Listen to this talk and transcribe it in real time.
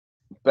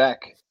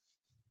back,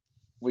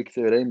 week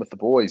 13 with the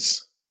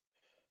boys.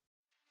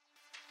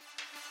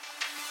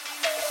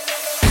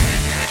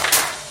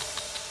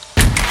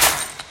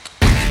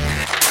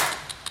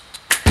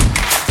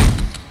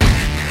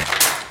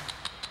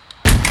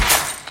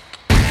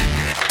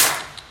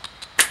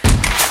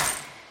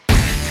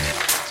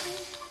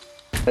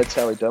 That's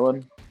how we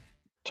doing.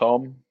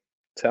 Tom,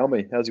 tell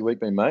me, how's your week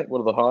been, mate? What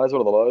are the highs?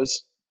 What are the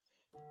lows?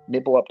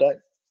 Nipple update.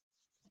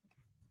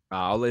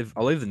 I'll leave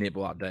the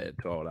netball update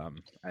to old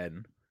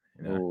Aiden.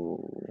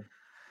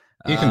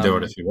 You can do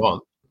it if you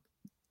want.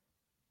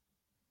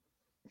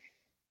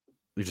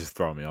 You just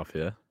throwing me off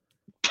here.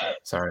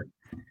 Sorry,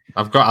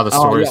 I've got other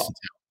stories to tell.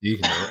 You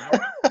can do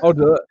it. I'll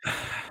do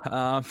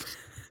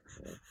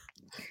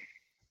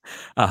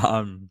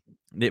it.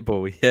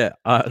 Netball, yeah.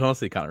 I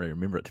honestly can't really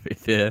remember it, to be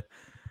fair.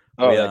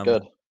 Oh,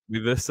 good. We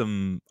versed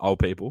some old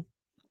people.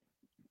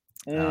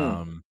 We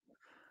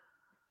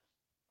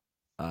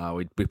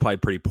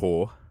played pretty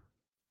poor.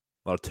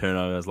 A lot of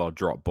turnovers, a lot of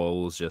drop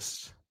balls.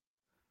 Just,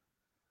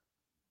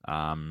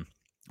 I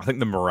think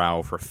the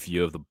morale for a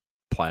few of the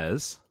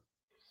players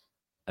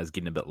is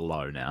getting a bit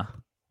low now.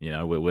 You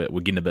know, we're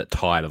getting a bit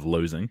tired of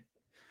losing.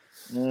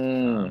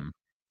 I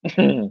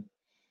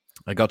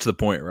got to the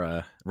point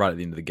where right at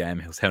the end of the game,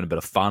 I was having a bit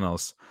of fun. I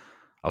was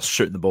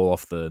shooting the ball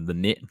off the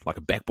net like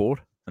a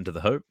backboard into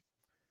the hoop.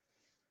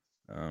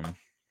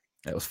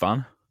 That was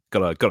fun.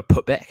 Got a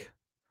put back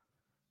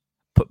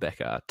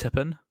tip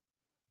in.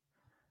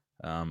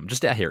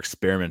 Just out here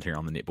experimenting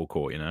on the netball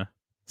court, you know,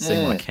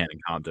 seeing what I can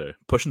and can't do,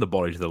 pushing the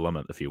body to the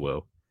limit, if you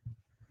will.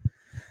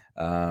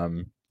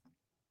 And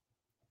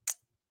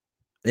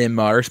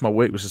my rest of my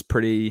week was just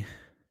pretty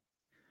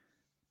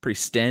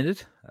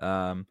standard.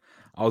 I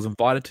was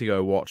invited to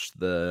go watch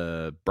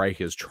the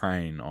Breakers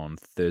train on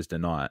Thursday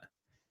night,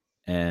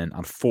 and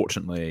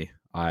unfortunately,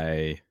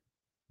 I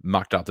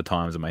mucked up the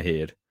times in my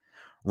head.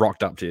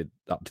 Rocked up to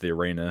the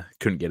arena,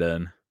 couldn't get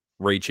in.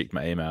 Rechecked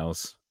my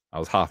emails. I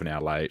was half an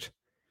hour late.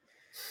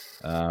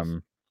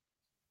 So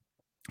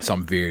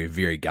I'm very,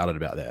 very gutted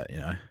about that. You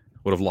know,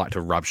 would have liked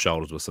to rub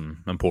shoulders with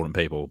some important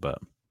people, but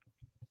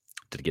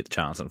didn't get the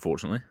chance,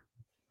 unfortunately.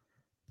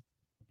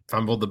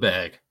 Fumbled the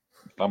bag.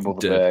 I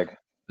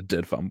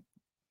did fumble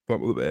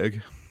the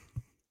bag.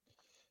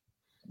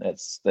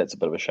 That's a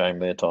bit of a shame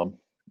there, Tom.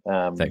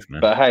 Thanks,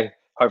 man. But hey,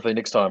 hopefully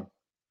next time.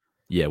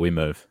 Yeah, we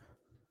move.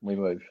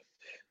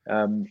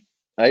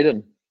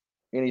 Aiden,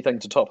 anything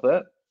to top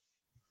that?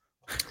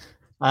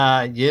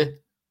 Yeah.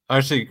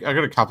 Actually, I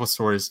got a couple of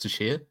stories to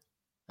share.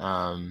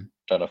 Don't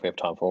know if we have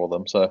time for all of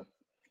them, so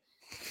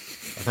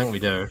I think we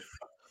do.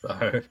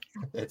 So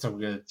it's all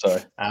good.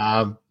 Sorry.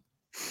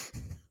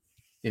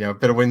 You know, a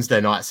bit of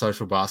Wednesday night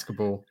social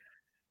basketball.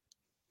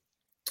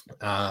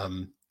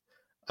 I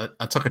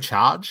took a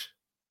charge,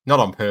 not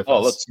on purpose. Oh,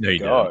 let's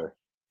go.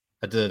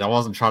 I did. I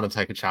wasn't trying to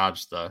take a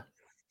charge though.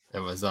 It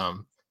was a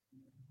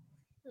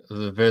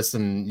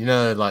person, you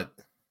know, like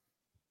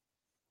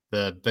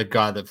the big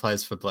guy that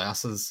plays for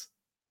Blouses.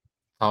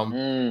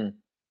 Always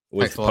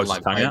Takes a lot of,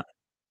 like, tongue out.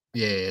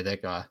 Yeah,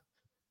 that guy.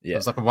 Yeah. It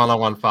was like a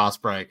one-on-one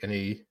fast break, and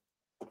he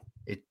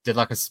did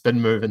like a spin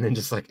move and then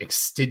just like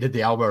extended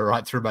the elbow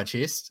right through my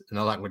chest, and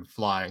I like went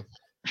flying.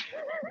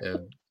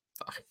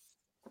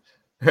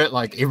 Hurt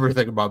like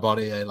everything in my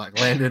body. I like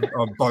landed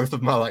on both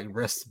of my like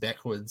wrists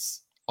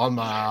backwards on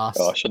my ass.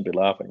 Oh, I shouldn't be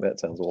laughing. That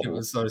sounds awful. It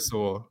was so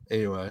sore.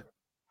 Anyway,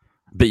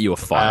 bet you were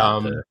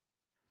fired.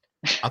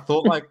 I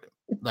thought like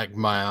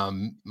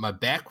my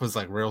back was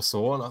like real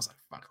sore, and I was like,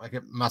 fuck, like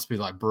it must be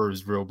like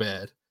bruised real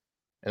bad.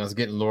 And I was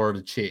getting Laura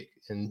to check,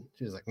 and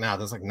she was like, "Nah,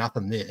 there's like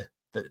nothing there."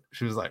 But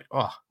she was like,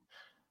 "Oh,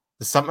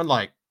 there's something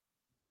like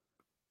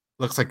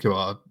looks like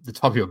the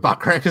top of your butt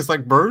crack is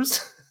like bruised."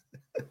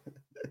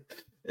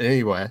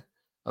 Anyway,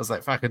 I was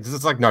like, "Fuck,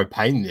 there's like no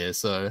pain there."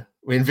 So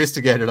we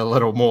investigated a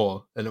little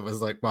more, and it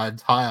was like my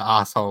entire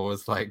asshole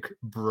was like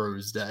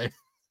bruised.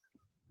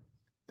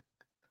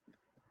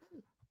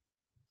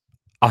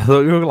 I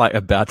thought you were like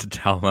about to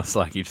tell us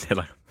like you said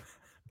like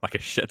a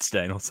shit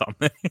stain or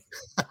something.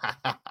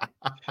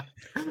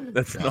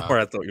 That's not where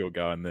I thought you were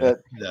going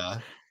there. Yeah,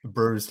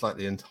 bruised like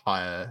the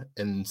entire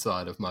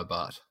inside of my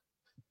butt.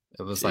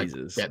 It was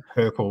Jesus. like that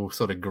purple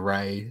sort of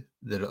grey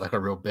that like a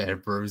real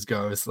bad bruise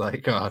goes.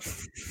 Like, God,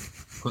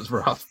 it was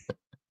rough.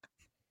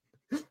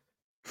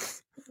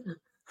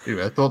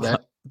 Anyway, I thought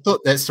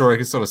that story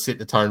could sort of set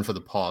the tone for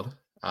the pod.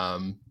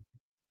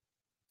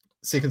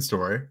 Second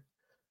story.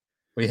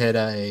 We had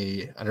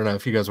I don't know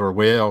if you guys were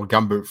aware, old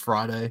Gumboot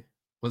Friday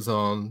was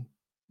on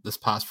this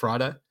past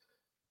Friday.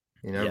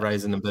 You know,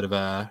 raising a bit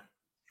of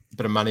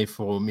money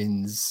for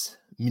men's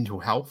mental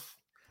health.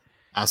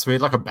 So we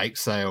had like a bake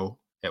sale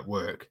at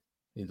work.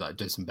 You'd like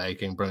do some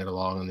baking, bring it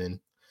along, and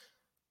then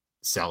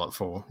sell it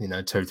for, you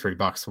know,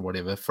 $2-3 or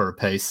whatever for a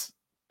piece.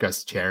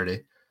 Goes to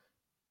charity.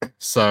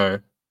 So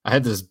I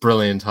had this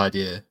brilliant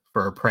idea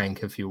for a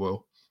prank, if you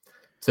will,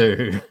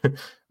 to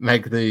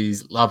make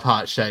these love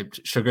heart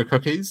shaped sugar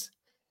cookies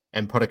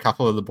and put a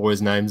couple of the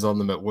boys' names on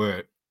them at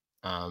work.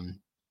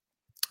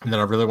 And then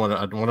I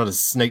wanted to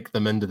sneak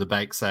them into the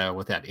bake sale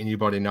without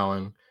anybody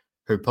knowing,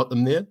 who put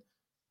them there,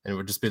 and it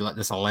would just be like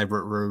this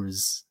elaborate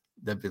ruse.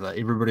 They'd be like,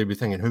 everybody would be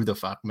thinking, who the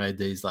fuck made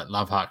these like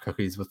love heart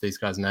cookies with these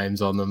guys'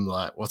 names on them?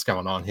 Like, what's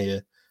going on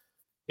here?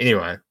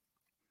 Anyway,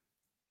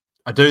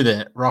 I do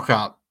that, rock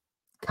up,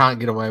 can't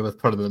get away with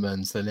putting them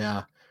in. So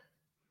now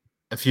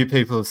a few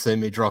people have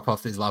seen me drop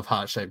off these love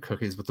heart shaped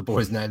cookies with the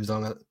boys' names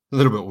on it. A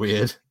little bit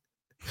weird.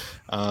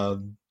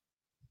 And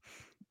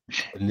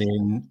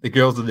then the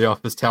girls in the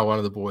office tell one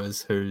of the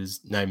boys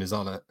whose name is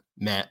on it,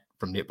 Matt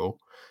from netball.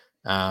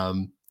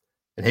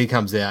 And he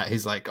comes out.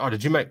 He's like, "Oh,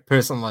 did you make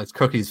personalized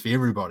cookies for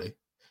everybody?"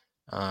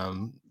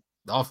 The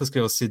office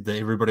girl said that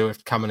everybody would have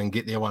to come in and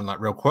get their one like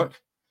real quick.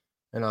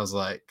 And I was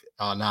like,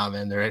 "Oh, nah,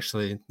 man. There's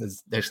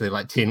actually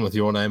like 10 with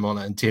your name on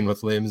it and 10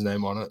 with Liam's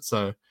name on it."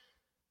 So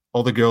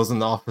all the girls in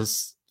the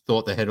office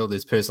thought they had all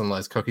these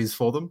personalized cookies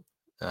for them.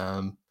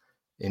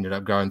 Ended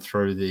up going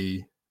through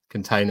the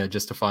container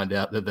just to find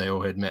out that they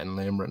all had Matt and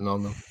Liam written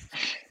on them.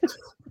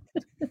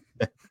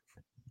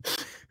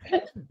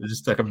 It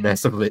just took a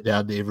massive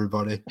letdown to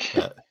everybody.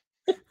 But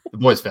the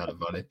boys found it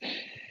funny.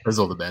 That's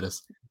all that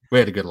matters. We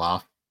had a good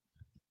laugh.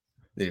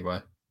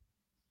 Anyway,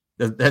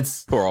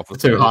 that's Poor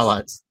office. two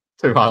highlights.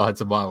 2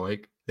 highlights of my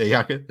week. There,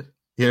 Yuckett.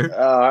 You?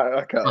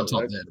 I can't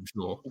Top that, I'm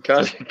sure.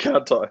 Can't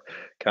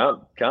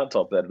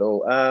top that at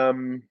all.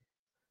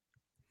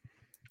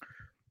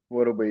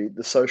 What'll be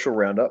the social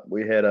roundup?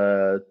 We had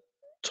a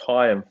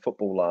tie in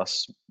football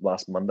last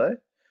Monday.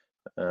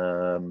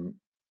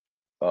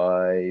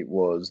 I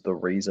was the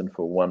reason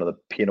for one of the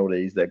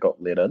penalties that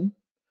got let in.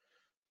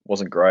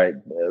 Wasn't great.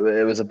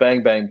 It was a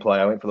bang play.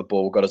 I went for the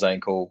ball, got his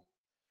ankle.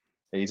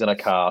 He's in a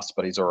cast,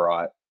 but he's all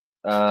right.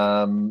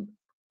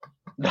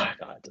 No,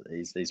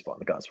 he's fine.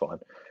 The guy's fine.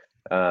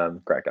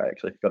 Great guy,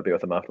 actually. Got to be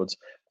with him afterwards.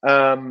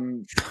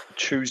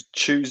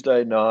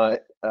 Tuesday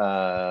night,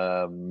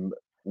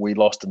 we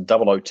lost in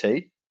double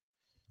OT.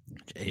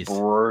 Jeez.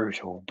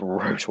 Brutal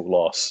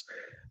loss.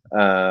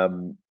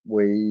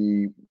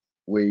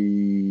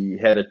 We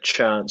had a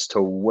chance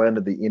to win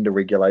at the end of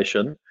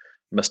regulation,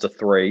 missed a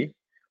 3.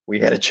 We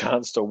had a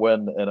chance to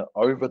win in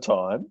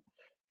overtime,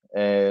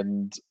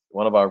 and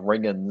one of our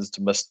ring-ins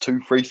missed 2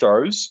 free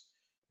throws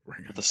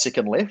with the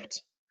second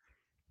left,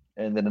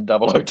 and then in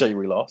double OT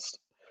we lost.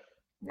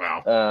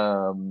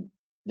 Wow.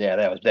 Yeah,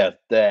 that was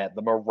that.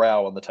 The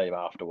morale on the team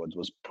afterwards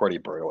was pretty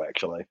brutal,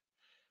 actually.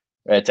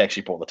 It's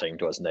actually brought the team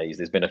to its knees.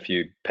 There's been a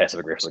few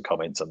passive-aggressive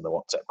comments in the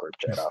WhatsApp group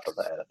chat after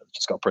that, and it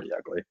just got pretty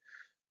ugly.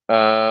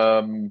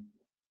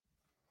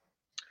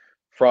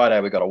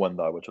 Friday we got a win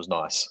though, which was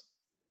nice.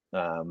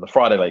 The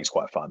Friday league's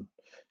quite fun.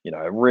 You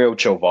know, real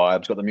chill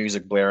vibes. Got the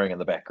music blaring in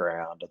the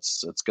background.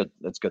 It's good.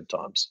 It's good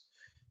times.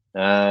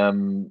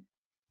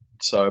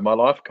 So my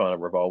life kind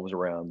of revolves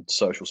around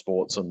social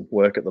sports and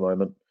work at the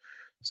moment.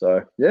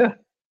 So yeah,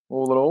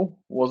 all in all,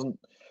 wasn't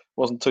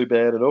too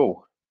bad at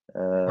all.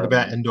 What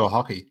about indoor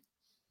hockey?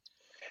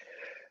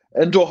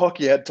 Indoor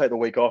hockey, I had to take the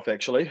week off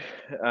actually.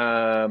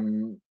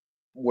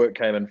 Work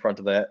came in front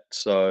of that,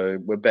 so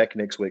we're back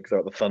next week though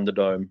at the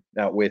Thunderdome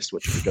out west,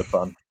 which will be good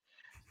fun.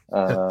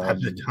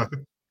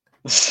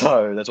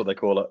 So that's what they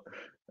call it.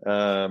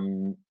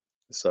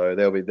 So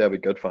that'll be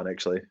good fun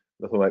actually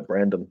with my mate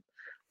Brandon.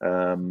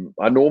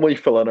 I normally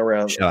fill in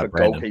around the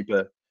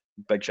goalkeeper.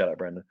 Big shout out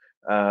Brandon.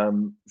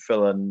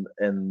 Fill in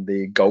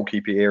the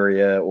goalkeeper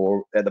area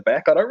or at the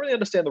back. I don't really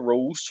understand the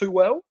rules too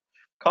well.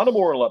 Kind of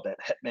more like that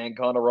hitman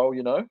kind of role,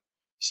 you know.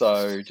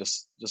 So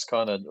just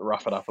kind of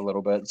rough it up a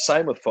little bit.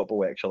 Same with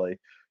football actually.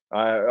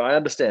 I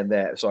understand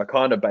that, so I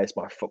kind of base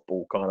my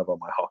football kind of on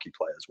my hockey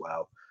play as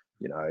well.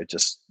 You know,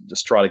 just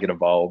try to get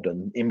involved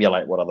and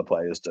emulate what other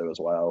players do as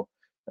well.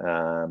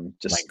 Yeah.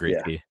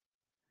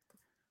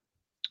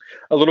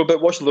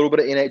 Watched a little bit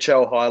of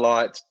NHL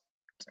highlights.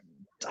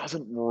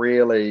 Doesn't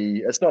really.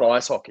 It's not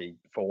ice hockey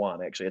for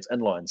one. Actually, it's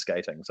inline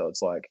skating. So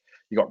it's like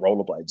you got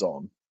rollerblades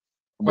on.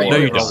 Wait, no,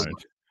 you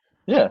don't.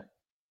 Yeah.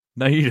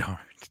 No, you don't.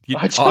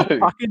 I do.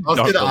 I was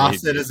going to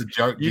ask that as a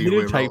joke. You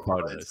need to take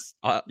photos.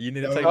 You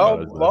need to take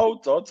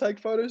photos. I'll take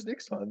photos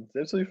next time. It's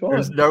absolutely fine.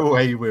 There's no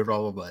way you wear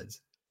rollerblades.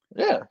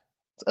 Yeah,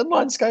 it's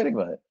inline skating,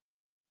 mate.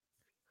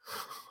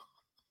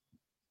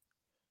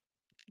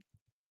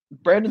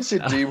 Brandon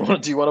said, "Do you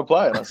want to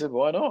play?" And I said,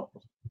 "Why not?"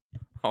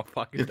 I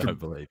fucking don't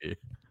believe you.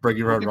 Bring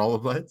your own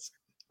rollerblades.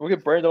 We'll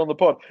get Brandon on the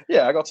pod.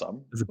 Yeah, I got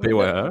some. Is it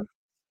BYO?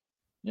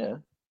 Yeah.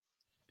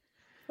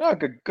 Oh,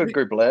 good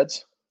group of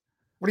lads.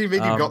 What do you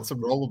mean you got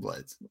some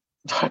rollerblades?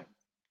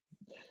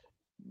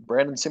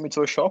 Brandon sent me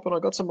to a shop and I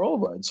got some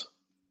rollerblades.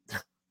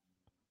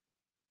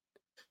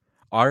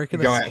 I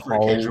reckon go this out for a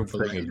whole casual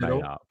thing is play,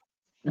 made up.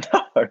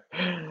 No.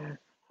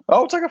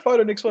 I'll take a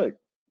photo next week.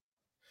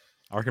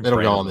 I reckon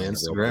it'll go on the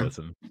Brandon's a real Instagram.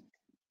 person.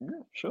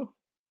 Yeah, sure.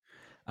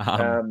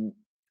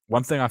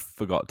 One thing I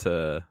forgot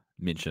to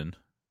mention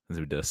as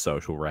we did a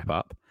social wrap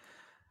up.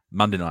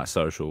 Monday night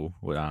social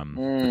with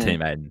the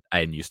team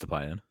Aiden used to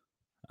play in.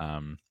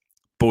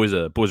 Boys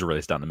are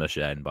really starting to miss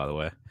you, Aiden, by the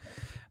way.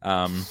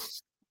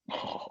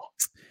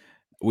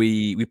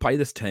 We play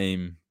this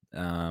team.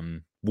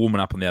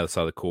 Warming up on the other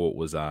side of the court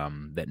was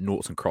that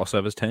Noughts and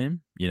Crossovers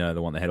team. You know,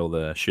 the one that had all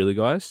the Shirley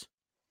guys.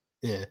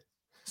 Yeah.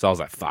 So I was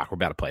like, fuck, we're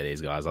about to play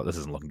these guys. Like, this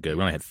isn't looking good.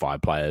 We only had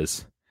 5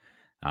 players.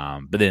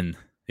 But then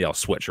the old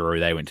switcheroo,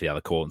 they went to the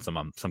other court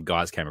and some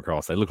guys came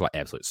across. They looked like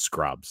absolute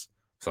scrubs.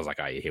 So I was like,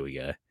 oh, yeah, here we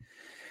go.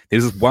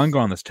 There's this one guy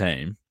on this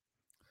team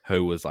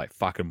who was like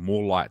fucking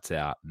more lights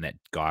out than that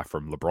guy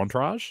from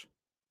LeBrontrage.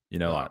 You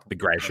know, like the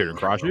grey shooter and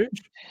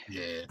Christchurch.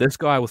 Yeah. This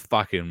guy was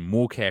fucking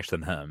more cash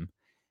than him.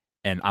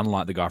 And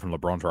unlike the guy from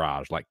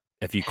LeBrontrage, like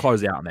if you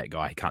close out on that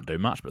guy, he can't do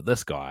much. But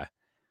this guy,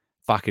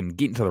 fucking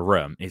get into the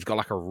rim. He's got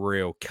like a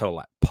real killer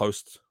like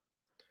post,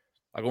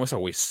 like almost like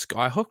a wee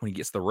sky hook when he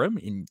gets to the rim.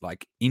 And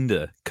like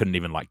Ender couldn't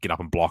even like get up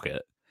and block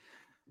it.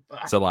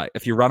 So like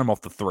if you run him off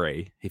the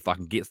 3, he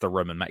fucking gets the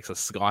rim and makes a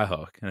sky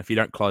hook. And if you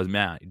don't close him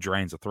out, he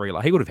drains a 3.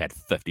 Like he would have had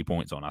 50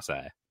 points on us,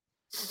 eh?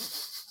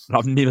 And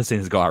I've never seen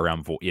this guy around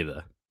before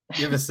either.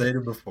 You ever seen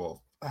him before?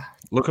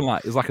 Looking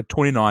like he's like a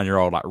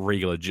 29-year-old like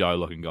regular Joe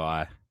looking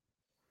guy.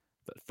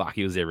 But fuck,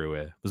 he was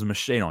everywhere. He was a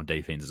machine on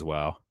defense as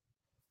well.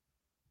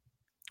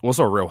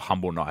 Also a real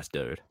humble, nice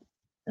dude.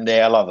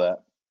 Yeah, I love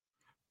that.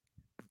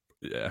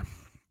 Yeah.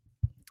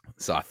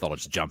 So I thought I'd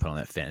just jump in on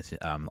that fantasy.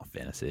 Not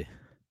fantasy.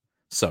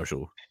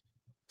 Social.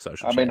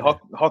 I mean,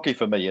 hockey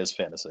for me is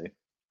fantasy.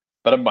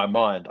 But in my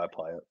mind, I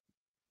play it.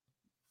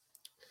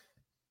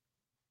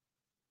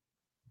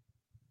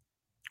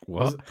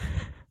 What?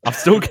 I'm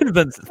still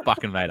convinced it's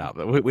fucking made up.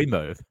 But we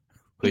move.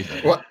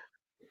 What?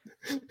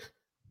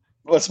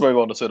 Let's move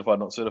on to certified,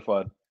 not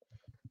certified.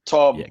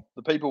 Tom,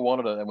 the people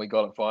wanted it, and we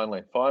got it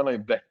finally. Finally,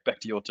 back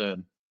to your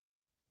turn.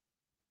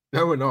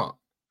 No, we're not.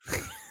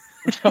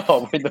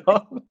 Oh, we're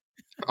not?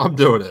 I'm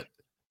doing it.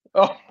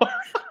 Oh,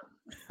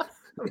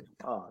 okay.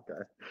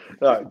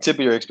 All right, tip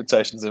your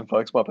expectations in,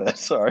 folks. My bad.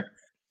 Sorry.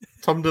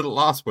 Tom did it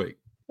last week.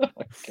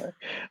 Okay.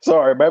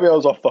 Sorry, maybe I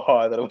was off the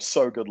high that it was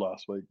so good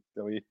last week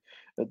that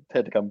it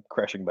had to come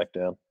crashing back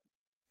down.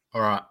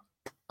 All right.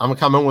 I'm going to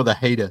come in with a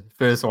heater.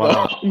 First one.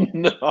 Oh,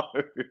 no.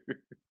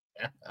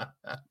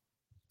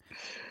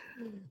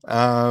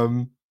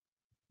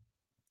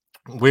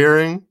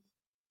 Wearing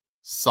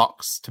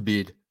socks to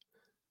bed.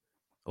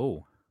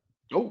 Oh.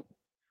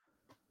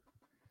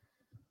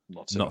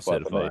 Not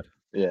certified.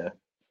 Yeah.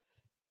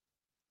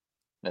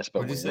 That's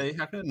what did you say,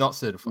 Hacker? Not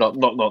certified.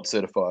 Not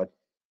certified.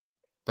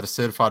 But a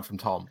certified from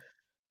Tom.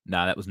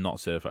 No, that was not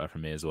certified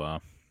from me as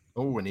well.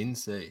 Oh, an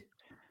NC.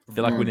 I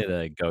feel like we need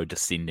to go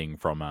descending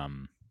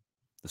from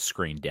the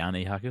screen down,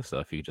 Hacker. So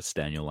if you could just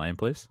stay in your lane,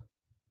 please.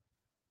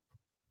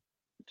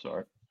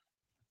 Sorry.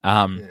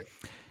 I'll what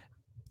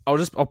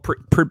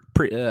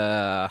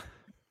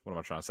am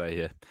I trying to say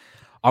here?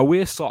 I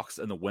wear socks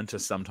in the winter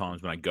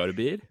sometimes when I go to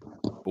bed,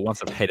 but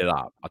once I've heated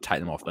up, I take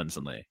them off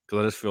instantly because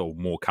I just feel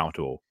more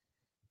comfortable.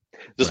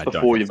 Just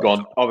before you've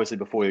gone, obviously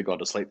before you've gone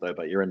to sleep though,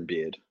 but you're in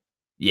bed.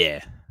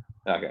 Yeah.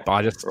 Okay. But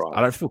I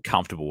don't feel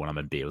comfortable when I'm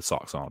in bed with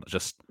socks on. It's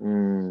just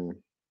I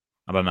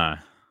don't know.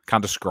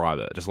 Can't describe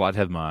it. Just like to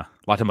have my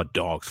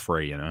dogs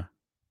free, you know.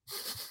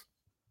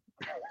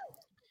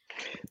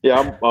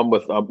 Yeah, I'm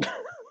with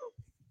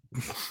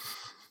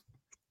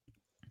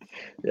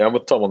yeah, I'm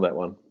with Tom on that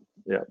one.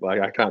 Yeah, like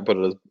I can't put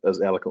it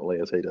as eloquently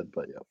as he did,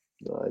 but yeah,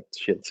 no, I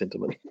share the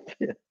sentiment.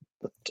 Yeah,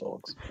 the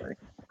dogs free.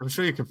 I'm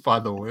sure you can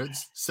find the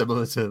words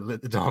similar to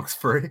 "let the dogs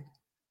free."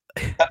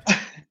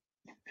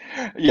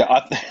 Yeah, I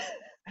think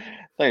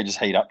they just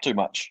heat up too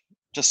much.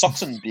 Just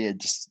socks in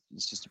bed, it's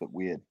just a bit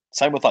weird.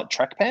 Same with like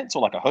track pants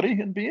or like a hoodie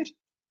in bed.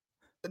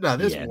 No,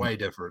 this is way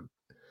different.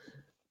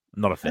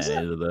 I'm not a fan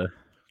either, though.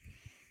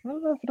 I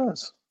don't know if it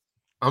is.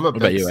 I'm a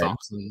big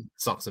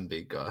socks and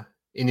bed guy.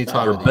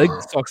 Anytime you're a big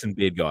socks and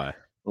bed guy.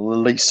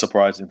 Least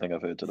surprising thing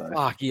I've heard today.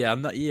 Fuck yeah,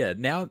 I'm not. Yeah,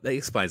 now that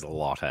explains a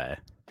lot, hey.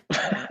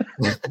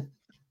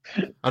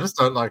 I just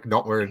don't like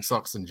not wearing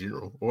socks in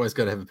general. Always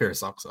got to have a pair of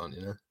socks on,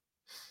 you know.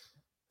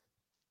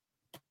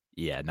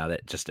 Yeah, no,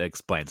 that just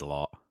explains a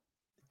lot.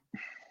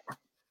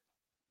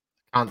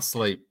 Can't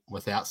sleep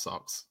without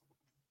socks.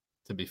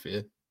 To be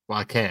fair, well,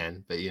 I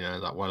can, but you know,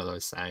 like one of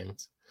those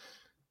sayings.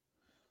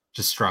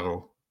 Just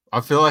struggle.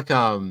 I feel like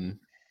when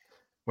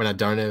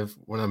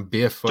I'm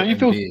barefoot in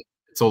bed,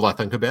 it's all I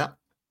think about.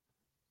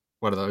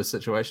 One of those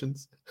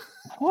situations.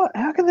 What?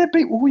 How can that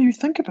be all you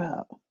think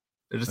about?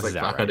 They're just like,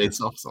 fuck, I need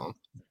socks on.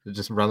 They're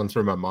just running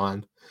through my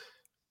mind.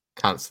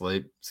 Can't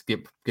sleep. Just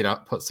get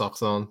up, put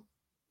socks on,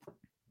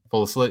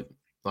 fall asleep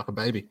like a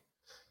baby.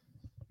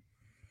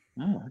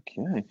 Oh,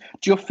 okay.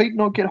 Do your feet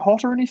not get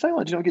hot or anything?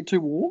 Like, do you not get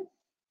too warm?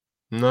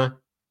 No.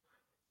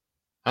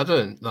 I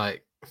don't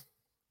like.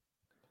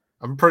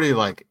 I'm pretty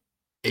like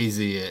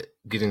easy at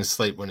getting to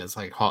sleep when it's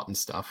like hot and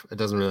stuff. It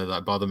doesn't really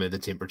like bother me the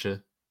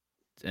temperature.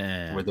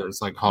 Whether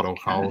it's like hot or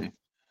cold,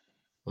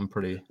 I'm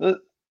pretty good.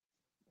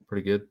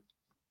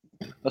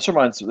 This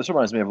reminds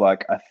me of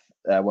like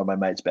one of my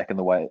mates back in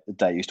the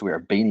day used to wear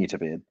a beanie to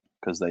bed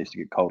because they used to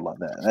get cold like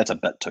that. And that's a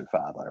bit too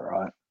far though,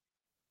 right?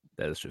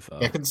 That is too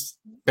far.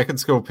 Back in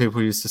school,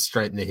 people used to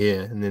straighten their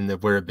hair and then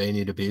they'd wear a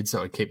beanie to bed so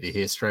it would keep their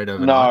hair straight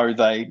overnight. No,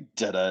 they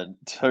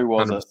didn't. Who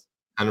was it?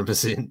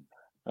 100%.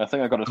 I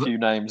think I got a few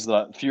names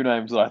that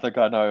I think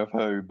I know of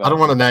who. But I don't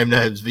want to name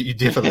names, but you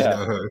definitely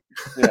know who.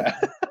 Yeah.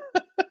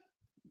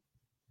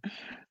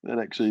 That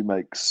actually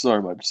makes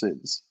so much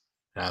sense.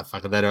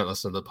 Fuck it, they don't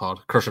listen to the pod.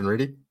 Christian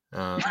Reedy.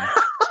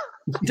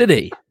 Did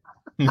he?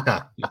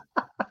 Nah.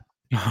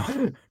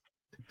 Not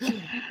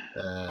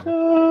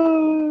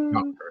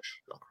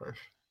Chris.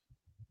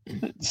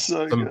 It's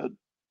so good.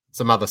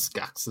 Some other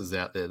scuxes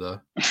out there,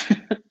 though.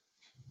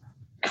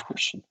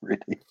 Christian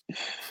Reedy.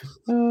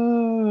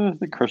 I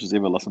think Chris has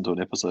ever listened to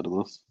an episode of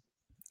this.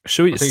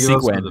 Should we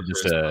segue into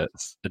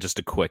just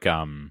a quick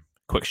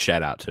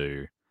shout out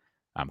to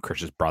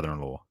Chris's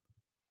brother-in-law?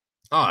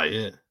 Oh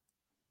yeah,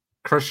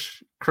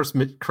 Chris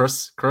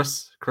messaged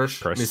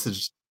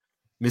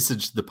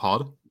the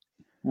pod.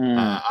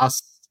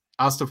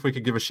 Asked if we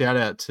could give a shout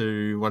out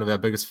to one of our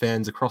biggest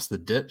fans across the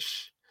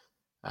ditch,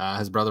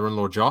 his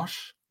brother-in-law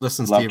Josh.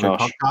 Listens to every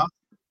podcast.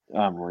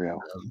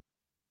 Unreal.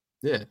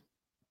 Yeah,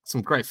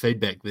 some great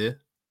feedback there.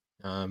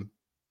 And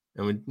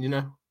we,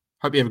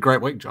 hope you have a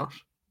great week,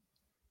 Josh.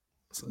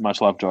 So,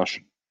 much love,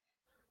 Josh.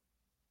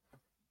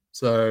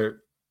 So,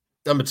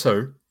 number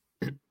 2,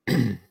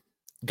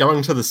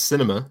 going to the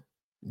cinema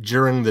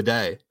during the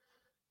day.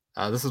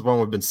 This is one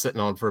we've been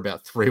sitting on for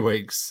about 3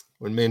 weeks.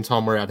 When me and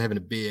Tom were out having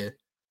a beer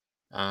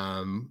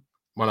one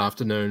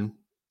afternoon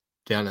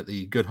down at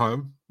the Good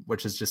Home,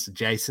 which is just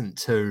adjacent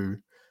to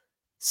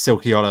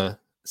Silky Otter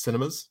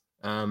Cinemas.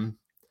 It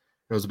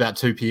was about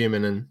 2 p.m.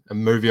 and a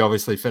movie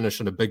obviously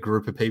finished, and a big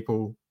group of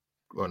people,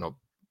 well, not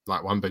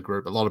like one big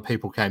group, a lot of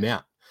people came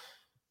out.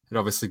 It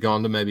obviously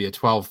gone to maybe a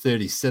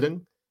 12:30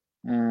 sitting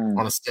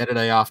on a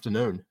Saturday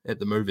afternoon at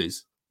the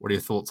movies. What are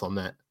your thoughts on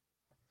that?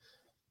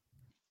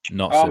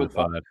 Not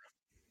certified.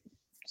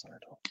 Sorry,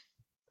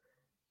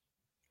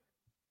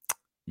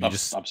 I'm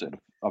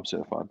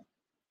certified.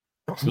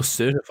 You're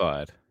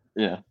certified?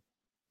 Yeah.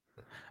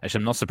 Actually,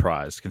 I'm not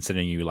surprised,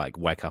 considering you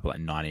wake up at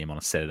 9 a.m. on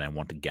a Saturday and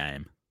want to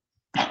game.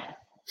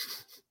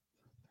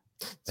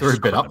 It's already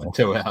been up for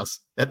 2 hours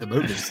at the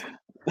movies.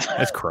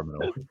 That's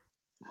criminal.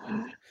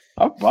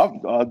 I've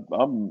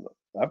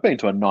been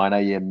to a 9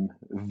 a.m.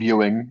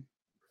 viewing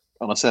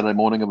on a Saturday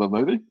morning of a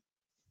movie.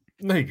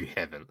 No, you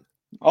haven't.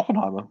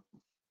 Oppenheimer.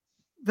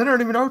 They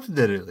don't even open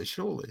that early,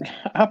 surely.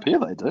 Up here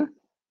they do.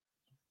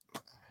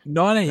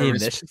 9 a.m.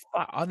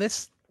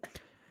 That's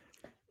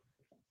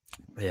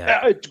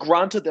yeah.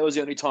 Granted, that was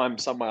the only time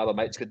some of my other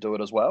mates could do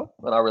it as well,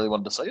 and I really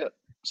wanted to see it,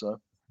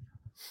 so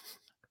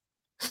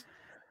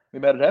we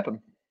made it happen.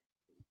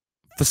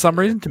 For some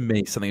reason, to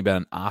me, something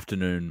about an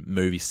afternoon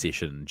movie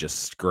session just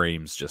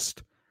screams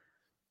just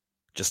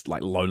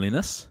like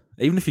loneliness.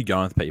 Even if you're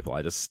going with people,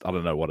 I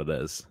don't know what it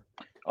is.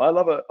 I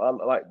love it. I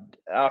like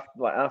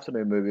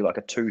afternoon movie, like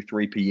a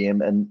 2-3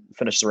 p.m. and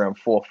finish around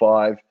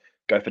 4-5.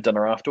 Go for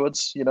dinner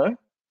afterwards.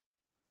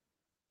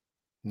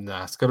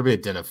 Nah, it's got to be a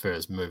dinner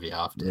first, movie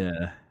after.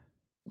 Yeah,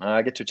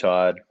 I get too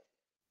tired.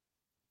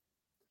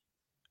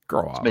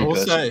 Grow up. I will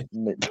say,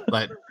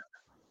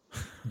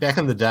 back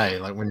in the day,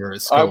 when you're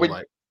at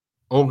school,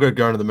 all good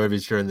going to the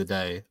movies during the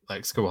day,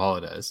 like school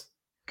holidays.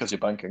 Because you're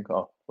banking.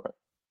 Oh, right.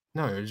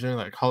 No,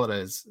 during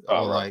holidays,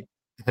 or right.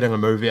 Hitting a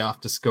movie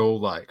after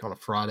school, on a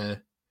Friday.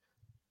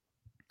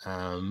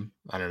 I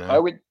don't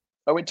know.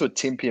 I went to a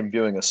 10 p.m.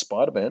 viewing of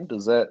Spider-Man.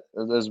 Is that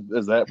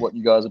what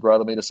you guys would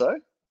rather me to say?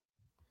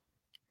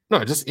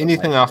 No, just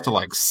anything after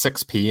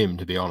 6 p.m.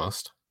 to be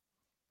honest.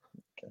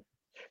 Okay.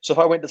 So if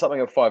I went to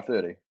something at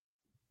 5:30,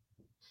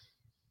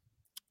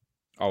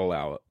 I'll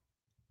allow it.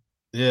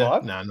 Yeah,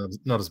 5? No,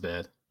 not as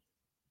bad.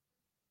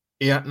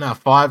 Yeah, no,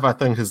 5 I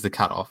think is the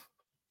cutoff.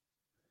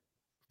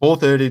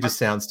 4:30 just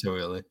sounds too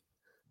early.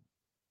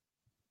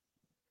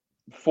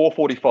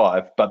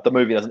 4:45, but the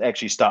movie doesn't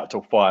actually start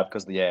till 5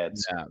 because of the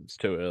ads. Yeah, it's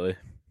too early.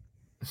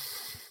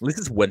 At least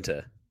it's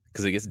winter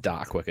because it gets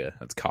dark quicker.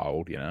 It's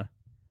cold,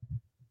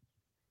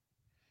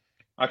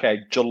 Okay,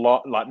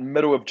 July,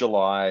 middle of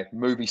July,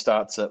 movie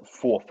starts at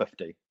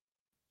 4:50.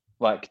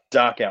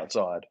 Dark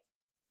outside,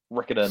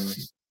 Rickerton,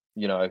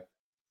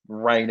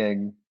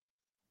 raining.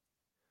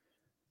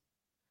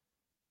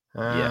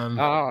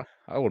 Yeah,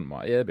 I wouldn't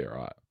mind. Yeah, it'd be all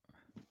right.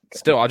 Okay.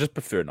 Still, I just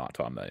prefer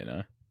nighttime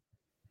though.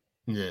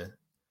 Yeah.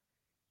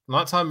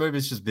 Nighttime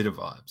movies just better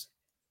vibes.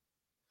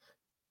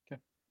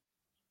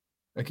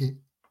 Okay.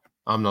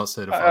 I'm not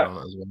certified on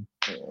it as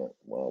well.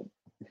 Well,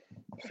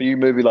 for you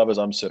movie lovers,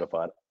 I'm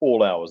certified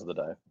all hours of the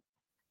day.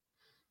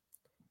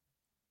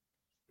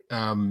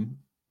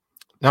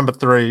 Number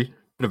 3,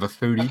 bit of a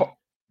foodie.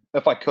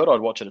 If I could, I'd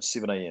watch it at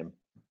 7 a.m.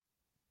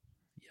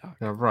 Yeah.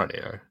 Oh,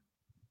 rightio.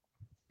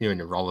 You and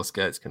your roller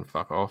skates can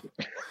fuck off.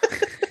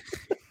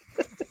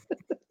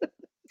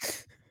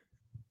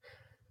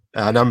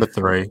 Number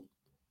 3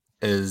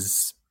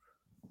 is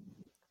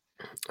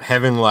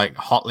having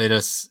hot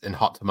lettuce and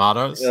hot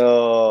tomatoes.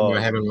 Oh,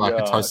 having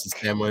a toasted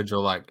sandwich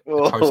or a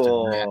toasted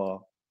wrap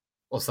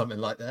or something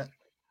like that.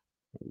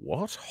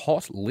 What?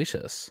 Hot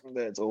lettuce?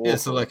 That's awful. Yeah,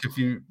 so if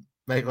you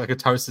make a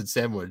toasted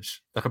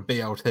sandwich, a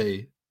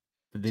BLT,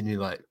 but then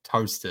you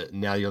toast it and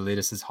now your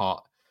lettuce is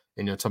hot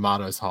and your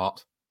tomato's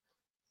hot.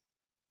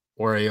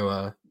 Or are you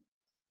a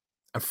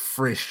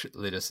fresh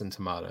lettuce and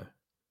tomato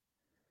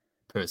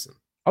person?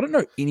 I don't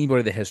know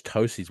anybody that has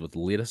toasties with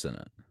lettuce in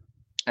it.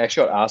 I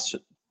actually got asked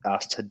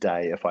asked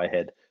today if I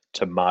had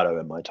tomato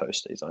in my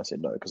toasties. I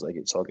said no because they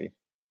get soggy.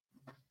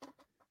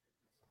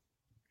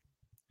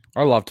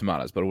 I love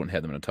tomatoes, but I wouldn't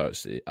have them in a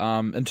toasty.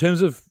 In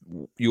terms of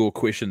your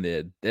question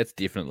there, that's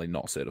definitely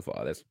not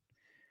certified. That's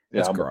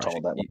I'm gross. not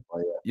told that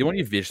one. You want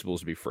your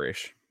vegetables to be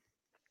fresh.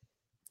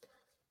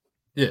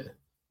 Yeah.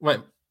 Wait,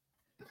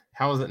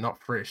 how is it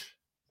not fresh?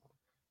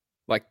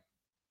 Like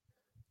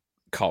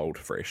cold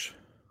fresh.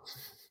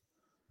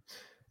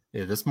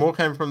 Yeah, this more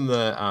came from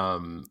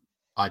the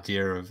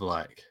idea of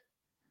like,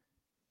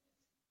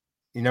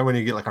 you know, when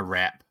you get like a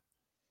wrap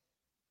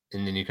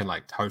and then you can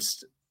like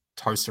toast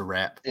a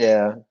wrap.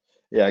 Yeah,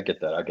 I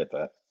get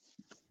that.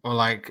 Or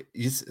like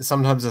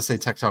sometimes I see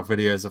TikTok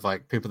videos of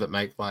like people that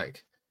make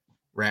like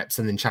wraps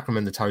and then chuck them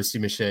in the toasty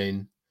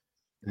machine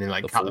and then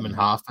like cut them in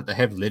half, but they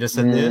have lettuce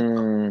in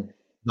there.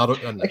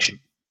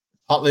 Actually,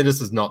 hot lettuce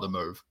is not the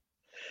move.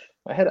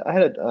 I had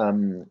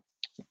a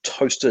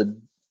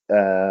toasted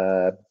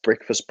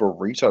breakfast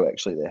burrito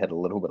actually that had a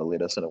little bit of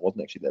lettuce and it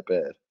wasn't actually that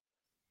bad.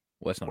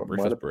 Well, that's not a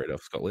breakfast burrito.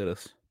 It's got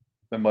lettuce.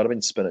 It might have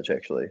been spinach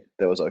actually.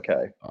 That was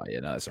okay. Oh yeah,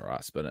 no, that's all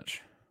right.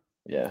 Spinach.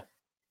 Yeah.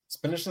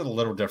 Spinach is a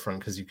little different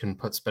because you can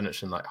put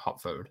spinach in like hot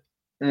food.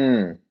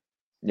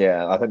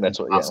 Yeah, I think that's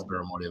what. Pasta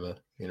and whatever,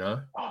 you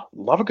know. Oh,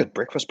 love a good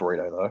breakfast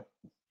burrito though.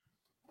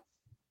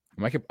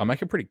 I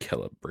make a pretty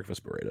killer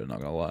breakfast burrito. Not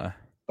gonna lie.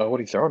 Oh,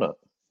 what are you throwing it?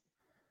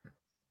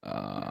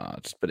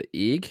 Just a bit of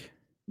egg.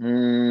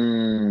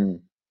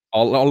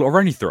 I'll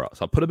only throw it.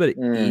 So I'll put a bit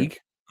of egg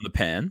in the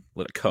pan,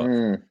 let it cook,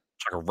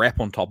 chuck a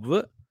wrap on top of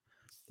it,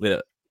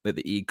 let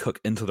the egg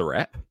cook into the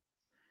wrap,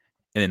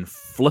 and then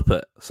flip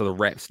it so the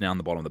wrap's down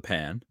the bottom of the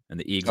pan and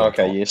the egg's on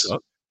top. Yes.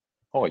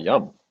 Oh,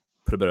 yum.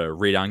 Put a bit of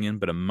red onion,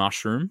 bit of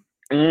mushroom,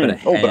 bit of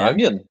ham. Bit of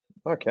onion.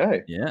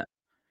 Okay. Yeah.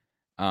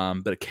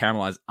 Bit of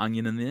caramelized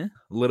onion in there,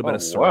 a little bit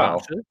of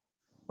sriracha,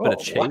 bit of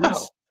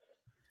cheese,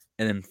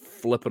 and then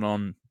flip it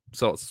on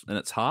so it's in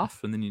its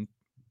half, and then you,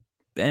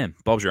 bam,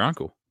 Bob's your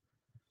uncle.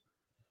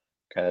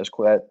 Okay, that's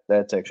cool.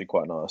 That's actually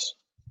quite nice.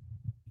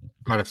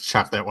 Might have to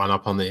chuck that one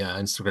up on the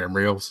Instagram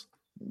Reels.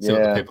 See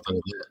what the people think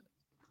of that.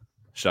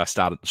 Should I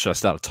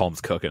start a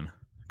Tom's cooking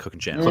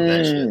channel? Put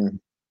that shit.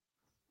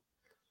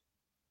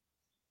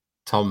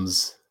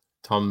 Tom's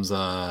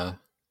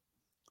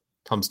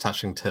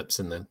touching tips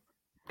in the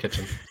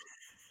kitchen.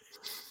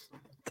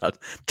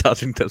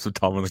 Touching tips with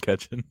Tom in the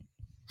kitchen.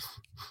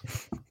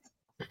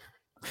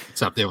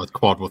 It's up there with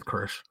Quad with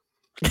Chris.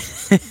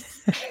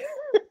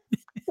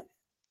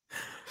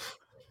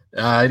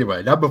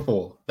 Anyway, number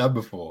four.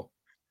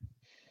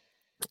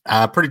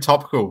 Pretty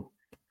topical.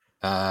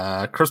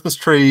 Christmas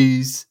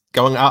trees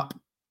going up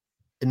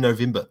in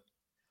November.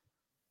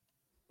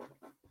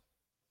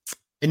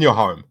 In your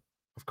home,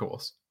 of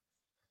course.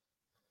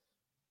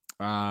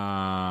 You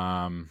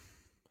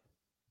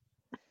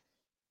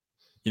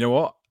know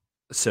what?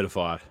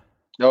 Certified.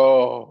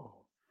 Oh.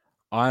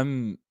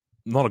 I'm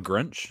not a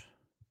Grinch.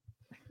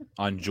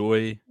 I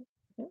enjoy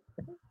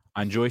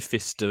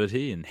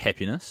festivity and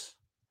happiness.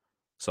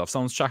 So if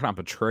someone's chucking up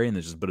a tree and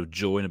there's just a bit of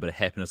joy and a bit of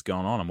happiness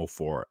going on, I'm all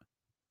for it.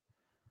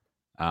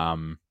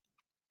 I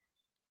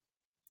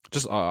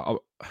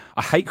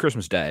hate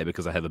Christmas Day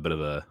because I have a bit of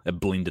a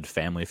blended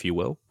family, if you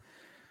will.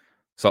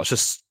 So it's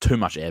just too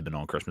much admin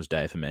on Christmas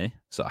Day for me.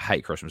 So I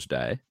hate Christmas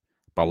Day,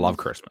 but I love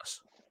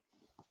Christmas.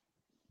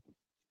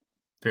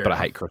 Fair enough.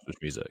 I hate Christmas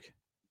music.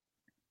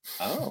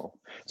 Oh.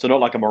 So not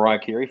like a Mariah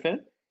Carey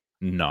fan?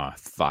 No,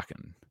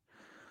 fucking.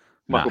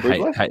 Michael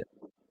Bublé?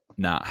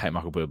 Hate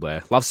Michael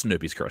Bublé. Love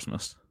Snoopy's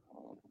Christmas.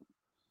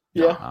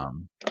 Yeah.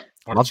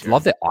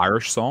 Love the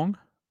Irish song.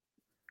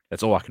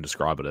 That's all I can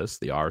describe it as,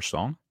 the Irish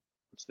song.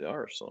 What's the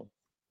Irish song?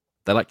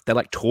 They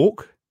like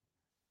talk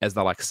as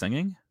they're like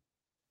singing.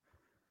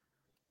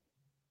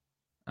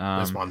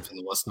 There's one for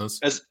the listeners.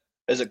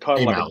 Is it kind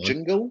of like a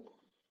jingle?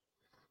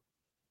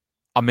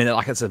 I mean,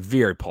 it's a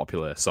very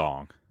popular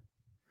song.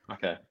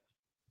 Okay.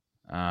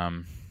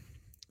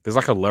 There's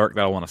like a lyric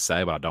that I want to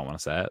say, but I don't want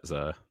to say it.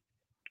 So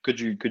could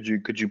you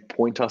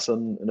point us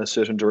in a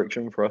certain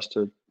direction for us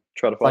to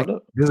try to find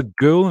it? There's a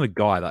girl and a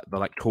guy that they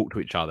like talk to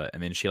each other,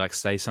 and then she like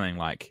says something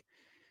like,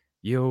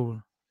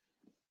 "You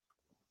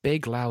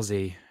big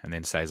lousy," and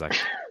then says like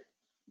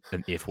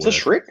an F word. Is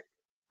this Shrek?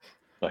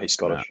 No, he's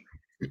Scottish.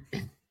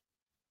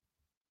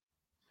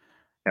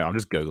 Yeah, I'm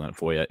just googling it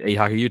for you.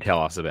 Ihaka, you tell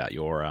us about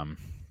your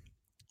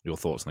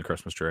thoughts on the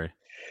Christmas tree.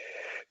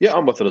 Yeah,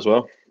 I'm with it as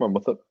well. I'm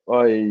with it.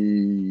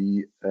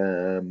 I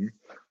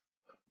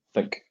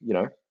think,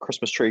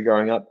 Christmas tree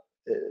going up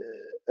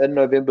in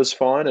November is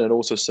fine, and it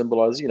also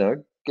symbolises,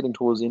 getting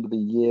towards the end of the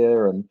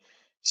year and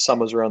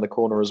summer's around the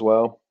corner as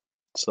well.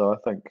 So I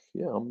think,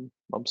 I'm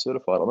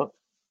certified on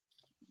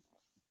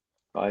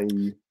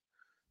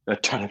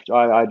it.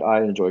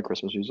 I enjoy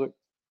Christmas music.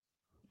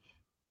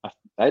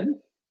 Aiden?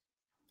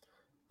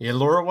 Yeah,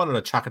 Laura wanted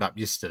to chuck it up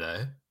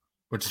yesterday,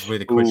 which is where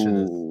the question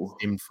is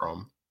stemmed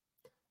from.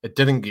 It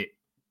didn't get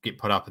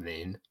put up in the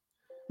end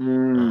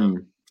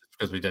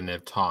because we didn't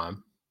have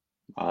time.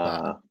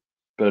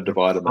 Bit of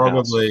divide in the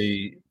house.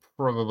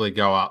 Probably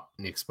go up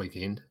next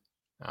weekend.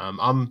 I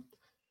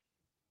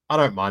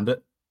don't mind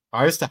it.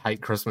 I used to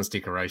hate Christmas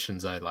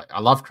decorations. Like, I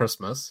love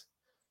Christmas,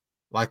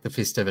 like the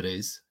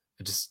festivities.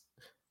 I'm just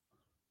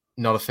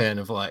not a fan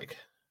of like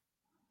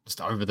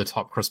just over the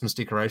top Christmas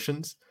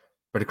decorations.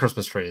 But a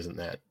Christmas tree isn't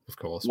that, of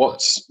course.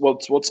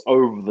 What's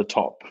over the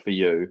top for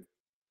you?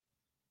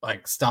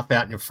 Like stuff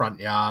out in your front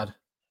yard.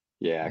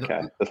 Yeah,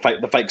 okay.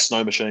 The fake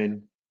snow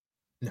machine.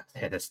 No,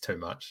 that's too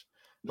much.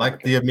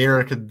 Like the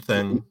American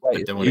thing.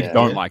 Wait, you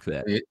don't like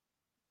that?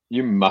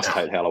 You must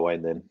hate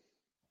Halloween then.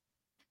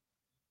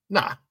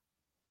 Nah.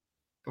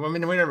 Well, I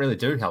mean, we don't really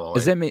do Halloween.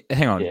 Does that mean?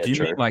 Hang on. Do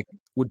you mean like?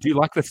 Do you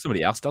like that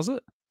somebody else does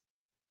it?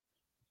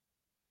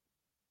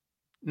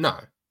 No.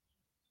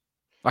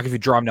 Like if you're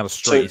driving down the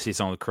street, you see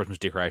someone with Christmas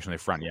decoration in their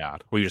front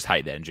yard, or you just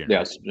hate that in general.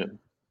 Yes. Yeah.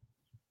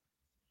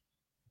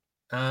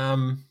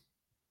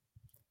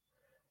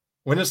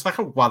 When it's like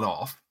a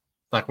one-off,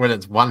 like when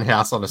it's one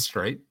house on a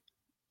street,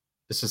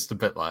 it's just a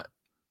bit like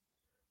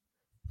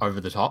over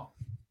the top.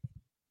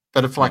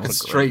 But if like a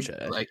street,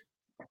 like,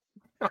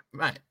 oh,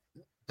 mate,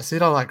 I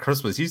said I like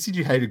Christmas. You said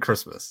you hated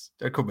Christmas.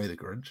 Don't call me the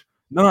Grinch.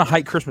 No, I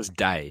hate Christmas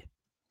Day.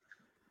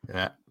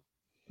 Yeah.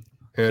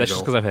 That's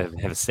just because I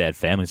have a sad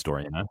family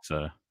story, you know.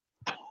 So.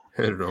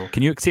 Heard it all.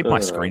 Can you accept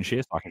my screen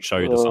share so I can show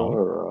you the song?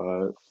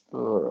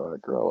 All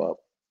right, grow up.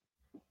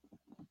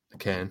 I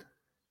can.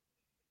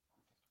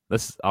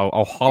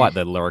 I'll highlight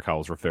the lyric I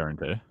was referring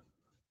to.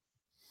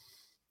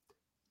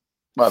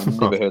 I've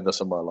never heard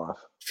this in my life.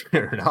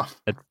 Fair enough.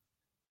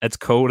 It's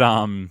called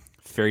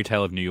Fairy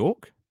Tale of New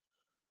York.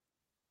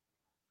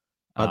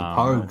 By the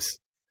Pogues.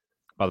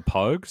 By the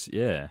Pogues,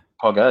 yeah.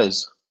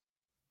 Pogues.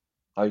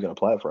 How are you going to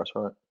play it for us,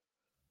 right?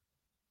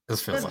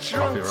 This feels like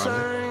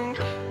copyright.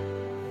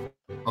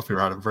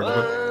 Copyright in front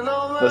of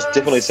it. This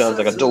definitely sounds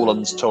like a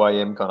Dolan's 2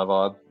 a.m. kind of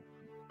vibe.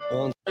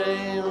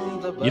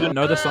 You didn't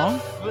know the song?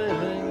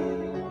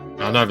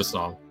 I know the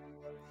song.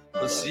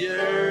 All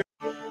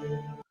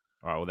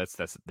right, well, that's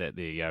there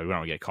you go. We don't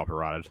want to get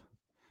copyrighted.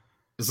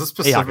 Is this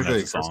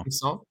specifically a Christmas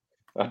song?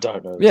 I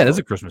don't know. Yeah, it is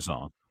a Christmas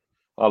song.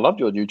 I loved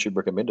your YouTube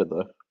recommended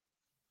though.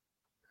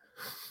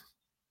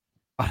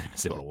 I didn't even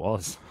see what it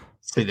was.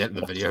 See that in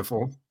the video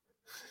form.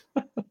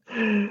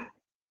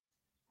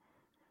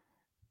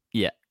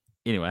 Yeah.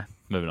 Anyway,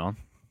 moving on.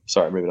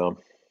 Sorry, moving on.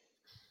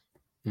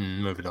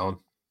 Moving on.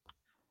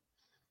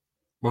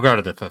 We'll go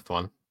to the fifth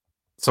one.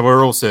 So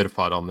we're all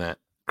certified on that.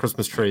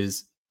 Christmas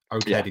trees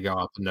okay to go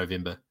up in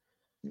November.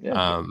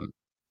 Yeah.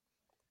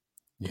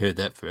 You heard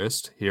that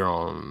first here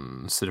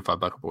on Certified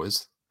Bucket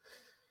Boys.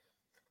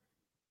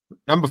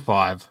 Number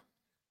 5.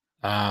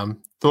 Thought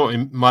we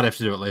might have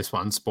to do at least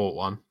one sport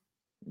one.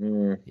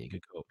 Yeah,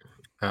 good call.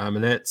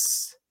 And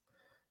that's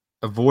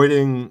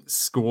avoiding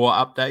score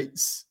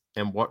updates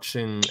and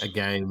watching a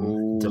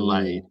game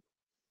delayed.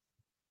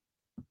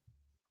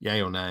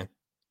 Yay or nay?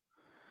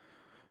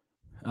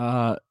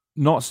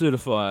 Not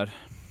certified.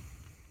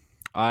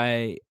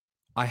 I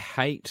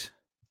hate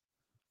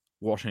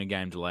watching a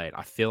game delayed.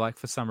 I feel like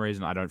for some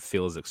reason I don't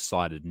feel as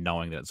excited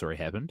knowing that it's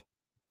already happened.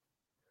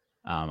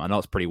 I know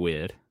it's pretty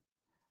weird.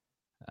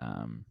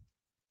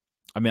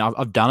 I mean,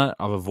 I've done it.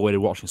 I've avoided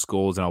watching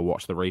scores and I'll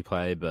watch the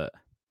replay, but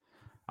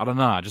I don't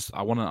know.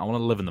 I want to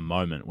live in the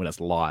moment when it's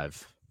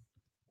live.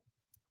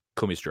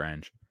 Call me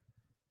strange.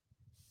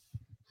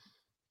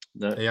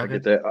 No, I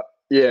get that.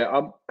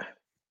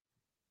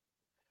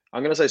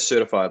 I'm going to say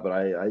certified, but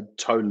I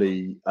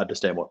totally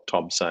understand what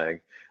Tom's saying.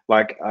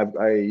 Like,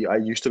 I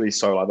used to be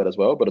so like that as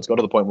well, but it's got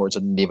to the point where it's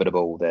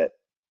inevitable that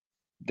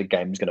the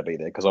game's going to be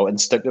there because I'll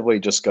instinctively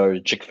just go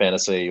Chick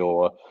Fantasy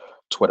or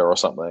Twitter or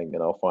something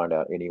and I'll find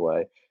out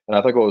anyway. And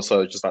I think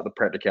also just like the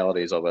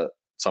practicalities of it,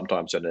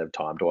 sometimes you don't have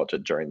time to watch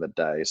it during the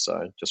day,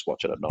 so just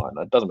watch it at night. And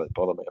it doesn't really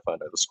bother me if I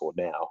know the score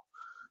now.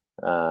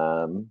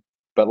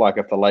 But like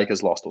if the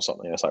Lakers lost or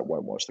something, I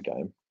won't watch the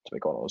game, to be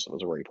quite honest, if it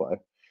was a replay.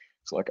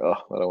 It's like, I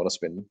don't want to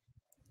spend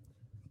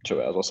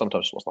 2 hours, or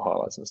sometimes just watch the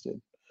highlights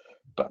instead.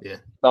 But yeah,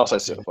 I'll say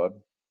certified.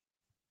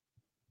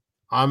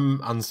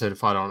 I'm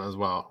uncertified on it as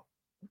well.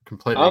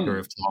 Completely agree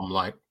with Tom.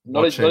 Like,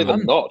 not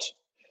even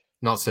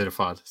not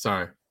certified.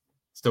 Sorry,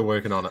 still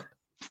working on it.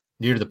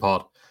 New to the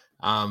pod.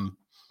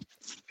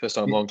 First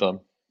time, long time.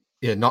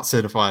 Yeah, not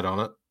certified on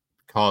it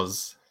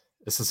because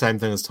it's the same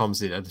thing as Tom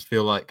said. I just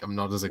feel like I'm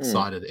not as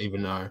excited,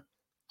 even though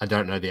I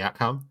don't know the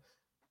outcome.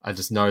 I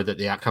just know that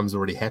the outcome's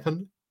already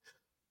happened.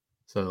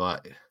 So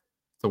like,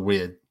 it's a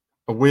weird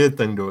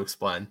thing to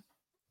explain.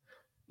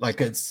 Like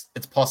it's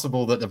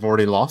possible that they've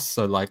already lost,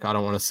 so like I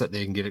don't want to sit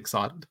there and get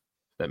excited.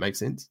 If that makes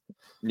sense.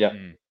 Yeah.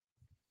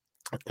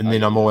 And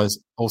then I'm always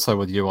also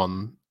with you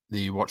on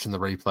the watching the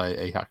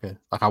replay, Ehaka.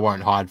 Like I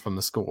won't hide from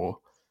the score.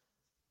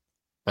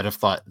 But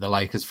if like the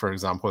Lakers, for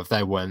example, if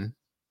they win,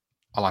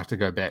 I like to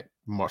go back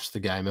and watch the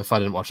game if I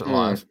didn't watch it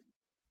live.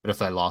 But if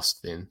they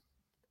lost, then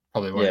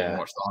probably won't even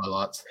watch the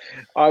highlights.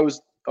 I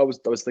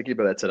was thinking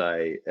about that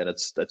today, and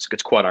it's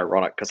quite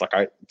ironic because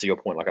like to your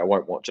point, like I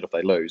won't watch it if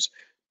they lose.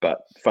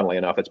 But funnily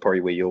enough, it's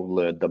probably where you'll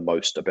learn the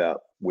most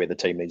about where the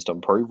team needs to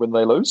improve when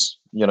they lose.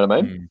 You know what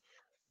I mean?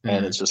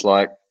 And it's just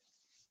like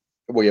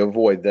we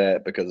avoid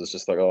that because it's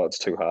just like, it's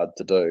too hard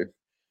to do.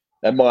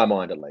 In my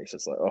mind, at least,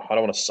 it's like, oh, I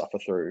don't want to suffer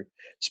through,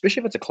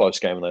 especially if it's a close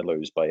game and they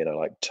lose by,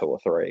 like 2 or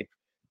 3.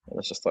 And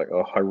it's just like,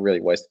 oh, I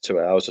really wasted 2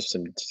 hours just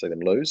to see them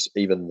lose,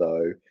 even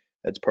though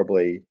it's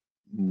probably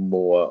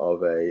more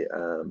of a,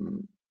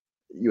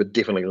 you would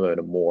definitely learn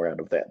more out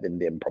of that than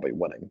them probably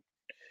winning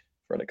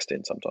for an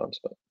extent sometimes.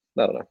 But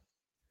I don't know.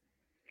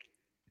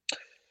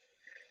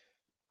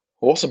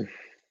 Awesome.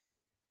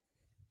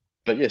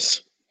 But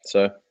yes,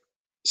 so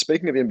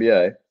speaking of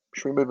NBA,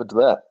 should we move into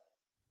that?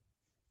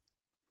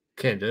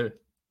 Can do.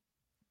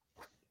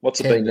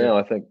 What's it been now?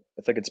 I think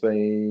it's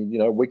been,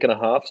 a week and a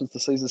half since the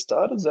season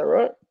started. Is that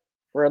right?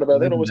 Around about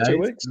that, almost 2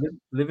 weeks.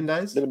 11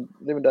 days.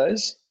 11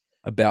 days.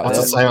 About what's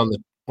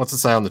it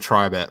say on the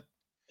tri-bet?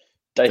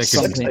 Day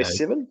 6, day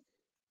 7.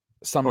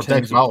 Some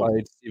teams have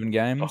played 7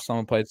 games. Some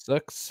have played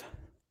 6.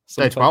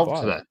 Day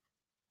 12 today.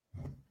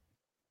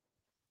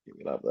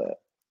 We love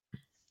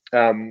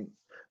that.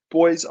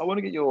 Boys, I want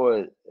to get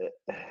your.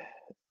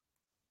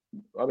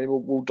 I mean,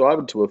 we'll dive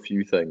into a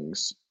few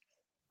things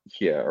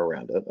here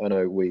around it. I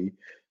know we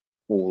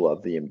all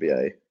love the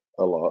NBA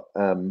a lot,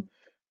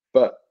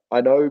 but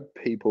I know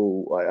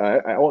people.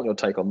 I want your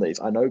take on these.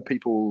 I know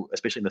people,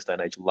 especially in this day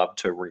and age, love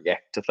to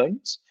react to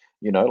things.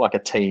 Like a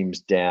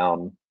team's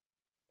down.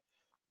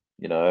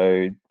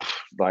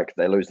 Like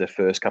they lose their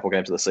first couple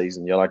games of the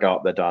season. You're like, oh,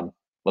 they're done.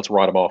 Let's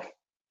write them off.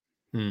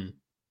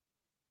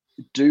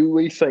 Do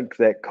we think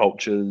that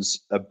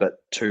culture's a bit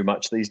too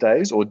much these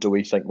days, or do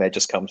we think that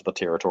just comes with the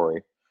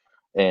territory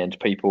and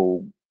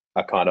people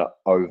are kind of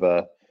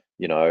over,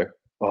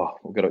 oh,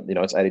 we've got to,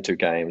 it's 82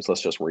 games.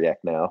 Let's just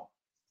react now.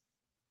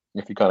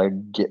 If you kind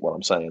of get what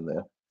I'm saying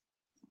there.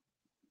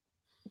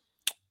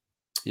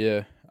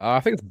 Yeah, I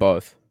think it's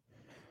both.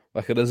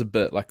 Like it is a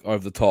bit like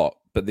over the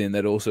top, but then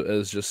that also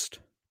is just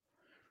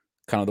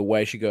kind of the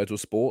way she goes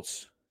with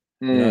sports.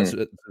 It's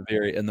a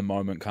very in the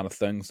moment kind of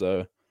thing.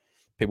 So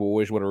people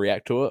always want to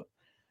react to it.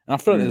 And I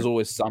feel like there's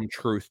always some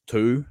truth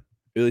to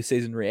early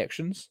season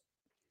reactions.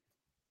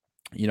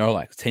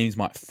 Like teams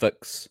might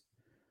fix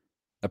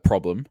a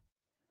problem,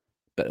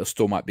 but it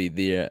still might be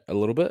there a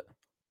little bit.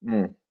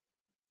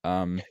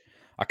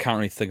 I can't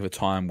really think of a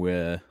time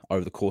where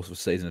over the course of a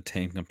season a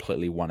team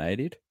completely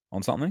 180'd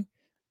on something,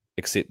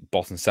 except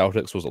Boston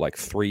Celtics. Was it like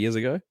 3 years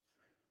ago?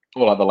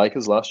 Or like the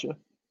Lakers last year?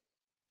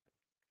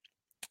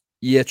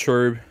 Yeah,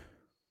 true.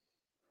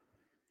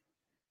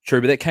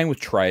 But that came with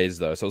trades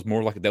though, so it was more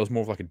of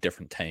like a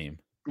different team.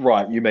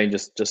 Right, you mean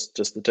just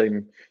the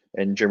team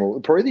in general?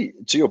 Probably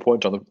to your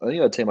point, John. The only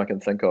other team I can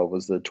think of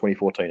was the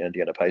 2014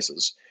 Indiana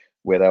Pacers,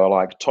 where they were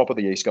like top of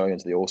the East going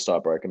into the All-Star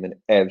break, and then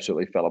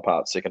absolutely fell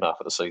apart second half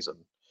of the season.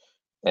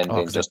 And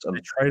then just they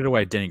traded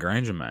away Danny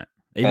Granger, mate,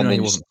 even though he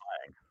wasn't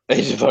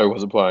playing. Even though he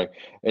wasn't playing,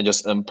 and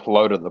just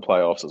imploded in the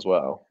playoffs as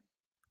well.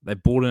 They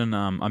bought in.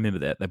 I remember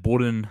that they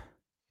bought in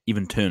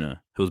Evan Turner,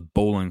 who was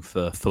bowling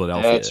for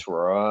Philadelphia. That's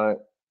right.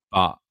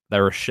 But they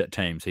were a shit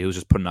team, so he was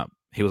just putting up.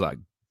 He was like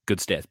good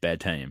stats,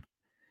 bad team.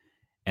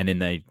 And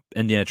then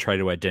Indiana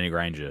traded away Danny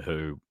Granger,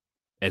 who,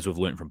 as we've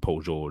learned from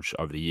Paul George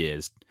over the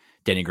years,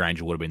 Danny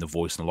Granger would have been the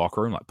voice in the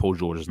locker room. Like Paul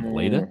George isn't the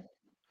leader.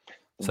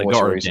 So they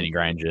got rid of Danny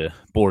Granger,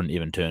 bought in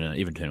Evan Turner.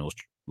 Evan Turner was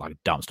like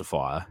a dumpster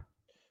fire.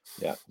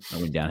 Yeah.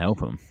 And went downhill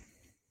for him.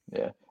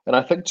 Yeah. And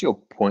I think to your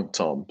point,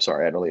 Tom,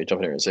 sorry, I'll let you jump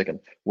in here in a second,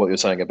 what you're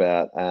saying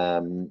about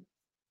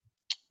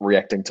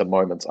reacting to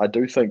moments. I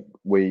do think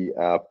we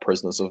are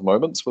prisoners of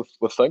moments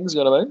with things,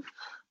 you know what I mean?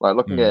 Like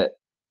looking at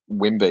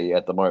Wemby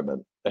at the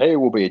moment, he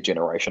will be a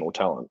generational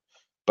talent,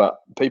 but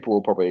people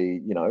will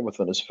probably,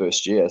 within his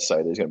first year say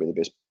that he's going to be the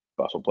best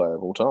basketball player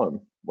of all time,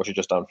 which is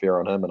just unfair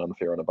on him and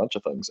unfair on a bunch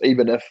of things,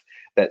 even if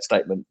that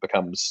statement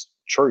becomes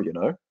true,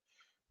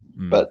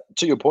 But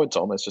to your point,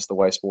 Tom, it's just the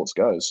way sports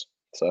goes.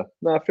 So,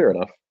 no, fair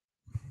enough.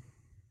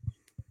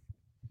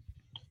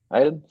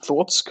 Aiden,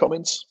 thoughts,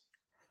 comments?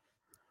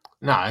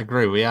 No, I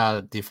agree. We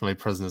are definitely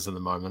prisoners at the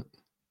moment.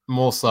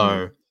 More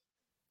so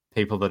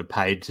people that are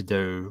paid to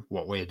do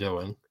what we're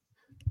doing,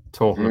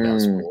 talking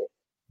about sport.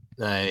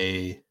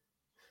 They,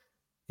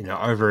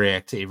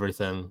 overreact to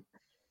everything.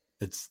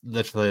 It's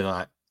literally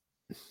like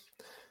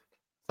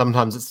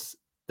sometimes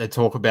they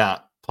talk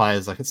about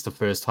players like it's the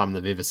first time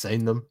they've ever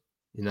seen them,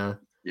 Yeah.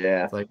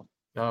 It's like,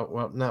 oh,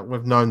 well, no,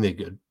 we've known they're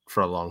good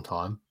for a long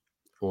time.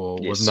 Or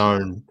we've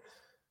known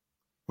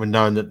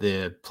that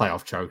they're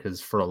playoff chokers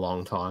for a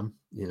long time.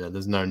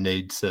 There's no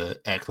need to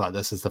act like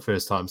this is the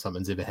first time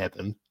something's ever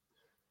happened.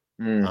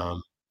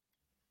 But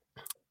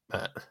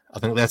I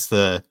think that's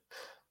the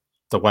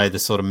way the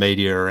sort of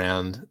media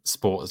around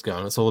sport is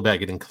going. It's all about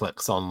getting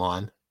clicks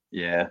online.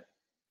 Yeah.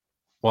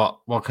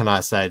 What can I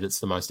say that's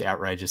the most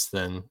outrageous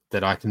thing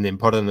that I can then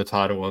put in the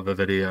title of a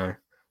video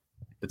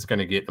that's going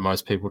to get the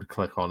most people to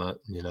click on it,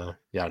 yada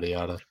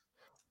yada.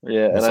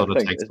 Yeah, and sort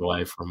of takes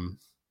away from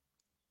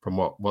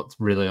what's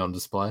really on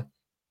display.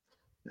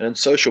 And in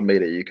social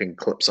media, you can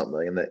clip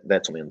something, and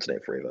that's on the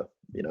internet forever,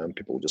 and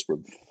people just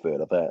refer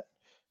to that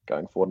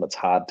going forward. And it's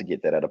hard to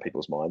get that out of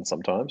people's minds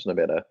sometimes, no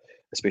matter,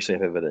 especially if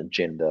they have an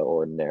agenda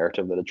or a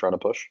narrative that they're trying to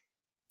push.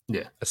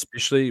 Yeah,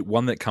 especially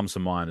one that comes to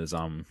mind is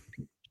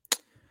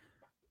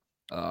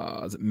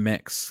is it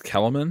Max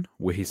Kellerman,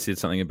 where he said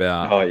something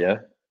about, oh yeah,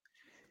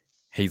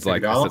 he's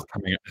like,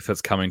 if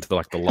it's coming to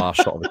the last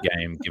shot of the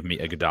game, give me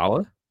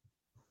Iguodala.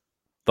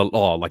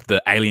 Like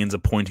the aliens are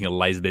pointing a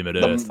laser beam at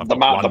Earth. The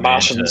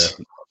Martians.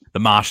 The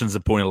Martians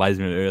are pointing a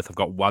laser beam at Earth. I've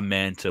got one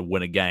man to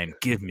win a game.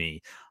 Give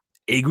me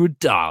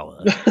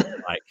Iguodala.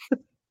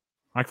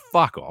 like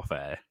fuck off,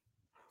 eh?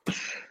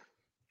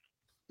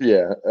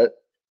 Yeah,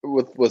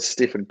 with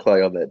Stephen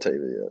Clay on that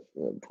TV.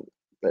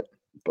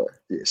 But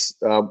yes,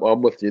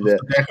 I'm with you there.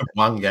 Back of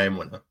one game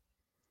winner.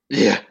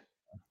 Yeah,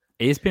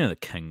 ESPN are the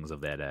kings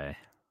of that, eh?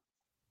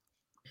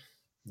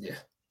 Yeah,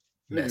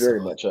 very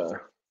much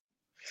are.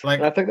 Like,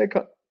 and I think they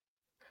cut.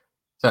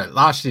 So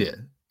last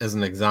year, as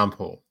an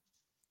example,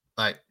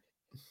 like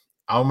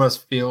I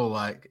almost feel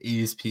like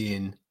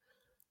ESPN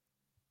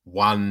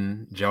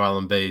won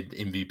Joel Embiid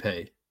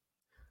MVP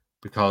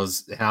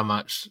because how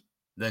much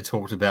they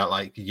talked about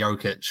like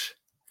Jokic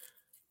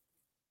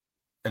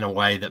in a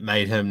way that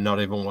made him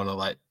not even want to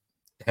like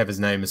have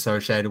his name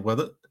associated with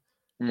it.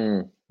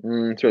 It's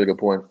a really good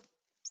point.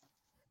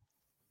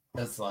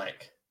 It's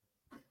like,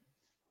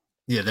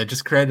 yeah, they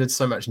just created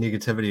so much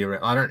negativity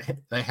around.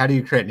 How do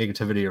you create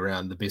negativity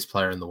around the best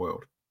player in the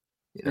world?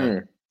 You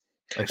know,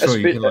 like sure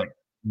you can like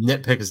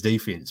nitpick his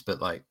defense,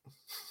 but like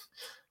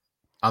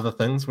other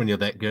things when you're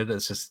that good,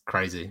 it's just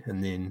crazy.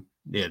 And then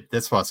yeah,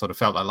 that's why I sort of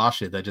felt like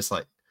last year they just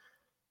like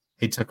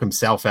he took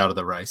himself out of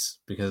the race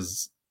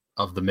because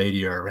of the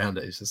media around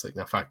it. He's just like,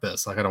 no, fuck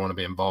this. Like I don't want to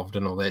be involved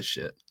in all that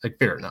shit. Like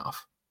fair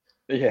enough.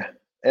 Yeah,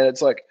 and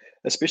it's like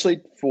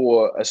especially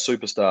for a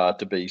superstar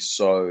to be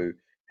so.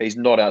 He's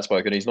not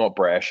outspoken. He's not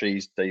brash.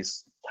 He's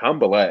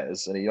humble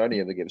as, and he only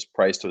ever gives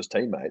praise to his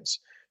teammates.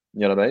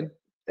 You know what I mean?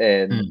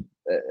 And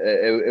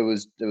it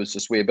was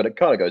just weird, but it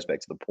kind of goes back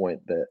to the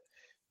point that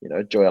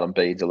Joel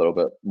Embiid's a little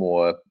bit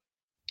more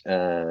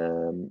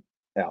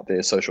out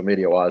there, social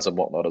media wise and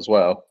whatnot as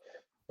well.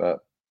 But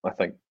I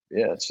think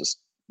it's just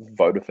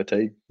voter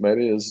fatigue.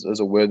 Maybe is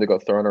a word that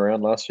got thrown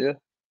around last year.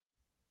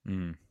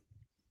 I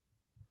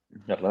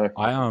don't know.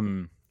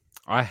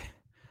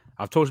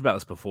 I've talked about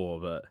this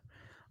before, but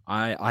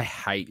I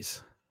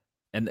hate,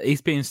 and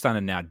ESPN's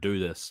starting to now do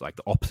this, like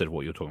the opposite of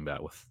what you're talking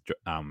about with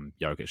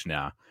Jokic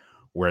now,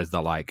 whereas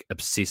they're like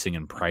obsessing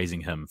and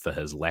praising him for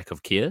his lack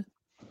of care.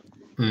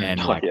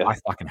 And I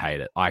fucking hate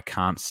it. I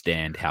can't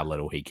stand how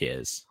little he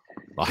cares.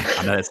 Like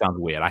I know that sounds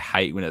weird. I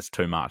hate when it's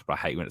too much, but I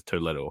hate when it's too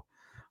little.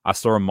 I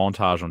saw a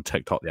montage on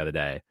TikTok the other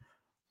day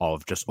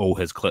of just all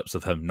his clips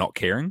of him not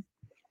caring.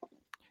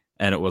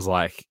 And it was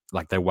like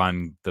they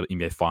won the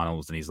NBA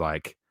finals and he's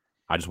like,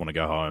 I just want to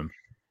go home.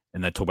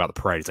 And they talk about the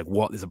parade. He's like,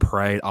 what? There's a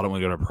parade? I don't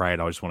want to go to a parade.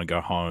 I just want to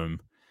go home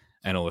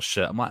and all this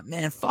shit. I'm like,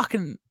 man,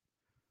 fucking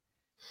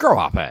grow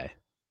up, eh?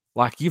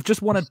 Like, you've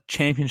just won a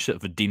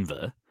championship for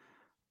Denver.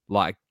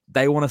 Like,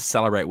 they want to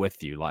celebrate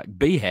with you. Like,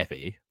 be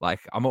happy. Like,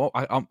 I'm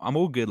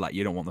all good. Like,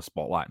 you don't want the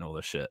spotlight and all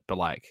this shit. But,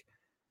 like,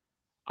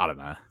 I don't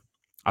know.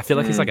 I feel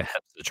like he's like a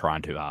hipster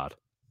trying too hard.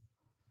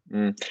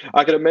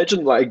 I can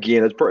imagine, like,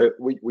 again, it's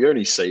probably, we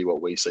only see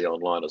what we see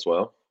online as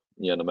well.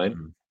 You know what I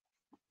mean?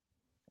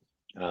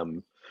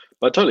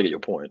 But I totally get your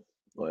point.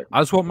 Like,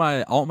 I want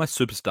my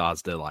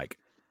superstars to like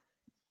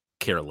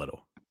care a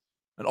little,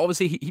 and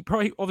obviously he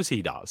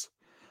does,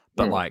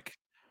 but like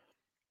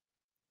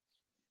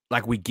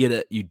we get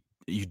it. You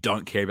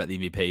don't care about the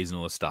MVPs and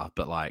all this stuff,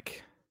 but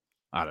like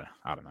I don't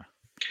know.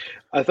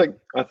 I think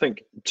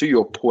to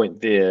your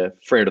point there,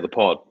 friend of the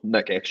pod,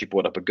 Nick actually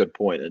brought up a good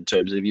point in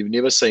terms of if you've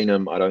never seen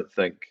him, I don't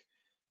think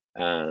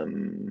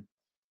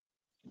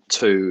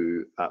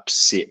too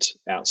upset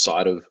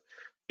outside of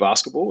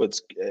basketball.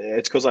 It's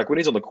because like when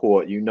he's on the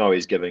court,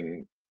 he's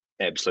giving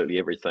absolutely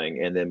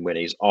everything, and then when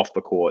he's off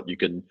the court, you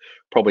can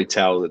probably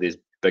tell that there's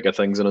bigger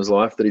things in his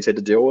life that he's had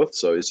to deal with.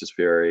 So it's just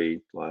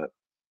very like,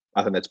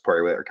 I think that's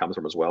probably where it comes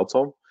from as well,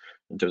 Tom.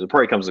 In terms of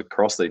probably comes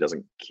across that he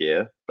doesn't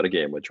care, but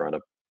again, we're trying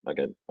to I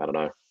don't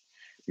know,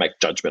 make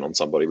judgment on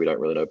somebody we don't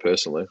really know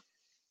personally.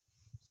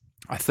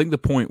 I think the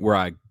point where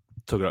I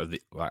took it over,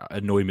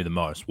 annoyed me the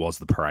most was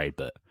the parade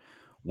bit,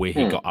 where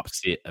he got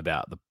upset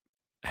about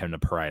having a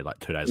parade like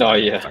 2 days later.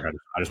 Yeah. Like,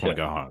 I just want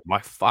to go home.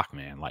 Like, fuck,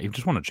 man. Like, you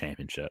just want a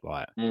championship.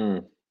 Like,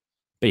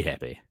 be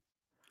happy.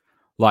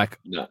 Like,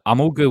 I'm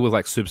all good with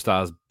like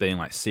superstars being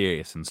like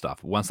serious and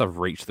stuff. Once I've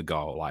reached the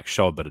goal, like,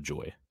 show a bit of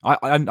joy.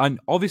 I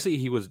obviously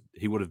he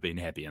would have been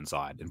happy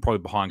inside, and probably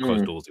behind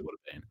closed doors he would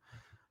have been.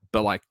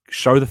 But like,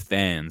 show the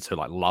fans who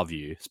like love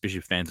you,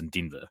 especially fans in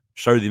Denver,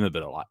 show them a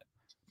bit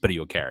of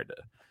your character.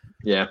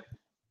 Yeah.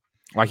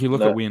 Like you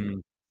look at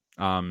when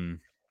the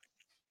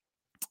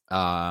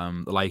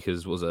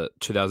Lakers, was it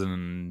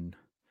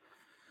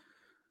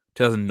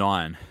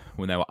 2009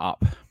 when they were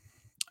up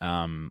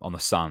on the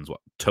Suns,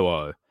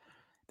 2-0.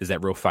 There's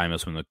that real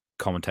famous when the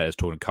commentators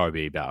talking to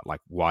Kobe about like,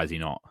 why is he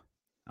not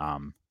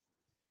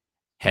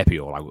happy,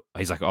 or like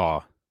he's like,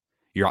 oh,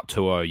 you're up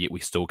 2-0 yet we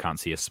still can't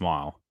see a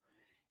smile.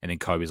 And then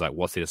Kobe's like,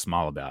 what's there to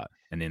smile about?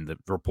 And then the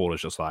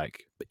reporter's just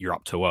like, but you're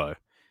up 2-0.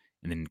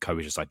 And then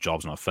Kobe's just like,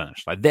 job's not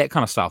finished. Like that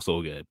kind of stuff's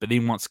all good. But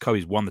then once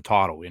Kobe's won the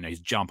title, he's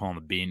jumping on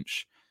the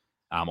bench.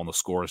 on the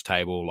scorer's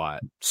table,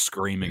 like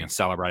screaming and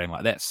celebrating.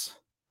 Like that's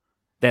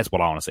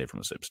what I want to see from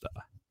a superstar.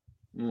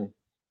 Mm.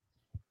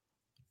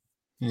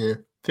 Yeah,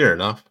 fair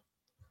enough.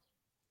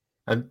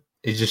 And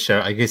he just show.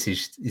 I guess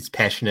he's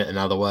passionate in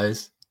other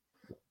ways.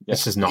 Yeah.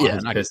 It's just not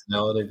his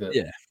personality. But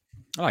yeah,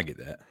 I get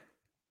that.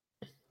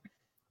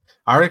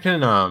 I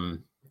reckon.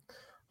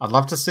 I'd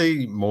love to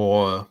see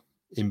more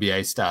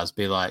NBA stars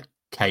be like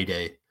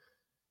KD.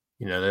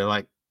 You know, they're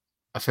like.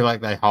 I feel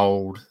like they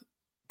hold.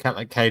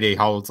 Like KD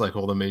holds like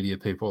all the media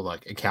people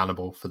like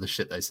accountable for the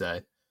shit they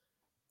say.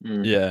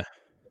 Mm. Yeah,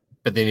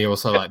 but then he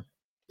also like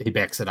he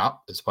backs it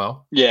up as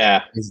well.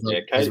 Yeah,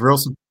 he's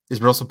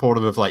real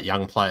supportive of like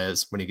young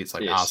players when he gets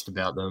like asked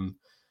about them,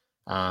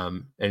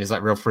 and he's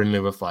like real friendly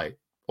with like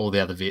all the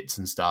other vets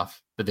and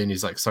stuff. But then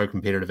he's like so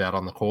competitive out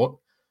on the court.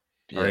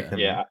 I reckon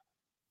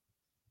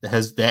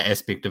that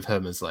aspect of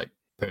him is like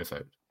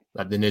perfect.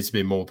 Like there needs to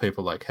be more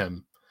people like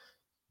him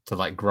to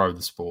like grow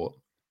the sport,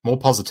 more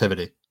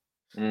positivity.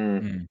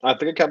 I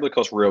think it comes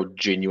across real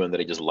genuine that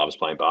he just loves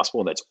playing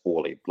basketball, and that's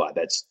all he like.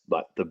 That's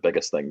like the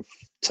biggest thing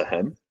to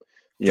him.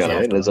 You know,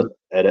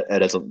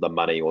 it isn't the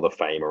money or the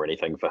fame or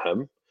anything for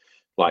him.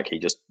 Like he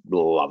just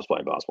loves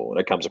playing basketball, and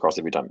it comes across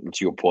every time.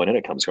 To your point, and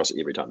it comes across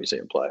every time you see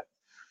him play.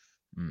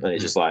 And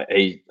he's just like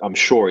I'm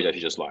sure he's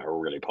actually just like a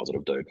really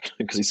positive dude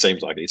because he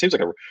seems like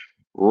a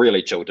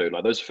really chill dude.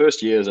 Like those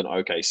first years in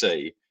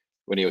OKC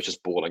when he was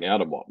just balling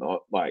out and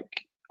whatnot, like.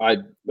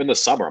 In the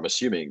summer, I'm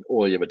assuming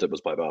all he ever did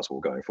was play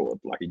basketball going forward.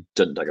 Like he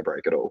didn't take a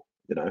break at all,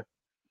 you know.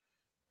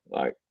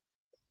 Like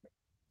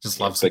just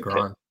loves the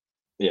grind.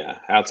 Yeah,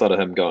 outside of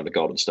him going to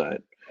Golden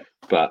State,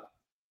 but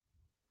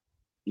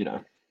you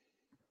know,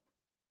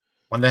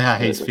 wonder how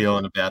he's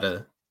feeling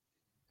about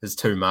his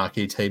two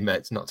marquee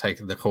teammates not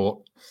taking the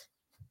court.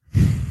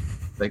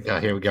 Think,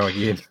 here we go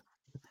again.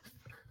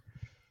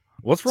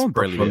 What's wrong,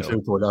 Bradley Beal?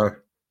 2.0.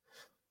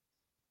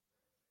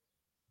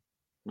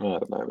 I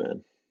don't know,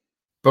 man.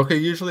 Booker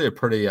usually a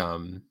pretty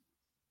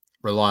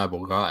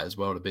reliable guy as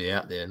well to be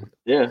out there.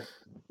 Yeah.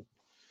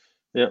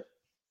 I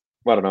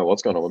don't know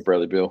what's going on with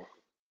Bradley Beal.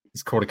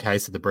 He's caught a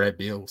case of the Brad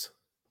Beals,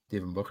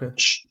 Devin Booker.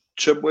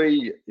 Should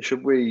we,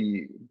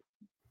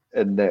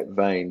 in that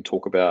vein,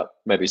 talk about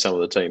maybe some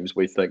of the teams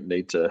we think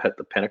need to hit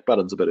the panic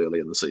buttons a bit early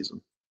in the season?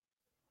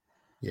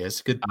 Yeah, it's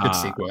a good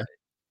segue.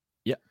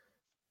 Yeah,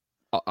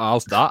 I'll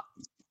start.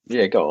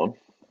 Yeah, go on.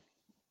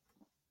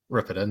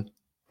 Rip it in.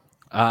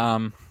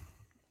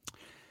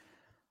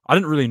 I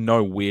didn't really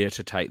know where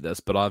to take this,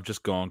 but I've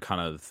just gone kind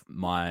of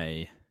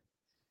my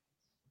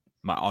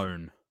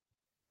own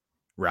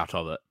route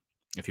of it,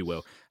 if you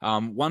will.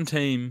 One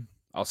team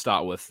I'll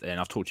start with, and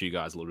I've talked to you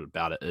guys a little bit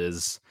about it,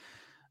 is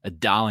a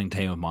darling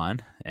team of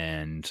mine,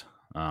 and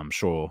I'm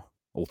sure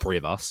all three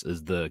of us,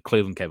 is the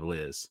Cleveland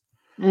Cavaliers.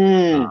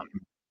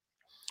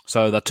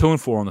 So they're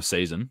 2-4 on the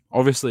season.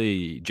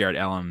 Obviously, Jared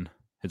Allen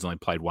has only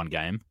played one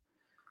game.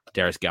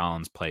 Darius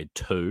Garland's played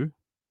 2.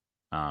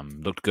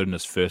 Looked good in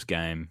his first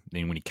game.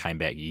 Then when he came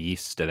back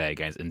yesterday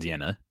against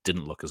Indiana,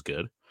 didn't look as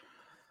good.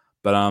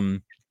 But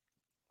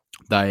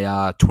they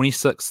are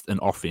 26th in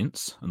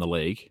offense in the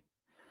league.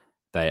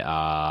 They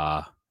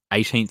are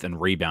 18th in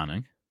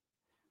rebounding.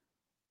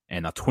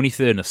 And they're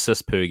 23rd in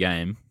assists per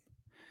game,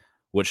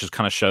 which just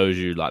kind of shows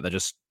you like they're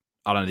just,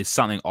 I don't know, there's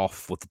something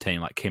off with the team,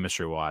 like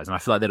chemistry-wise. And I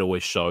feel like that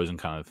always shows in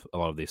kind of a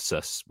lot of the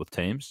assists with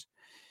teams.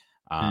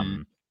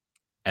 And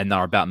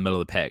they're about middle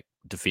of the pack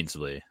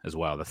defensively as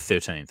well. They're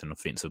 13th in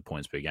offensive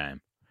points per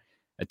game.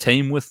 A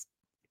team with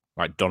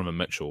like Donovan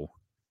Mitchell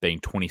being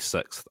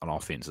 26th on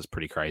offense is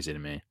pretty crazy to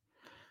me.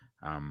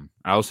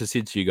 I also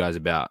said to you guys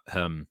about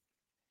him,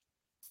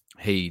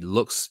 he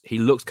looks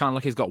kind of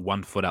like he's got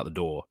one foot out the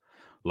door,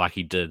 like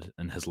he did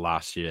in his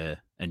last year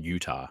in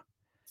Utah,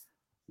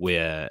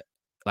 where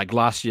like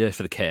last year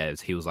for the Cavs,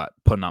 he was like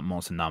putting up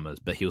monster numbers,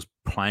 but he was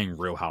playing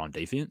real hard on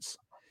defense.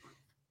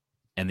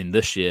 And then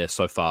this year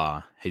so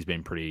far, he's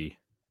been pretty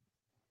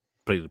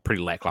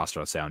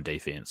lackluster, I'd say, on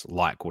defense,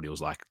 like what he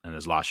was like in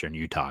his last year in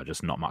Utah,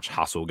 just not much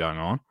hustle going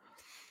on.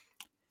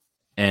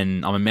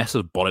 And I'm a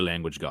massive body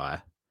language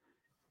guy.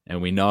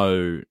 And we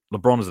know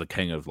LeBron is the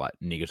king of like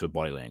negative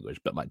body language,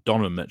 but like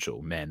Donovan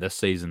Mitchell, man, this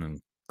season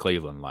in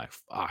Cleveland, like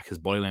fuck, his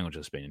body language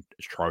has been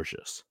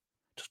atrocious.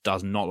 Just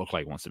does not look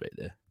like he wants to be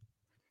there.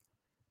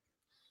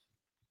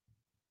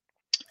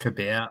 Could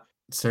be out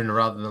sooner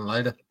rather than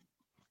later.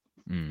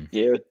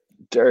 Yeah,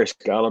 Darius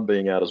Garland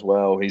being out as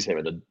well, he's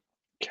having to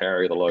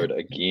carry the load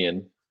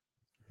again.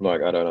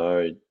 Like, I don't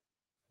know.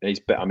 He's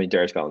back. I mean,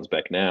 Darius Garland's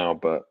back now,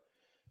 but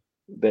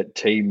that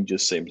team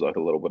just seems like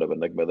a little bit of an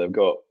enigma. They've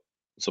got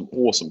some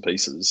awesome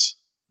pieces,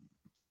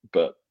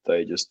 but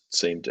they just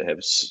seem to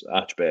have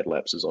such bad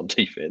lapses on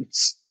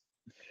defense.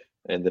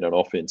 And then on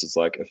offense, it's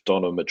like if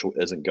Donovan Mitchell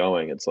isn't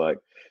going, it's like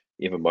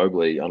Evan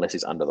Mobley, unless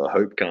he's under the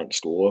hoop, can't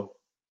score.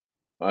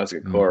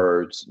 Isaac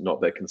Okoro's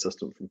not that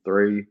consistent from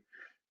 3.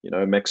 You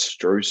know, Max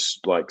Strus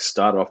like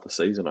started off the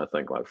season, I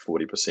think, like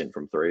 40%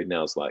 from 3.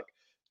 Now it's like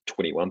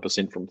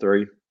 21% from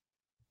 3.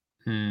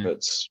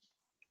 It's.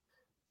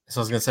 So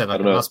I was going to say, like,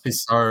 it must be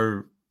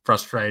so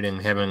frustrating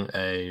having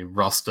a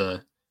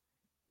roster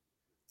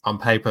on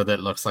paper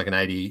that looks like an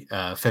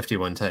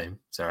 50-win team.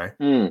 Sorry.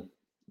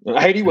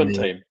 80-win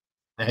team.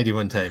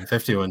 80-win team,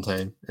 50-win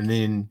team. And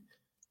then,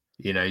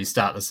 you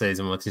start the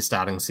season with your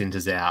starting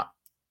centers out.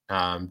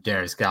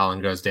 Darius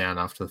Garland goes down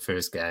after the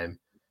first game.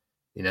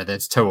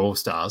 That's 2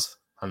 All-Stars.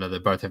 I know they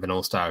both have an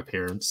All-Star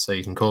appearance, so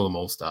you can call them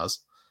All-Stars.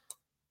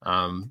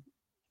 Gone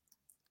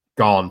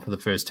for the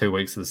first 2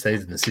 weeks of the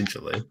season,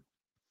 essentially.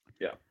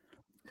 Yeah.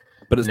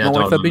 But it's not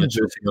like they've been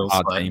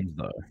hard teams,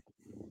 though.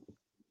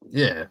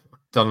 Yeah.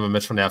 Donovan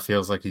Mitchell now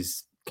feels like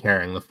he's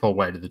carrying the full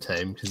weight of the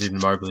team because even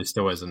Mobley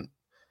still hasn't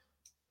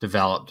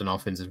developed an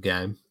offensive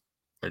game,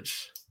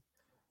 which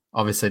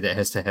obviously that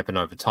has to happen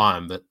over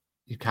time, but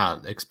you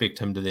can't expect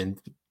him to then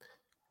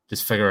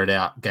just figure it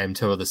out game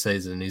 2 of the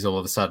season and he's all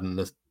of a sudden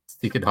the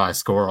second highest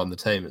scorer on the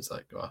team. It's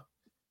like,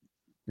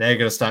 now you're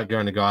going to start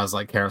going to guys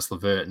like Karis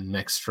LeVert and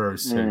Max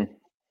Strus who,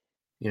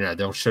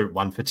 they'll shoot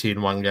 1 for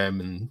 10 one game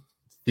and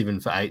 7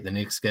 for 8 the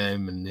next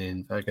game and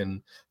then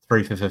fucking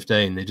 3 for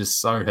 15. They're just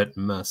so hit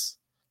and miss.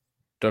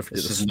 Don't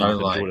forget the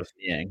Jordan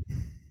Yang.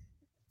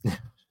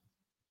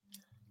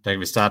 Don't get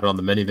me started on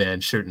the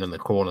minivan shooting in the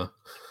corner.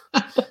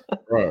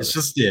 It's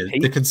just,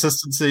 the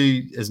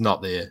consistency is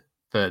not there.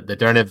 But they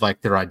don't have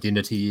their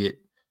identity yet.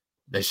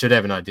 They should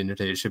have an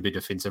identity. It should be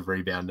defensive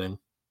rebounding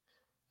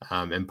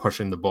and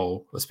pushing the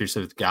ball,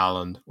 especially with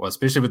Garland. Well,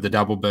 especially with the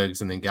double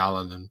bigs and then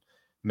Garland and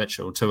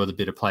Mitchell, 2 of the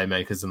better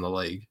playmakers in the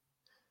league.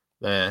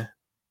 They're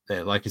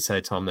like you say,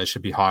 Tom, they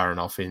should be higher in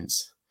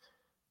offense.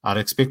 I'd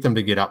expect them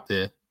to get up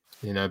there,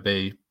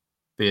 be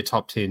a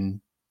top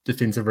 10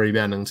 defensive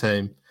rebounding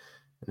team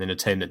and then a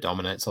team that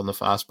dominates on the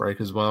fast break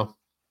as well.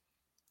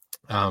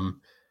 And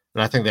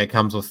I think that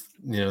comes with,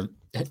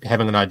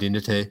 having an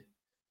identity,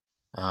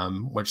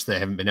 which they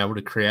haven't been able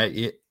to create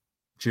yet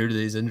due to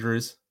these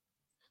injuries,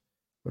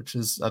 which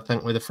is, I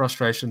think, where the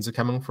frustrations are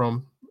coming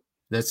from.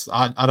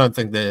 I don't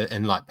think they're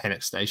in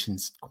panic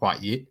stations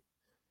quite yet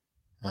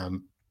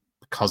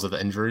because of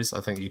the injuries.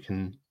 I think you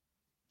can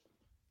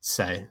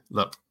say,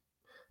 look,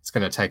 it's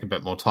going to take a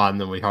bit more time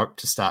than we hoped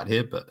to start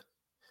here, but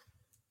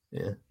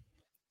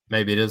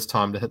maybe it is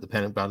time to hit the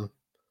panic button.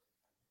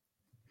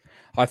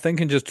 I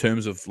think in just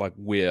terms of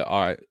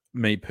where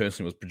me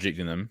personally was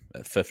projecting them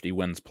at 50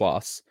 wins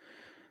plus,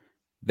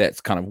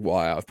 that's kind of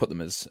why I've put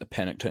them as a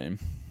panic team.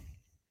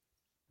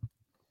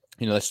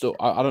 They still,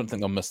 I don't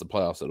think they'll miss the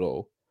playoffs at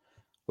all.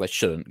 They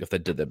shouldn't. If they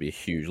did, that'd be a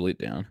huge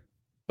letdown.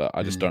 But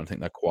I just don't think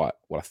they're quite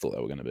what I thought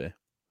they were going to be.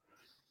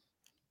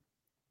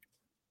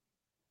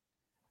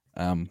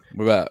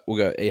 We'll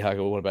go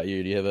Ehaka. What about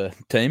you? Do you have a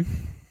team?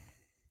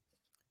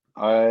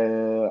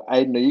 Aiden, are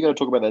you going to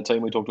talk about that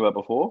team we talked about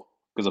before?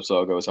 Because if so,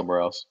 I'll go with somewhere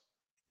else.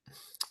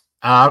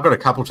 I've got a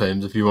couple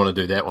teams if you want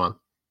to do that one.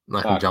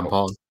 I can jump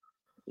on.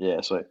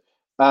 Yeah, sweet.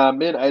 Me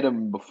and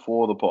Aiden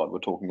before the pod were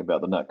talking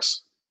about the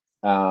Knicks.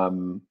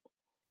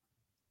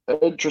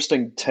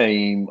 Interesting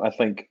team. I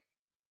think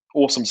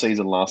awesome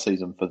season last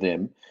season for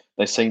them.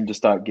 They seemed to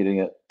start getting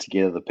it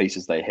together. The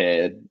pieces they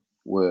had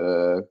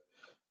were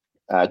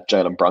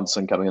Jalen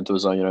Brunson coming into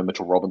his own,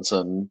 Mitchell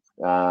Robinson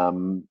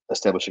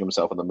establishing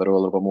himself in the middle a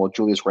little bit more.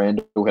 Julius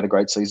Randle had a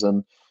great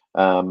season,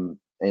 and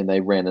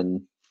they ran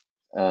in.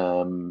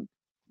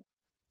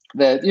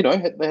 They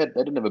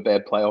didn't have a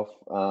bad playoff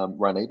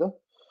run either,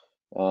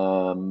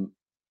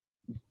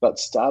 but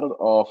started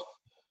off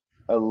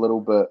a little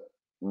bit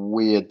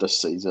weird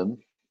this season.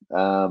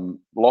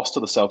 Lost to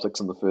the Celtics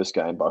in the first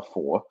game by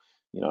 4.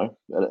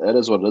 It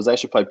is what it is. They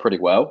actually played pretty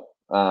well.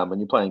 And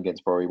you're playing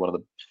against probably one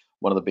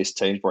of the best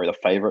teams, probably the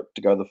favorite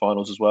to go to the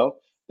finals as well.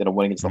 Then a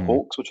win against the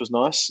Hawks, which was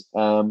nice.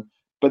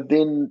 But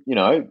then,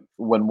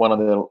 when one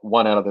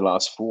out of their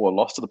last 4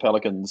 lost to the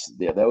Pelicans,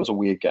 that was a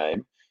weird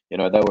game. They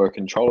were in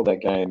control of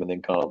that game and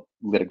then kind of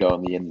let it go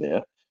in the end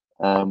there.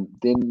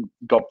 Then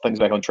got things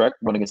back on track,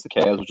 win against the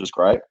Cavs, which is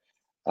great.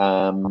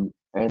 And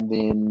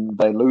then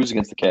they lose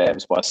against the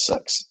Cavs by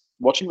 6.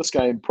 Watching this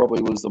game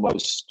probably was the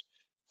most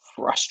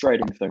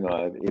frustrating thing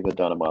I've ever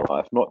done in my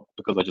life. Not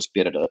because I just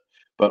betted it,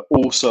 but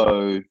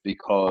also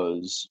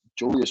because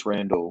Julius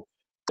Randle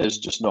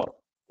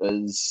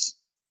is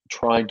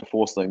trying to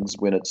force things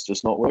when it's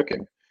just not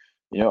working.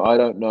 I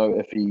don't know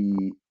if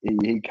he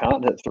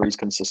can't hit threes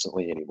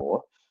consistently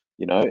anymore.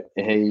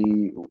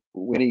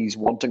 When he's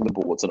wanting the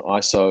boards and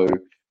ISO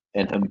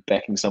and him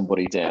backing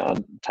somebody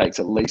down takes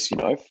at least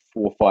 4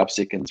 or 5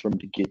 seconds for him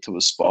to get to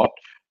a spot.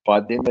 By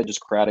then they're just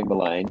crowding the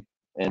lane,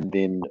 and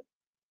then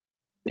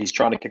he's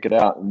trying to kick it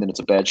out, and then it's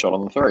a bad shot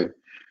on the 3.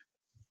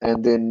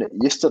 And then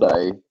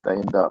yesterday they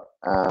end up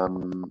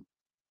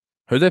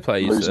who'd they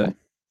play losing. Yesterday?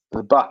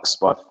 The Bucks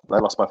they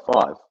lost by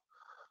 5.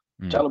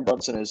 Jalen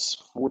Brunson is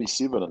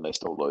 47 and they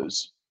still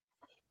lose.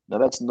 Now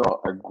that's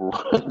not a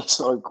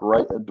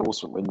great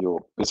endorsement when your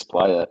best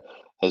player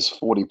has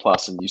 40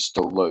 plus and you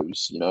still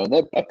lose. And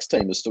that Bucks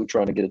team is still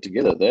trying to get it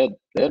together.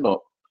 They're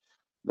not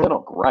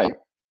great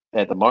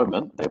at the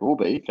moment. They will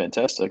be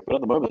fantastic, but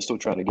at the moment they're still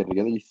trying to get it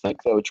together. You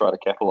think they would try to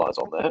capitalize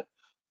on that,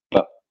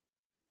 but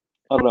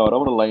I don't know. I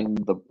don't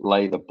want to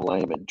lay the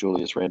blame at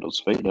Julius Randle's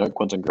feet.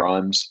 Quentin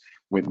Grimes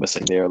went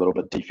missing there a little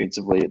bit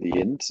defensively at the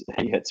end.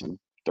 He had some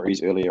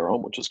threes earlier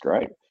on, which is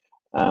great.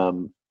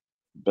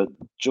 But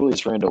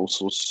Julius Randle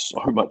saw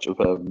so much of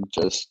him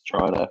just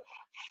trying to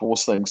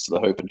force things to the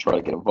hoop and try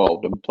to get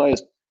involved. And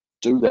players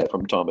do that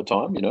from time to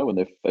time, when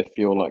they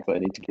feel like they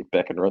need to get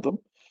back in rhythm.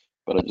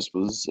 But it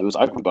was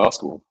ugly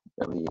basketball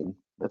in the end.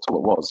 That's all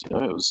it was.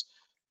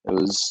 It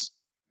was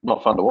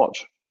not fun to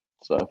watch.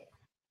 So, and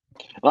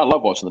I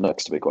love watching the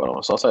Knicks, to be quite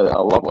honest. I'll say that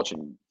I love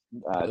watching.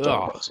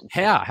 How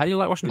do you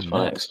like watching the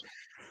Knicks?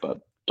 But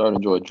don't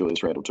enjoy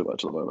Julius Randle too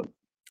much at the moment.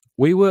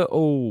 We were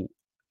all.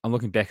 I'm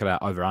looking back at our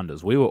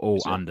over-unders. We were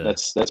all under.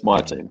 That's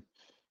my team.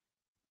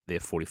 They're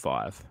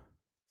 45.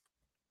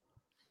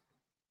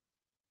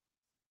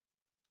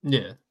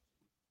 Yeah.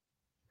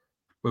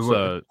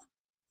 So,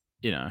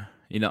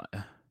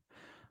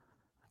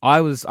 I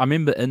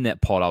remember in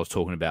that pod I was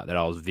talking about that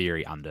I was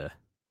very under.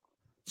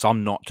 So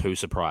I'm not too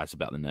surprised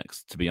about the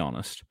Knicks, to be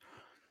honest.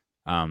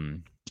 I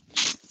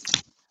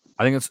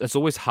think it's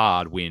always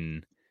hard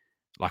when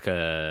like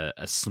a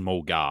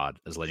small guard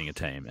is leading a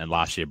team. And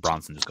last year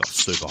Brunson just got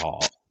super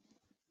hot.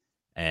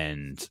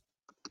 And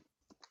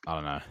I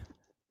don't know.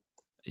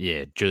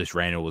 Yeah, Julius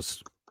Randle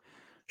was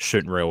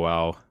shooting real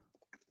well.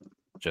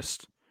 I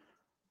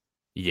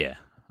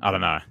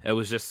don't know. It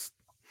was just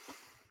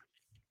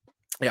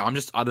I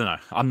don't know.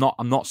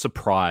 I'm not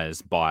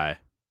surprised by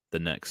the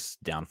Knicks'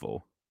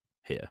 downfall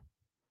here.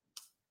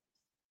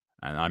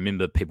 And I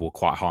remember people were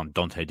quite high on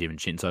Dante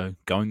DiVincenzo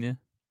going there.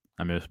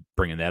 I remember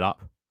bringing that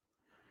up.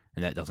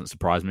 And that doesn't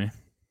surprise me.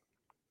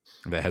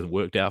 That hasn't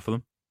worked out for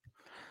them.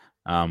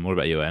 What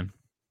about you, Anne?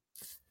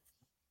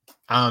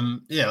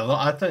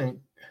 I think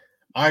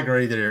I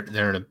agree that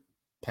they're in a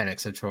panic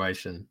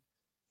situation.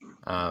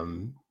 We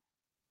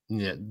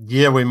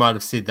might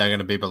have said they're going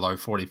to be below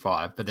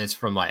 45, but that's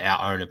from like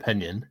our own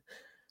opinion.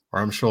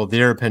 Or I'm sure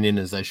their opinion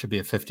is they should be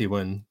a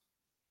 50-win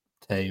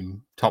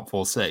team, top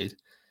 4 seed.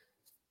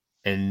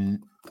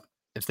 And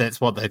if that's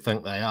what they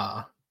think they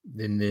are,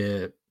 then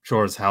they're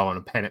sure as hell in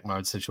a panic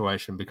mode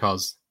situation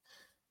because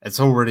it's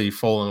already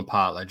falling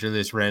apart. Like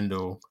Julius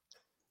Randle,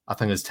 I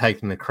think, has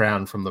taken the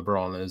crown from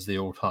LeBron as the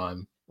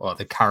all-time, or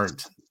the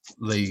current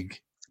league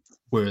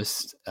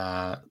worst,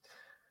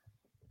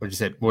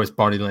 worst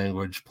body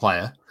language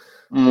player.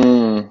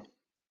 And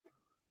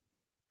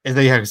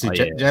then you have to see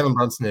Jalen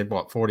Brunson had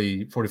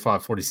 40,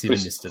 45, 47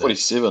 yesterday.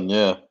 47,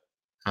 yeah.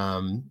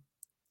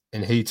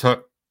 And he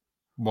took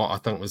what I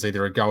think was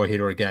either a go-ahead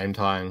or a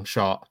game-tying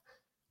shot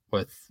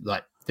with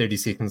like 30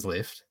 seconds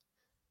left.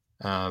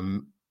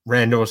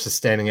 Randall was just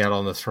standing out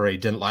on the 3,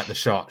 didn't like the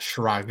shot,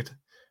 shrugged,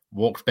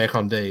 walked back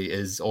on D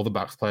as all the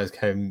Bucks players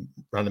came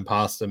running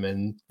past him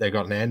and they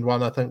got an and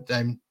one, I think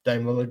Dame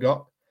Lillard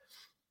got.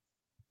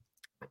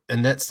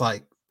 And that's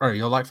like, bro,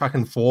 you're like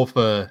fucking 4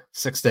 for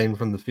 16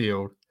 from the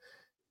field.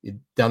 You've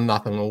done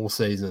nothing all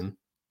season.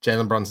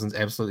 Jalen Brunson's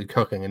absolutely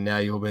cooking, and now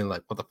you're being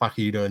like, what the fuck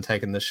are you doing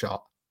taking this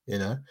shot?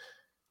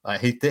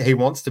 Like he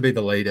wants to be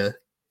the leader.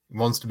 He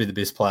wants to be the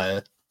best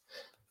player.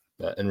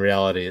 But in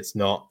reality, it's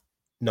not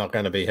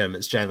going to be him.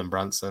 It's Jalen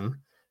Brunson,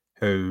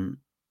 who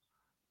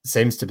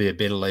seems to be a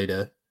better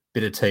leader,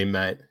 better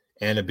teammate,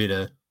 and a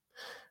better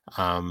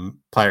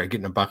player at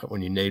getting a bucket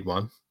when you need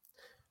one.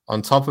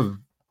 On top of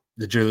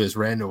the Julius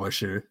Randle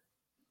issue,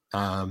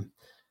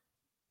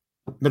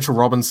 Mitchell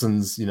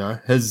Robinson's,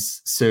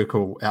 his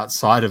circle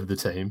outside of the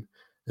team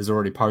is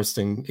already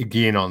posting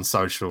again on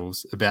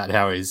socials about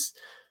how he's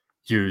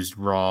used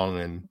wrong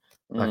and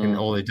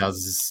all he does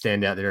is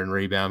stand out there and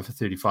rebound for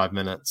 35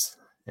 minutes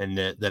and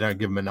they don't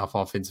give him enough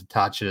offensive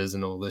touches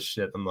and all this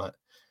shit. I'm like,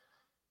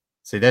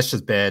 see, that's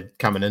just bad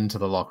coming into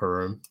the locker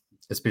room,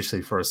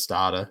 especially for a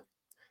starter.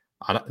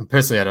 I don't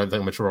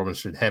think Mitchell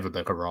Robinson should have a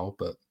bigger role,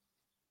 but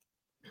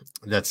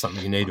that's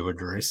something you need to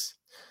address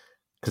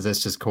because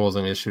that's just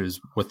causing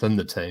issues within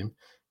the team.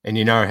 And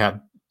you know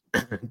how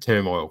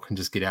turmoil can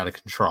just get out of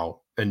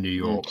control in New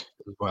York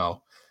as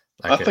well.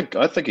 Like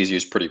I think he's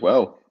used pretty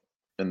well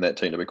in that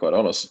team, to be quite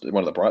honest.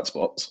 One of the bright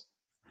spots.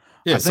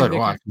 Yeah, so do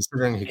I,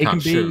 considering he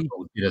can't shoot.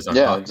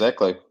 Yeah,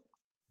 exactly.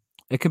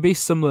 It could be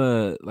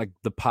similar, like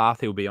the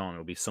path he'll be on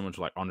will be similar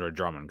to like Andre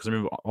Drummond. Because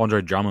remember,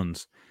 Andre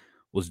Drummond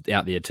was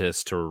out there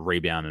to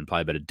rebound and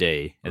play a bit of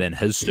D, and then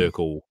his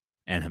circle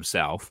and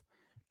himself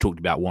talked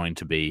about wanting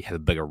to have a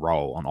bigger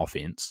role on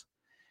offense.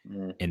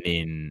 And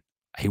then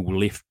he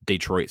left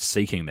Detroit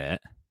seeking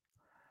that,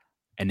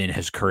 and then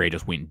his career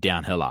just went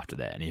downhill after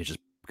that, and he just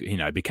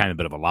became a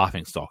bit of a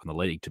laughing stock in the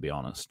league, to be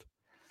honest.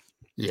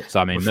 Yeah. So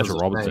I mean, Mitchell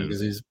Robinson,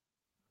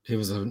 he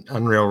was an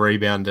unreal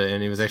rebounder,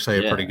 and he was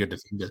actually a pretty good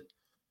defender.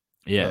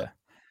 Yeah.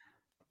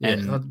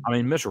 And I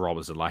mean, Mitchell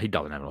Robinson, like, he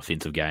doesn't have an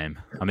offensive game.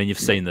 I mean, you've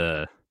seen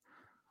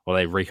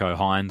Rico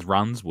Hines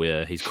runs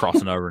where he's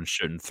crossing over and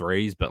shooting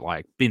threes, but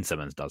like Ben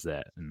Simmons does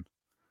that. And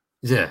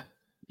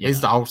he's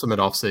the ultimate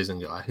off-season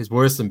guy. He's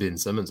worse than Ben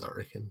Simmons, I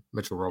reckon,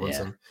 Mitchell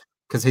Robinson,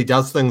 because he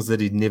does things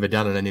that he'd never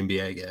done in an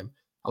NBA game.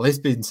 At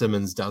least Ben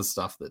Simmons does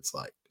stuff that's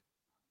like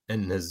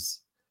in his,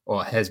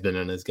 or has been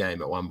in his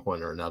game at one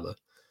point or another.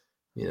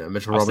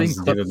 Mitchell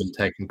Robinson's never been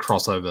taking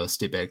crossover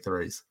step-back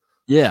threes.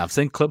 Yeah, I've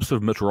seen clips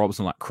of Mitchell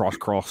Robinson like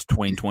cross,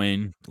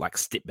 tween, like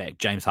step-back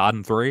James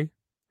Harden 3.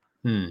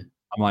 I'm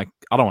like,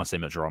 I don't want to see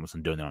Mitchell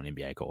Robinson doing that on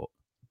NBA court.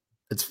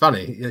 It's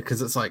funny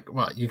because it's like,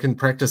 well, you can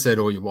practice that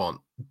all you want,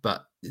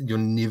 but you're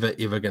never,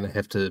 ever going to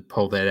have to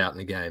pull that out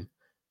in a game.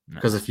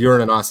 Because if you're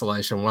in an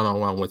isolation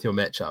one-on-one with your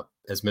matchup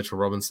as Mitchell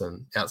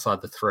Robinson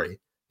outside the three,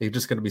 you're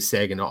just going to be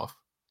sagging off.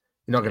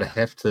 You're not going to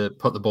have to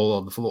put the ball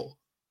on the floor.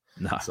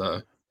 No.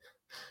 So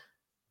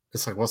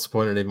it's like, what's the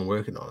point of even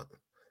working on it?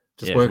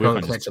 Just work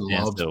on catching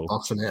lobs,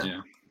 boxing out.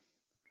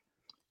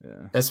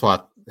 Yeah. That's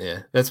why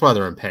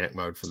they're in panic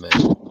mode for me.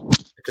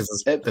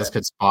 Because this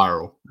could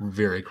spiral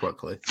very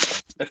quickly.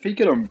 If he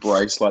could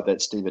embrace like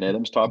that Steven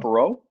Adams type of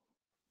role,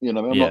 you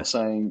know, I'm not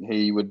saying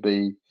he could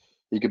be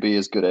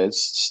as good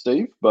as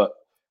Steve, but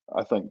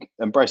I think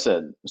embrace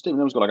that. Steven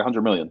Adams got like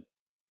 100 million.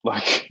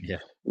 Like, you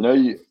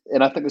know,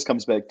 and I think this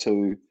comes back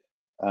to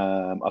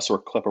I saw a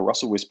clip of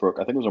Russell Westbrook.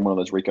 I think it was on one of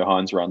those Rico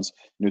Hines runs,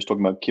 and he was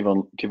talking about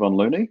Kevin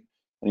Looney,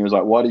 and he was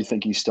like, "Why do you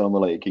think he's still in the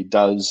league? He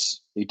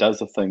does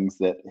the things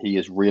that he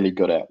is really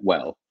good at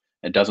well,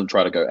 and doesn't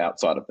try to go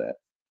outside of that."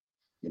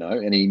 You know,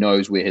 and he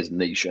knows where his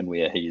niche and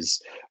where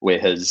his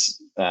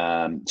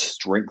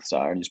strengths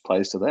are, and he just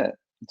plays to that.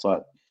 It's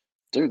like,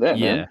 do that,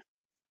 man.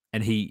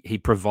 And he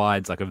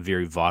provides like a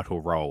very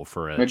vital role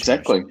for a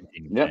exactly.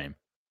 Game.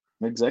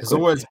 Exactly.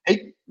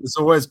 There's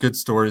always good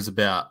stories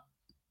about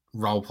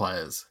role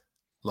players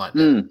like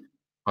that.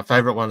 My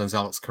favorite one is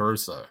Alex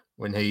Caruso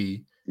when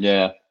he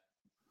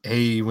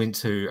went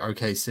to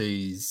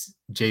OKC's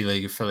G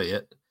League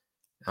affiliate,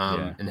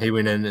 and he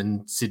went in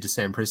and said to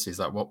Sam Presti, he's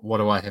like, "What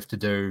do I have to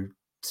do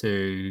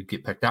to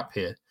get picked up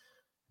here?"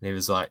 And he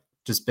was like,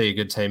 "Just be a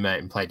good teammate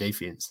and play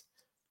defense."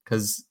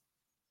 Because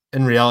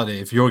in reality,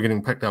 if you're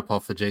getting picked up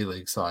off the G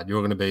League side,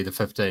 you're going to be the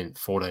 15th,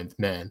 14th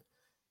man.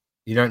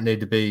 You don't need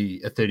to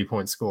be a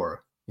 30-point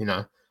scorer. You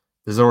know,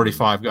 there's already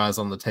 5 guys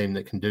on the team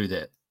that can do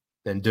that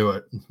and do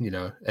it, you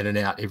know, in and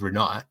out every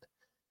night.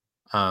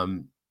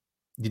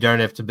 You don't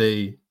have to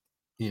be,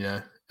 you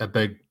know, a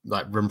big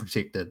like rim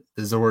protector.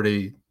 There's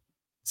already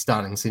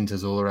starting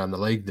centers all around the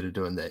league that are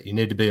doing that. You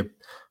need to be a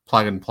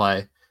plug and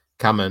play,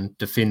 come in,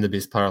 defend the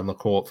best player on the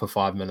court for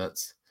 5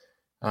 minutes,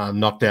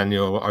 knock down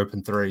your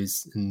open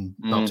threes and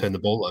not turn the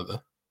ball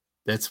over.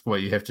 That's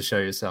what you have to show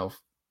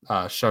yourself,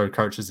 show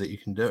coaches that you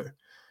can do.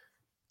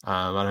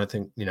 I don't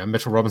think, you know,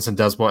 Mitchell Robinson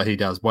does what he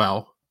does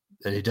well,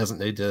 and he doesn't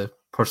need to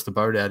push the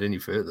boat out any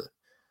further.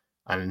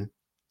 And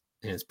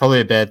you know, it's probably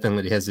a bad thing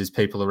that he has these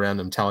people around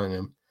him telling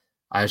him.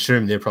 I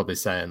assume they're probably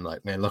saying,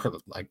 like, man, look at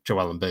like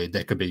Joel Embiid,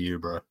 that could be you,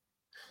 bro.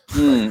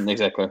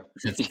 Exactly.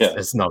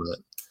 It's not it.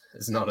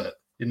 It's not it.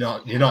 You're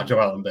not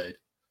Joel Embiid.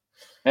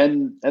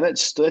 And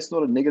that's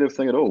not a negative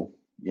thing at all.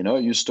 You know,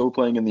 you're still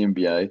playing in the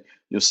NBA.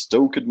 You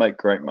still could make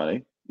great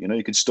money. You know,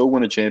 you could still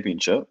win a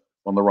championship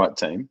on the right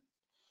team.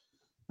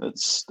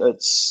 That's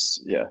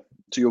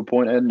to your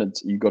point, and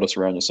you've got to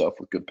surround yourself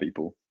with good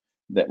people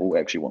that will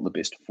actually want the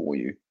best for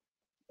you,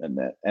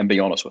 and be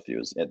honest with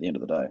you at the end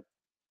of the day.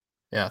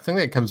 Yeah, I think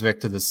that comes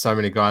back to there's so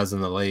many guys in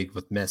the league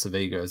with massive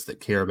egos that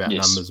care about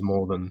numbers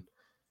more than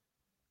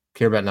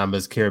care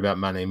about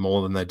money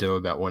more than they do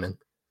about winning.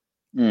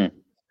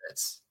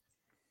 That's,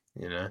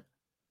 you know,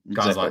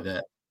 guys like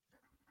that.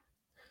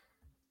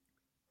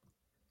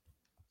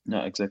 No,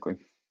 exactly.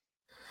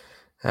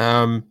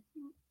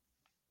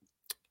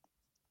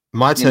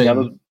 My team,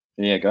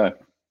 go.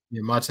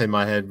 Yeah, my team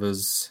I had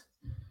was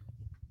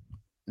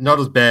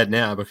not as bad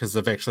now because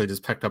they've actually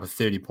just picked up a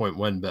 30-point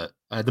win, but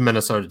I had the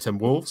Minnesota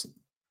Timberwolves.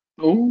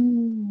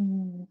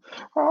 Ooh.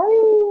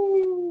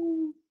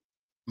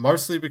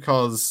 Mostly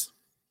because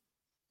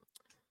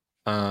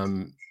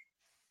in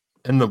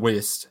the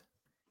West,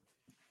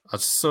 I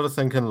was sort of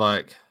thinking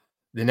like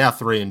they're now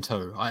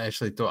 3-2. I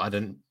actually thought I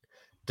didn't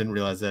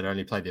realize they'd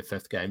only played their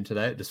 5th game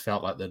today. It just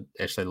felt like they'd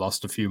actually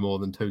lost a few more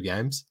than 2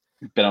 games.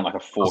 Been on like a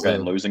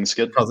 4-game losing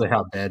skid because of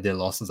how bad their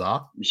losses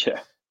are.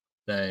 Yeah,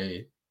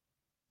 their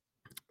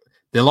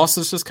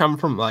losses just come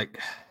from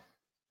like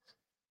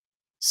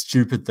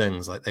stupid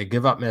things. Like they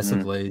give up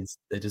massive leads.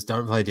 They just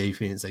don't play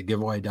defense. They give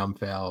away dumb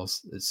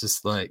fouls. It's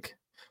just like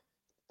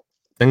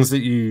things that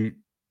you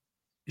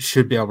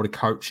should be able to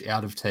coach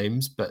out of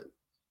teams, but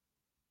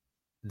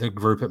the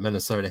group at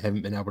Minnesota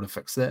haven't been able to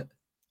fix that.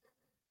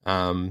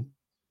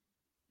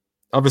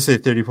 Obviously a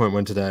 30-point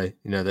win today,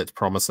 you know, that's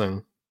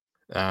promising.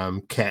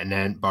 Cat and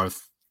Ant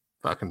both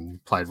fucking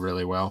played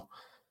really well.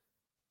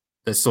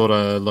 They sort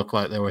of looked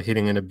like they were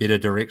heading in a better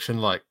direction,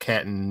 like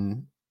Cat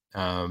and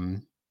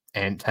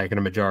Ant taking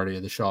a majority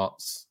of the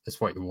shots. That's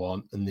what you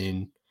want. And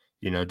then,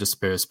 you know,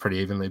 disperse pretty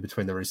evenly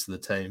between the rest of the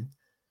team.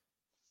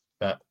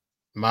 But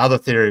my other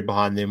theory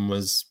behind them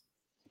was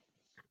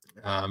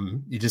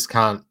you just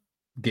can't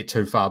get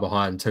too far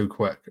behind too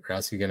quick, or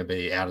else you're going to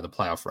be out of the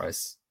playoff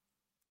race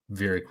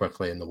very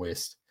quickly in the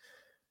West.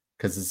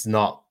 Because there's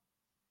not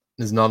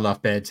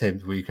enough bad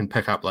teams where you can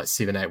pick up like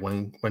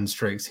 7-8 win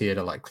streaks here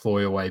to like claw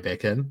your way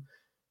back in.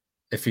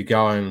 If you're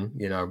going,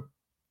 you know,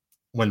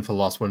 win for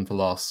loss,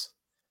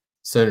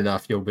 soon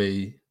enough you'll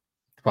be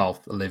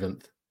 12th,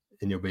 11th,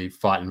 and you'll be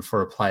fighting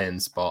for a play-in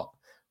spot,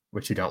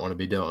 which you don't want to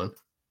be doing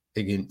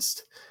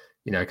against,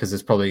 you know, because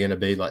there's probably going to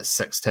be like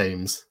 6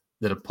 teams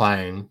that are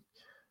playing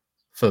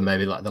for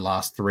maybe like the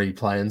last 3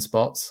 play-in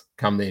spots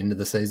come the end of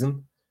the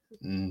season,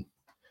 and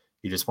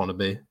you just want to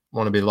be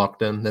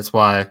locked in. That's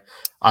why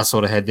I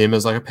sort of had them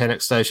as like a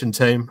panic station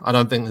team. I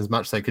don't think there's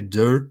much they could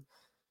do.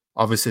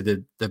 Obviously,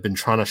 they've been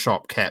trying to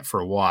shop Cat for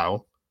a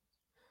while.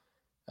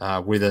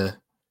 Whether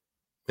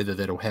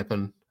that'll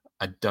happen,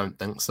 I don't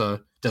think so.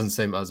 It doesn't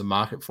seem like there's a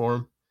market for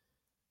him.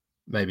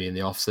 Maybe in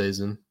the off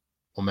season,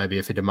 or maybe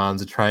if he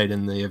demands a trade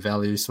and the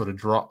value sort of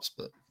drops.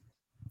 But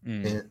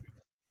yeah,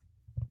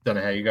 don't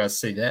know how you guys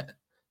see that.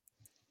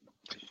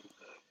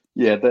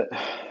 Yeah,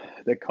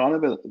 they're kind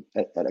of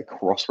at a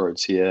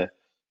crossroads here.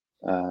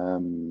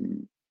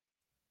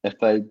 If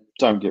they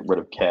don't get rid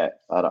of Cat,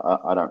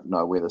 I don't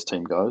know where this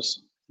team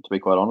goes, to be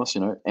quite honest.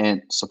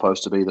 Ant's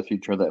supposed to be the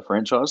future of that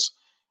franchise.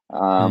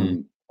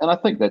 And I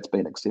think that's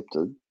been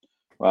accepted.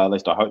 Well, at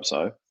least I hope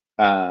so.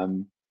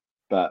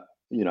 But,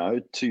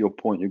 to your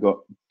point, you've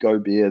got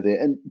Gobert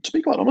there. And to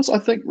be quite honest, I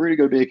think Rudy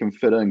Gobert can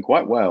fit in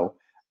quite well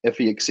if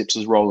he accepts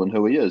his role and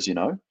who he is,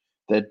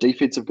 That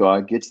defensive guy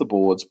gets the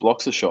boards,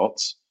 blocks the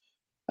shots,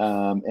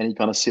 and he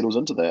kind of settles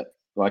into that.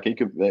 Like he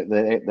could,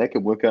 that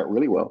could work out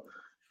really well.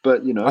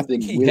 But I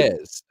think he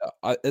has.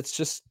 It's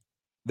just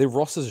their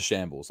rosters are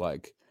shambles.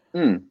 Like,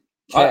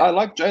 I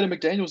like Jaden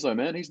McDaniels though,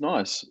 man. He's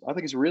nice. I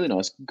think he's really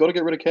nice. Got to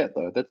get rid of Cat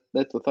though.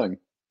 That's the thing.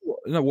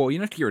 No, you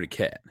don't have to get rid of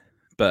Cat,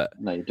 but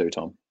no, you do,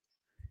 Tom.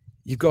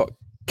 You've got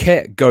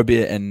Cat,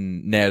 Gobert,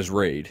 and Naz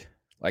Reid,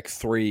 like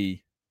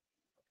 3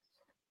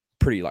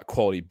 pretty like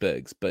quality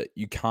bigs, but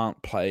you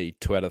can't play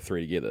 2 out of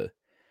 3 together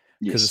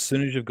because as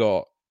soon as you've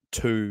got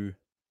 2,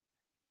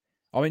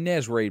 I mean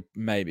Naz Reid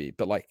maybe,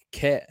 but like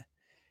Cat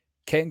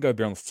and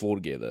Gobert on the floor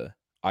together.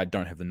 I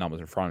don't have the numbers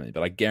in front of me,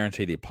 but I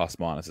guarantee their plus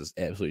minus is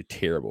absolutely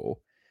terrible.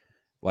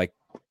 Like,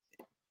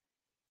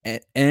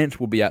 Ant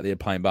will be out there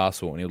playing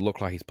basketball, and he'll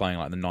look like he's playing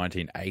like the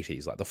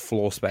 1980s. Like the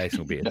floor space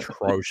will be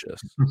atrocious.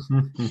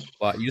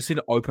 Like you just need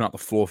to open up the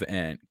floor for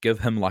Ant, give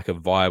him like a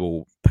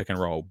viable pick and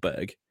roll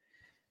big,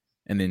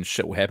 and then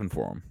shit will happen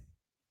for him.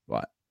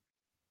 Like,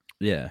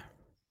 yeah.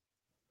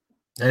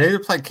 They need to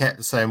play Cat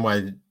the same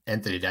way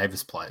Anthony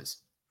Davis plays,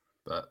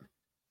 but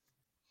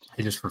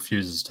he just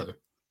refuses to.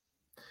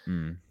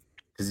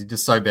 Because he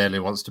just so badly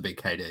wants to be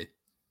KD.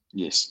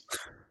 Yes.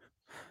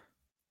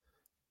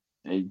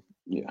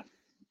 Yeah.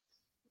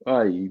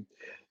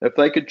 If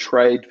they could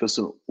trade for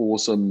some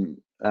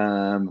awesome,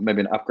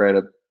 maybe an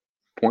upgraded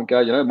point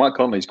guard, Mike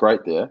Conley's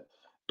great there,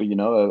 but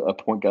a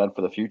point guard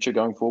for the future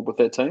going forward with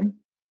that team.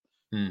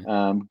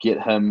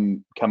 Get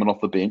him coming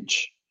off the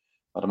bench.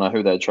 I don't know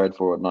who they'd trade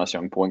for, a nice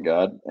young point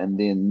guard, and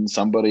then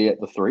somebody at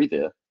the 3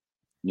 there.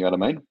 You know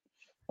what I mean?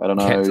 I don't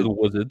know. Cat to the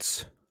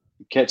Wizards.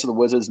 Cat to the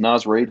Wizards.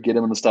 Naz Reid, get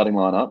him in the starting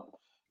lineup.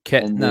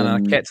 Cat to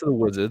the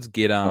Wizards.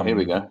 Get here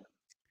we go.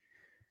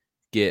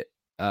 Get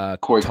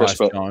Corey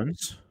Tyus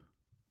Jones.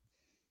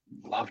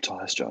 Love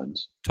Tyus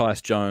Jones.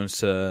 Tyus Jones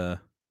to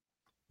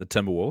the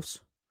Timberwolves.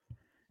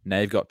 Now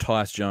you've got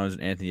Tyus Jones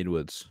and Anthony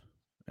Edwards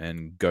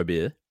and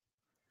Gobert.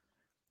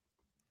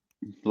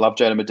 Love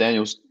Jaden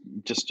McDaniels.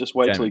 Just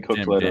wait till he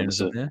cooks later in the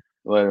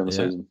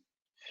season.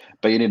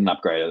 But you need an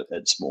upgrade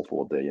at small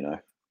forward there.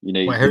 You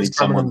need. Wait, who's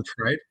coming on the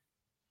trade?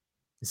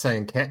 You're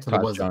saying Cat to the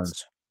Wizards.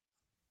 Jones.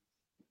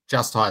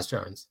 Just Tyus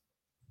Jones.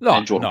 No,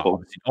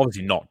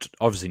 obviously not.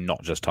 Obviously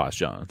not just Tyus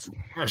Jones.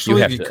 You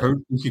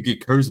could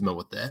get Kuzma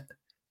with that.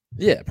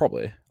 Yeah,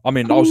 probably. I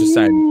mean, I was just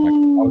saying.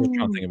 I was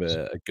trying to think of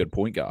a good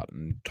point guard,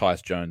 and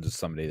Tyus Jones is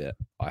somebody that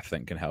I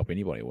think can help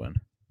anybody win.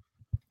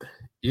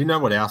 You know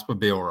what else would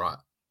be all right?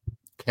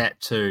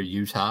 Cat to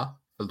Utah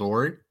for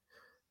Laurie.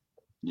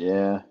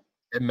 Yeah,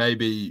 it may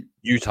be.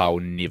 Utah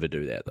will never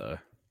do that though.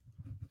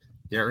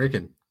 Yeah, I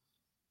reckon.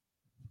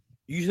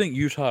 You think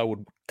Utah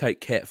would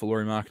take Cat for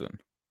Laurie Marketing?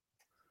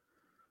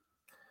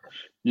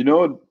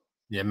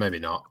 Yeah, maybe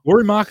not.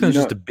 Laurie Marketing is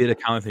just a better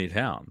Anthony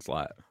Towns,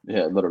 like.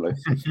 Yeah, literally.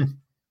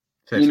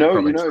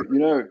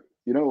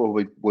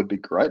 What would be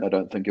great. I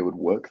don't think it would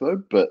work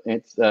though. But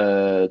it's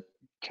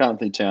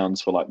Anthony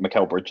Towns for like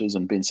Mikal Bridges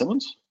and Ben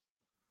Simmons.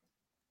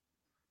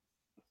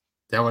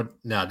 That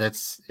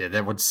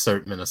would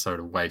suit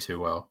Minnesota way too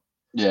well.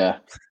 Yeah,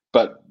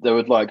 but they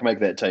would make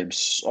that team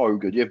so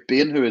good. You have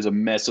Ben, who is a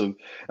massive,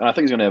 and I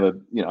think he's going to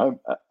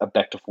have a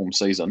back to form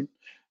season.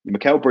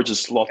 Mikal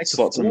Bridges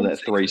slots into that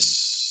 3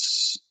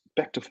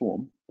 back to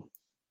form.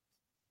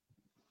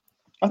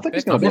 I think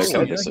he's going to be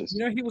okay this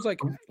season. He was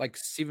like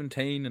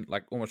 17 and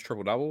like almost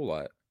triple double.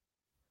 Like,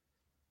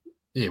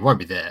 yeah, it won't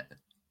be that.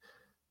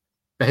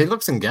 But he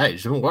looks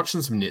engaged. I've been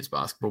watching some Nets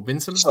basketball. Ben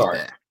Simmons is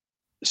there.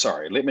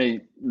 Sorry, let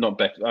me not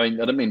back. I mean,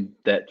 I don't mean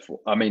that.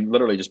 I mean,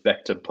 literally just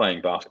back to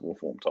playing basketball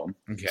form, Tom.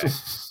 Okay,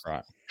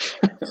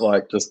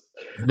 right. Just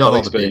not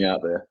on the being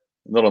out there,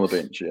 not on the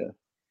bench. Yeah.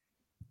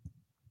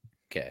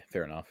 Okay,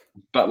 fair enough.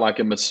 But like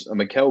a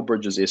Mikal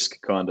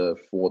Bridges-esque kind of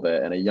for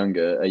that, and a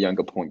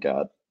younger point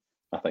guard,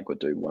 I think would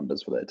do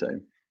wonders for that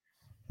team.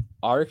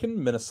 I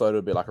reckon Minnesota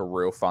would be like a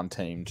real fun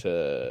team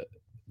to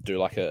do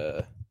like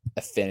a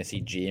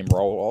fantasy GM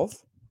role of.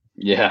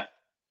 Yeah.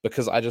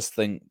 Because I just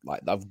think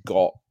like they've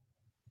got,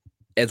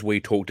 as we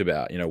talked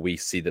about, we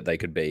see that they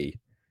could be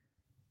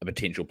a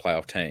potential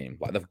playoff team.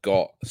 Like they've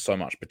got so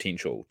much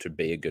potential to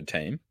be a good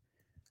team.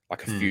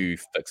 Like a few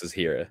fixes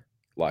here,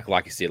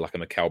 like you said, like a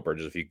Mikal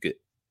Bridges, if you get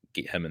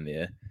him in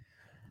there.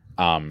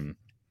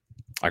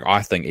 Like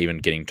I think even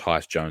getting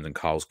Tyus Jones and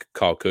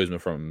Kyle Kuzma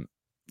from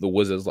the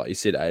Wizards, like you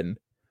said, Aiden,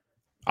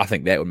 I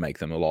think that would make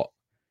them a lot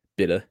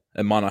better.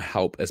 It might not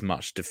help as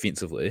much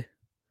defensively.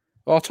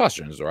 Well, Tyus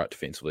Jones is all right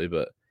defensively,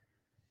 but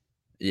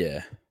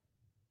yeah.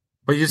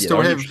 But you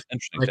still have,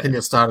 like in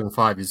your starting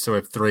five, you still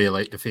have 3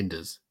 elite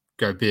defenders.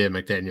 Gobert,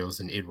 McDaniels,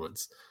 and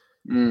Edwards.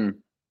 And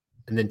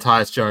then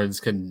Tyus Jones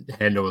can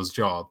handle his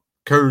job.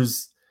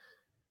 Kuz,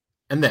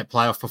 in that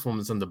playoff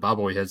performance in the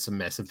bubble, he had some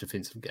massive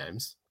defensive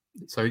games.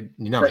 So, he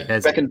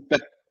has back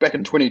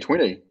in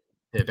 2020.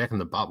 Yeah, back in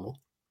the bubble.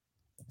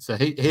 So,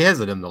 he has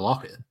it in the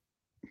locker.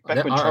 I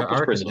reckon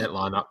that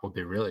lineup would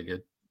be really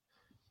good.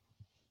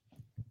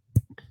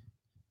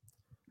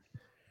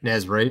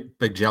 Naz Reid,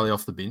 big jelly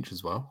off the bench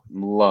as well.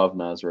 Love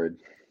Naz Reid.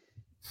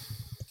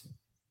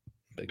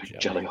 Big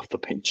jelly off the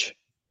bench.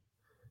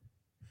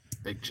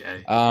 Big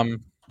J.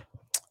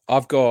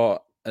 I've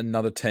got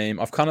another team.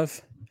 I've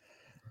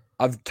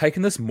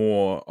taken this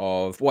more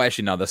of. Well,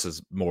 actually, no. This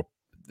is more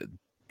a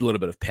little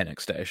bit of panic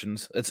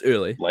stations. It's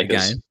early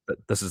again, but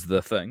this is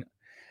the thing.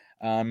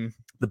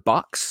 The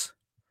Bucks.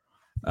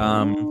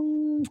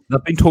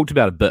 They've been talked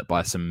about a bit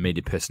by some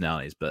media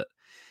personalities, but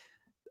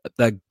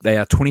they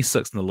are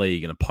 26th in the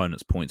league in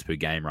opponents' points per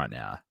game right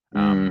now.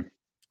 I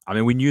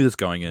mean, we knew this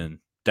going in.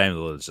 Damian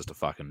Lillard is just a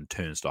fucking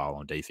turnstile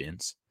on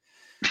defense.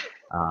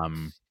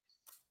 I've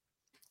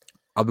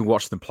been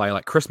watching them play.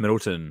 Like Chris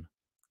Middleton,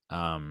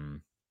 I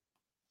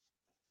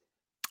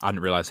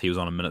didn't realize he was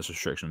on a minutes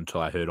restriction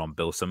until I heard on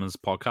Bill Simmons'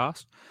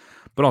 podcast.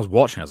 But I was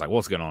watching, I was like,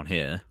 what's going on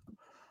here?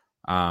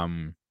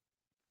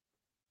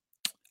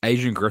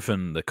 Adrian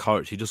Griffin, the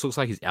coach, he just looks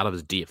like he's out of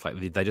his depth.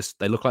 Like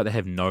they look like they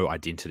have no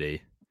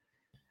identity.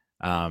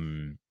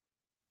 I'm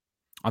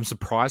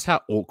surprised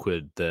how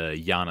awkward the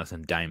Giannis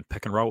and Dame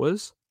pick and roll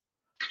is.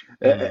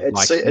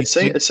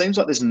 It seems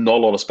like there's not a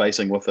lot of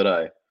spacing with it,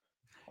 eh?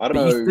 I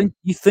don't know.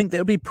 You think that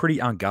would be pretty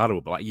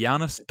unguardable, but like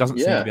Giannis doesn't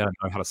seem to be able to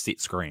know how to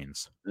set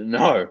screens.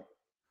 No.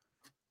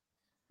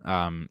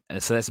 And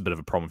so that's a bit of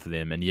a problem for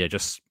them. And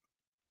just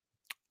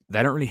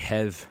they don't really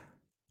have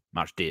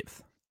much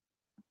depth.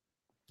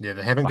 Yeah,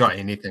 they haven't got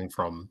anything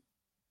from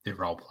their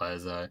role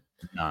players, though.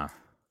 Nah.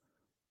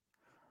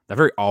 They're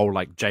very old.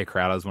 Like Jay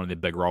Crowder is one of their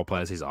big role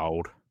players. He's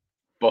old.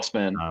 Boss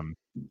man.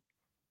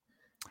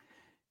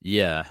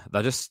 Yeah,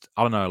 they're just,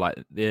 I don't know,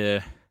 like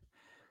their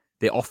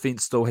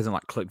offense still hasn't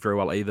like clicked very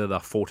well either. They're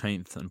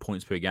 14th in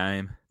points per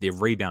game. Their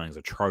rebounding is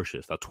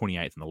atrocious. They're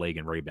 28th in the league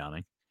in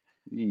rebounding.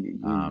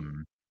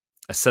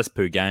 Assists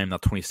per game, they're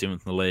 27th in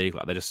the league.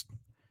 Like they just,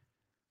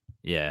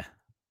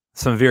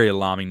 some very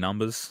alarming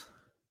numbers.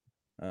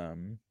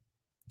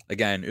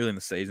 Again, early in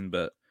the season,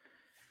 but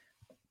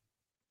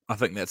I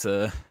think that's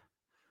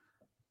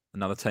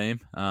another team.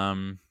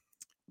 Anyone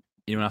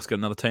else got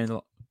another team they'd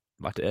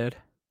like to add?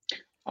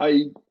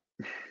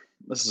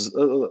 This is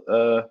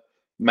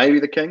maybe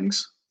the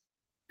Kings.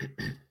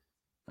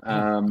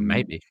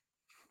 Maybe.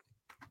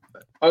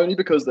 Only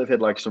because they've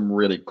had like some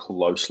really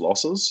close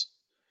losses,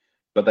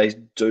 but they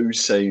do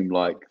seem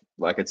like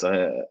it's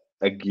I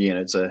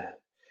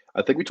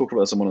think we talked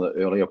about this in one of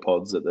the earlier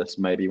pods that this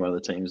may be one of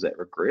the teams that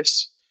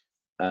regress.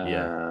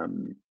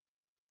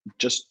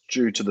 Just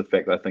due to the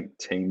fact that I think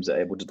teams are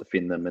able to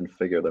defend them and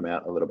figure them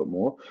out a little bit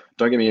more.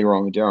 Don't get me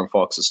wrong, De'Aaron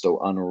Fox is still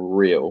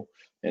unreal,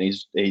 and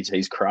he's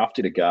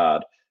crafty to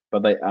guard,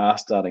 but they are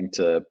starting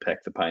to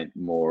pack the paint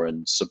more,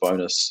 and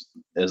Sabonis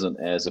isn't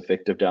as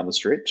effective down the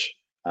stretch.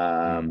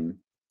 And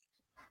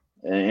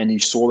you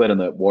saw that in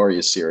the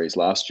Warriors series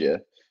last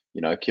year.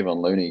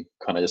 Kevin Looney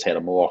kind of just had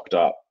him locked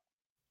up,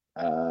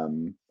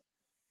 and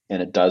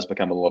it does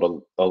become a lot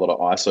of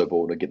ISO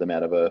ball to get them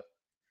out of a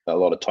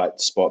lot of tight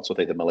spots with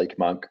either Malik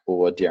Monk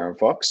or De'Aaron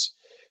Fox.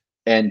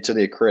 And to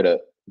their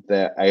credit,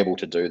 they're able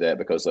to do that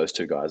because those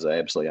two guys are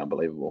absolutely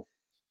unbelievable.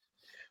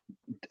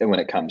 And when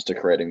it comes to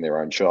creating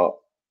their own shot.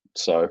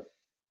 So,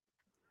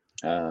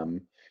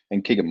 and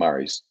Keegan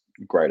Murray's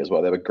great as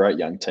well. They're a great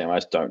young team. I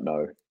just don't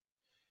know.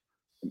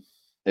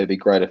 It'd be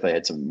great if they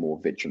had some more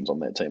veterans on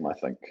that team, I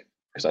think,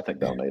 because I think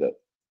they'll need it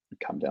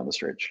come down the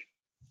stretch.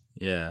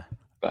 Yeah.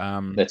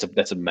 But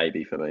that's a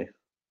maybe for me.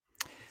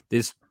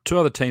 There's two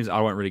other teams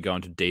I won't really go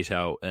into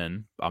detail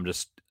in. I'm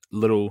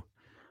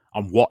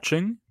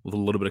watching with a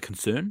little bit of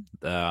concern.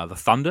 The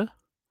Thunder.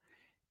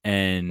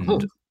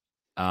 And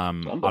I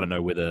don't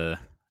know whether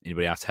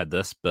anybody else had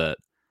this, but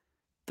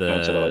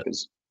the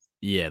Lakers.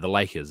 Yeah, the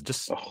Lakers.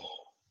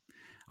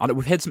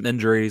 We've had some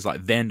injuries,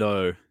 like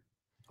Vando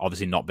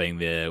obviously not being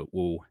there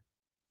will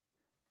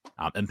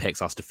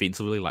impacts us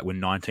defensively. Like we're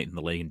 19th in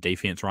the league in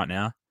defense right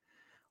now.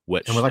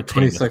 And we're like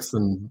 26th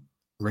in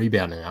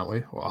rebounding, aren't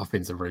we? Or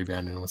offensive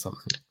rebounding or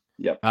something.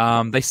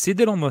 Yeah. They said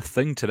that on the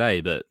thing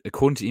today, but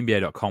according to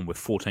NBA.com, we're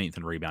 14th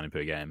in rebounding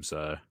per game.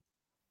 So,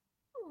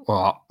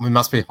 well, we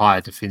must be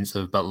higher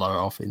defensive but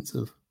lower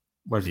offensive.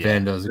 Whereas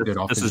Vando's a good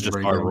offensive. This is just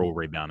overall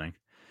rebounding.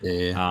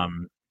 Yeah.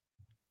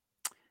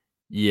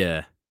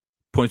 Yeah.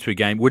 points per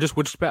game. We're just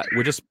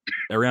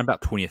around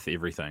about 20th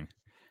everything.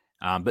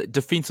 But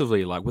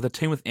defensively, like with a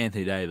team with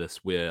Anthony Davis,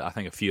 where I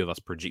think a few of us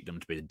project him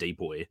to be the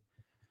depoy,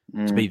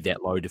 to be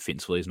that low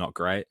defensively is not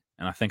great.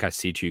 And I think I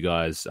said to you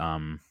guys,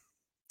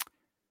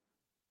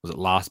 was it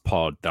last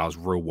pod that I was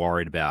real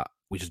worried about?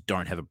 We just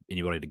don't have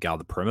anybody to guard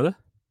the perimeter.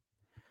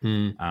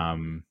 But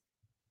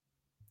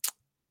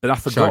I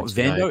forgot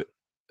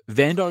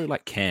Vando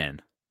like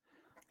can.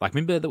 Like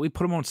remember that we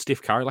put him on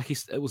Steph Curry. Like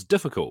it was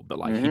difficult, but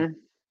like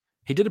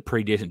he did a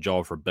pretty decent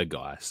job for a big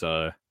guy.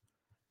 So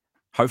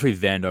hopefully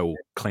Vando will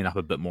clean up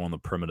a bit more on the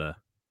perimeter,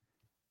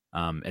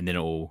 and then it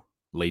will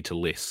lead to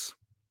less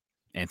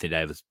Anthony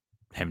Davis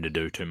having to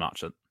do too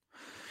much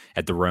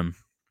at the rim.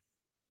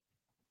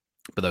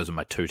 But those are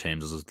my two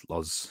teams.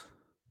 Was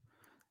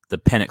the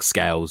panic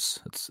scales?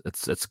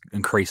 It's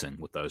increasing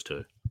with those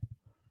two.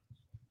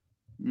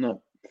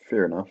 No,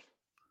 fair enough.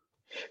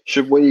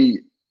 Should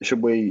we,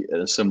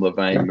 in a similar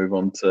vein, move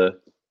on to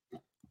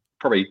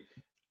probably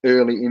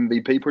early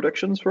MVP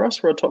predictions for us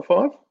for our top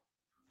 5?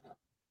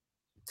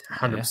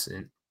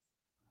 100%.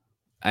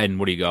 Aiden,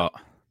 what do you got?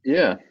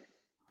 Yeah.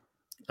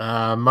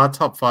 My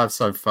top 5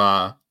 so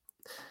far.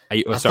 Are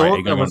you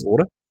going in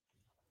order?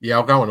 Yeah,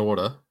 I'll go in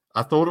order.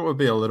 I thought it would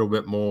be a little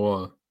bit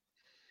more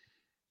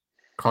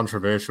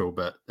controversial,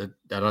 but I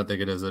don't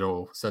think it is at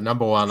all. So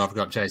number 1, I've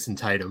got Jason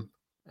Tatum.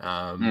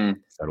 So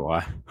do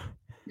I.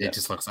 It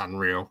just looks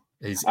unreal.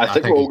 I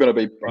think we're all going to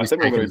be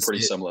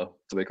pretty similar,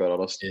 to be quite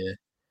honest. Yeah.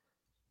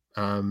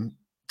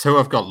 2,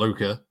 I've got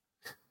Luka.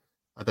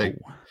 I think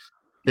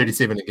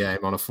 37 a game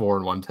on a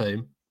 4-1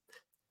 team.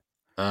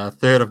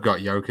 3rd, I've got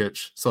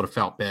Jokic. Sort of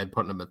felt bad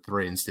putting him at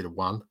 3 instead of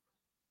 1.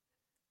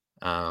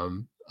 I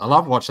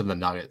love watching the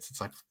Nuggets.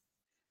 It's like,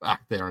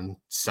 fuck, they're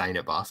insane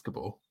at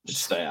basketball.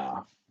 They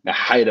are. I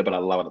hate it, but I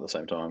love it at the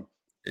same time.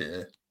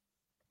 Yeah.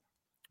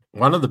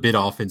 One of the better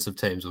offensive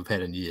teams we've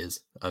had in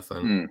years, I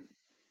think.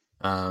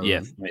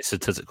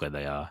 Statistically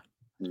they are.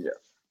 Yeah.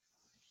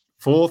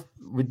 4th,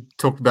 we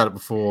talked about it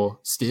before,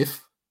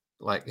 Steph.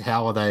 Like,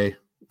 how are they?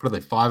 What are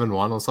they,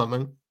 5-1 or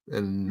something?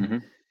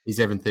 And he's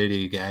having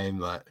 30 a game.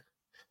 Like,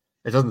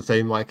 it doesn't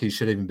seem like he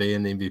should even be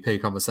in the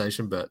MVP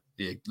conversation, but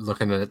yeah,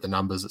 looking at the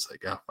numbers, it's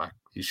like, oh, fuck,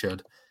 he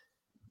should.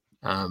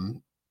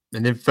 And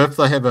then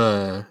 5th, I have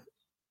a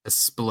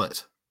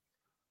split.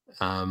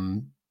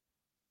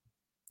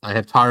 I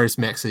have Tyrese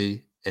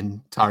Maxey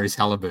and Tyrese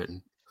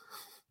Halliburton.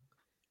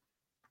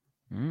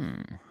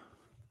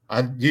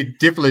 You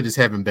definitely just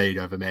have Embiid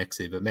over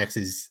Maxey, but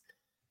Maxey's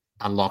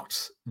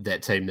unlocked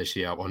that team this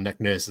year. Well, Nick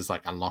Nurse has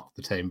like unlocked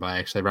the team by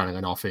actually running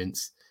an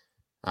offense.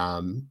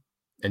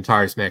 And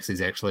Tyrese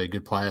Maxey's actually a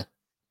good player,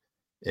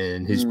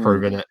 and he's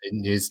proven it.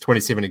 And he's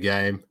 27 a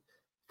game,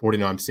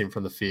 49%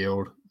 from the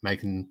field,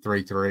 making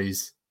 3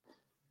 threes.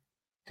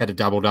 Had a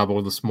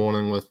double-double this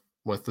morning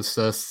with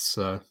assists.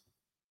 So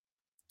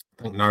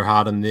I think no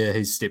Harden there.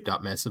 He's stepped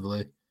up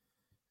massively. And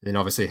then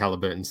obviously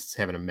Halliburton's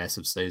having a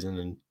massive season,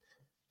 and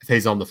if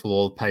he's on the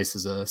floor, the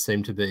paces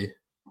seem to be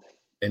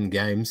in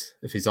games.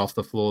 If he's off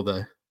the floor,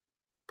 they're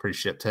pretty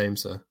shit team.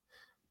 So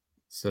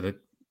sort of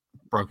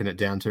broken it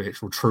down to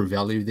actual true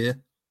value there.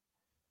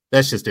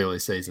 That's just early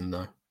season,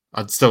 though.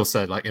 I'd still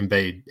say like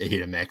Embiid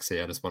ahead of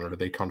Maxey. I just wanted to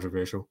be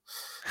controversial.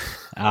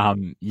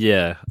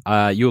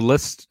 Your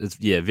list is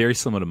very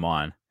similar to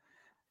mine.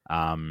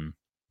 I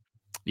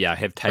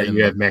have Tatum. So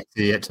you have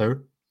Maxey at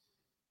 2?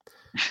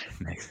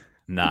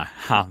 No,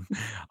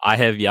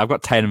 I've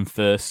got Tatum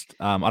first.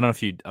 I don't know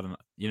if you didn't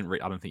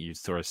I don't think you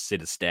saw a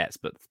set of stats,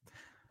 but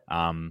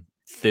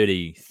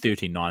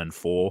 39 and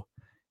 4.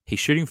 He's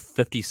shooting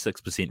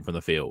 56% from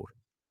the field.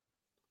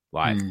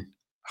 Like,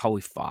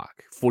 holy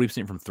fuck.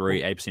 40% from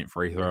 3, 8%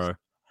 free throw.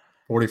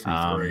 40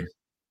 from 3.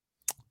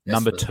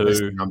 Number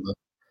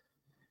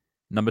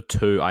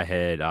 2, I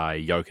had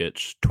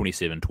Jokic,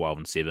 27, 12,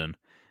 and 7.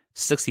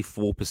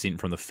 64%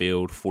 from the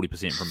field,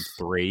 40% from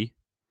 3.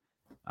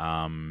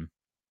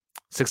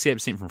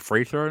 68% from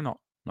free throw, not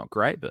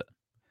great, but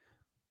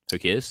who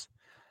cares?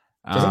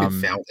 Doesn't get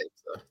fouled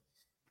though.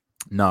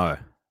 No.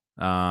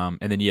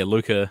 And then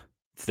Luka,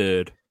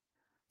 3rd,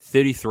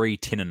 33,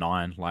 10, and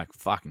 9. Like,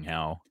 fucking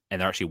hell. And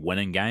they're actually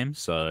winning games,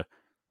 so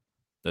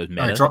those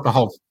matter. Dropped a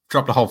whole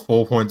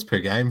 4 points per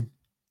game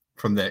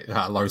from that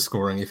low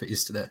scoring effort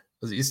yesterday.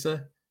 Was it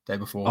yesterday? Day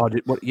before? Oh,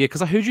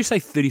 because I heard you say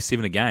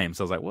 37 a game,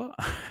 so I was like, what?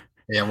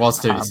 Yeah, it was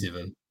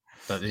 37.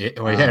 But he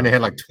only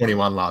had like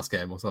 21 last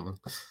game or something.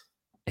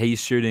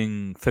 He's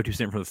shooting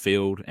 50% from the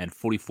field and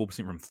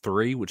 44% from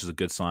 3, which is a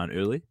good sign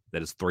early.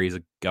 That his threes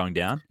are going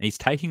down. And he's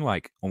taking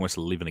like almost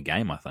 11 a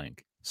game, I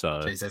think.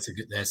 So jeez,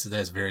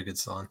 that's a very good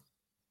sign.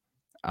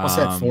 What's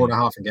that,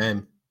 4.5 a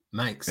game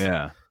makes?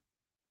 Yeah.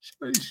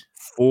 Sheesh.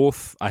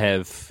 4th, I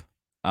have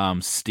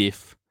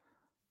Steph,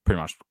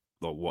 pretty much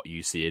what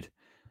you said.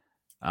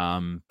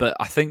 But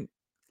I think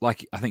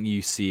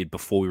you said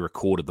before we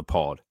recorded the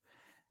pod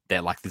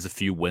that like there's a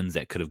few wins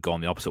that could have gone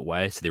the opposite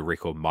way, so their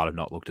record might have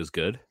not looked as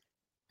good.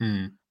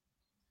 And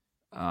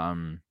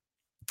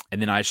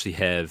then I actually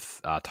have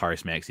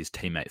Tyrese Maxey's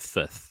teammate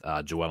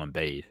 5th, Joel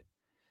Embiid.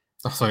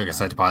 I thought you were going to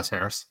say Tobias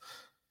Harris.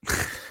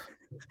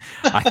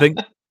 I think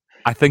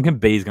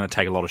Embiid is going to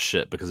take a lot of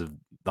shit because of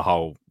the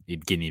whole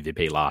getting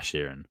MVP last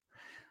year and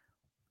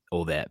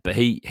all that. But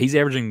he's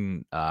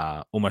averaging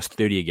almost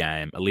 30 a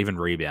game, 11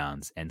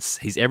 rebounds, and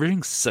he's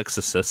averaging 6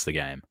 assists a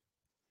game.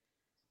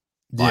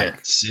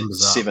 Like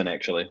 7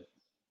 actually.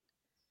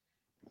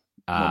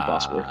 I'm on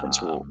Basketball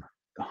Reference.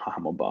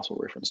 I'm on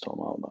Basketball Reference, Tom.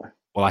 I don't know.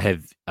 Well, I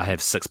have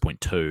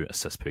 6.2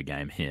 assists per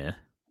game here.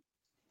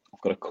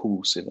 I've got a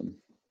cool 7.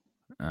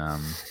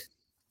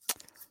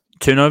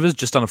 Turnovers,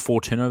 just under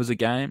 4 turnovers a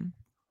game.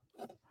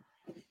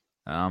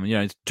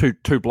 It's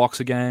two blocks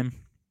a game.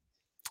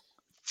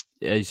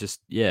 Yeah, he's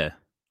just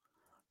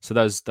So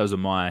those are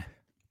my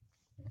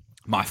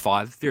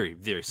 5. Very,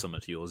 very similar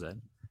to yours,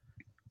 Ed.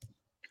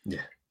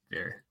 Yeah,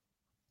 very.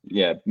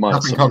 Yeah,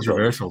 nothing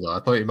controversial though. I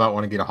thought you might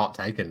want to get a hot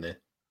take in there.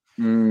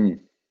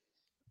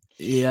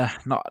 Yeah,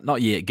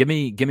 not yet. Give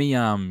me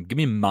a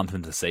month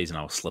into the season.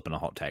 I'll slip in a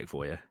hot take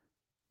for you.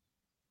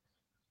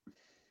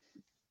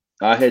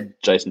 I had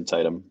Jason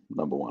Tatum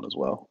number 1 as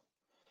well.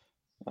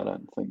 I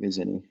don't think there's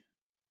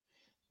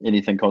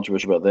anything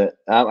controversial about that.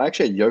 I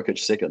actually had Jokic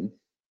second.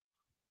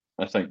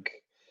 I think.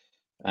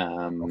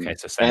 Okay,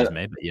 so same as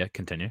me, but yeah,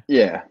 continue.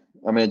 Yeah,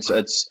 I mean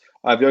it's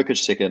I have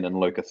Jokic second and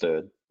Luka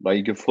third. Like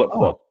you can flip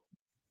flop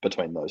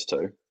between those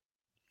two.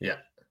 Yeah.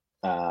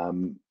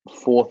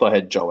 Fourth, I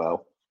had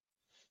Joel.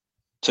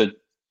 To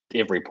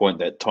every point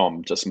that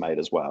Tom just made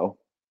as well,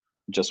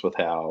 just with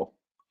how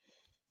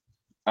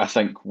I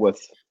think with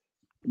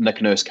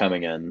Nick Nurse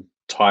coming in,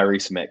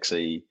 Tyrese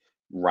Maxey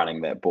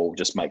running that ball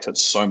just makes it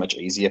so much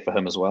easier for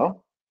him as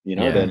well.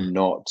 Than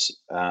not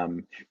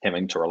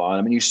having to rely on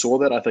him. And you saw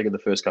that, I think, in the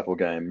first couple of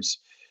games.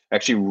 I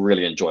actually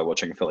really enjoy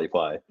watching Philly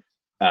play.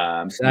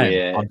 I'm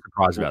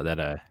surprised about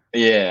that,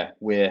 Yeah,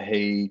 where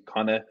he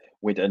kind of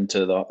went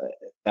into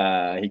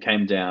he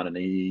came down and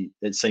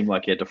it seemed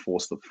like he had to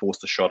force the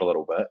shot a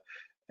little bit.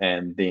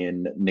 And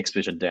then next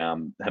vision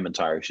down, him and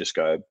Tyrese just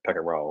go pick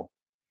and roll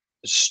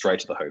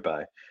straight to the hoop,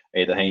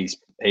 Either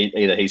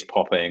he's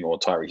popping or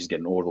Tyrese is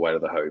getting all the way to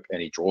the hoop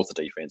and he draws the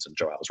defense and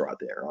Joel's right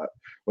there, right?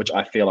 Which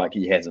I feel like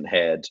he hasn't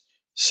had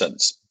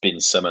since Ben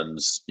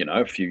Simmons,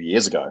 a few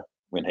years ago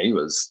when he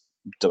was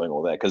doing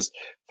all that. Because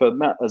for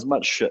as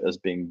much shit as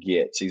Ben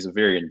gets, he's a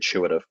very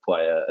intuitive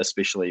player,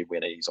 especially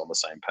when he's on the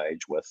same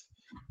page with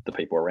the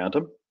people around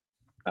him.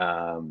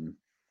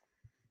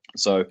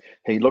 So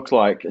he looks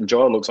like, and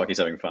Joel looks like he's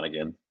having fun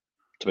again,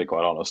 to be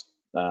quite honest.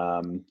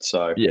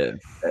 So yeah,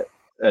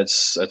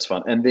 it's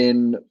fun. And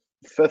then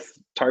fifth,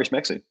 Tyrese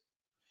Maxey.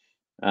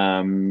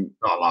 I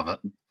love it.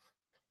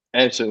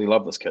 Absolutely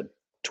love this kid.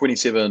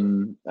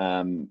 27,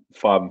 5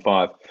 and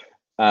 5.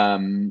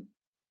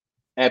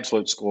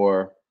 Absolute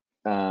scorer.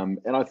 And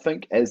I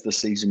think as the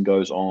season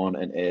goes on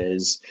and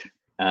as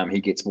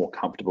he gets more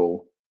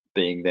comfortable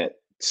being that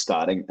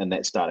starting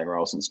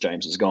role since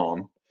James is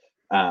gone,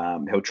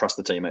 he'll trust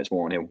the teammates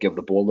more and he'll give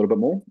the ball a little bit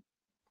more.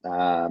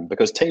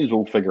 Because teams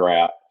will figure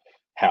out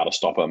how to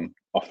stop him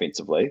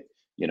offensively,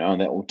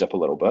 and that will dip a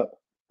little bit.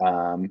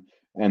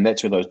 And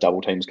that's where those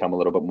double teams come a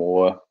little bit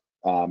more.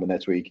 And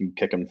that's where you can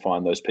kick and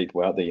find those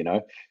people out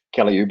there,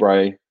 Kelly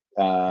Oubre,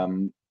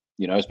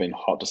 has been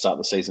hot to start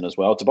the season as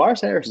well.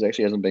 Tobias Harris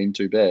actually hasn't been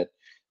too bad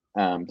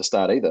to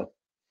start either.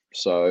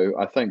 So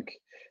I think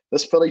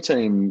this Philly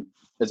team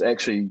has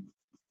actually,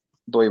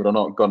 believe it or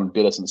not, gotten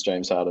better since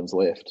James Harden's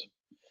left.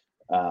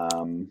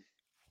 In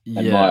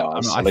my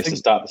eyes, at least to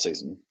start the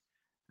season.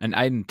 And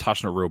Aiden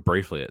touched on it real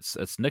briefly.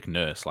 It's Nick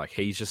Nurse. Like,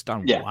 he's just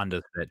done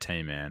wonders for that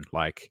team, man.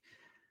 Like,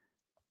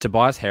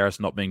 Tobias Harris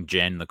not being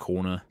jammed in the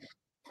corner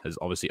has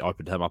obviously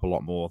opened him up a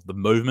lot more. The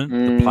movement,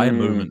 the player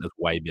movement is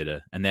way better,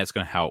 and that's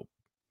going to help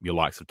your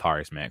likes of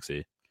Tyrese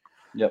Maxey.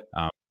 Yep.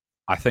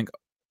 I think,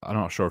 I'm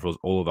not sure if it was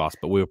all of us,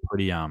 but we were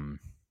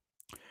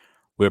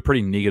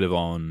pretty negative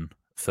on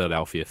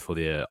Philadelphia for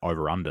their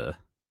over-under.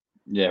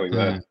 Yeah, we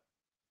were.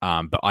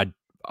 But I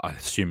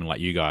assuming like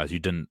you guys, you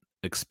didn't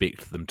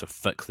expect them to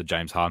fix the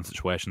James Harden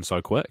situation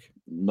so quick.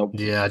 Nope.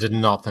 Yeah, I did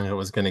not think it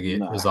was going to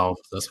get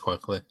resolved this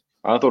quickly.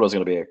 I thought it was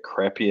going to be a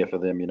crap year for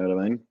them, you know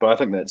what I mean? But I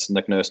think that's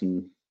Nick Nurse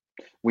and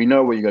we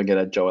know where you're going to get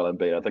at Joel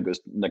Embiid. I think it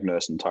was Nick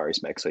Nurse and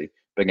Tyrese Maxey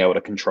being able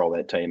to control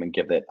that team and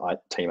give that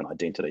team an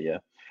identity,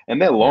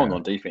 And they're long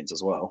on defense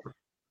as well.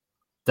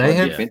 They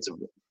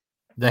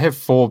have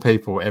 4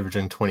 people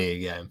averaging 20 a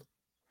game.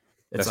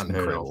 It's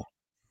incredible.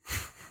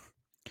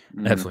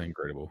 Absolutely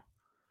incredible.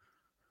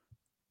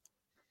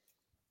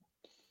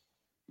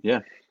 Yeah,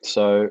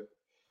 so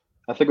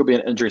I think it'll be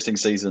an interesting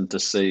season to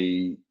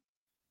see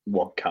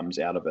what comes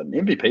out of it. An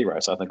MVP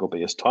race, I think, will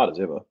be as tight as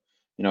ever.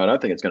 I don't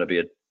think it's going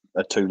to be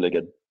a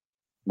two-legged,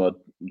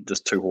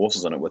 just 2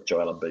 horses in it with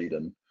Joel Embiid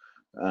and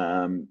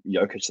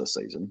Jokic this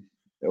season.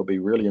 It'll be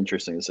really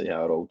interesting to see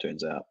how it all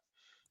turns out.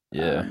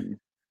 Yeah.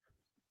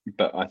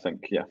 But I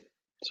think,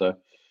 so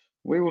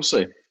we will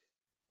see.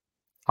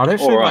 I'd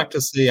actually like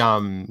to see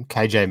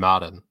KJ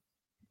Martin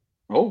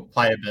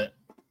play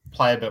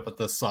a bit with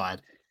this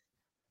side.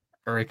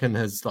 I reckon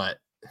he's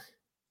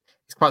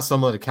quite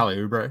similar to Kelly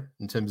Oubre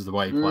in terms of the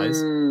way he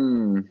plays.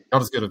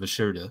 Not as good of a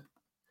shooter,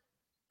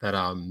 but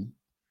I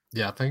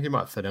think he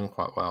might fit in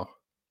quite well.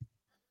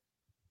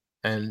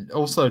 And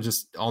also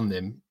just on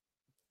them,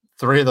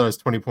 3 of those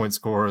 20-point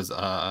scorers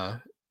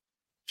are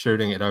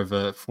shooting at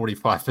over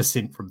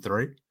 45% from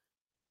 3.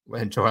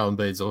 And Joel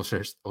Embiid's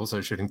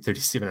also shooting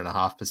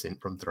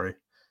 37.5% from 3.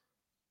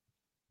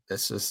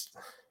 It's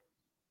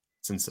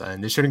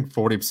insane. They're shooting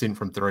 40%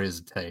 from 3 as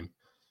a team.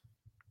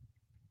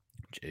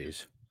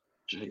 Jeez.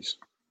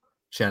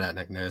 Shout out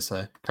Nick Nurse,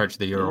 coach of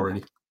the year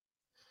already.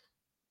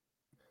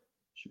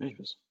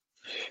 Jesus.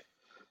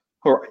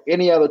 All right.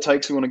 Any other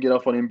takes we want to get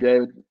off on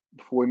NBA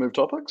before we move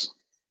topics?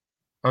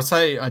 I'll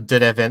say I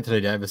did have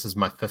Anthony Davis as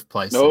my 5th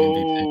place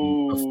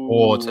MVP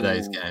before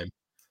today's game.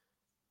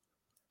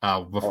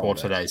 Before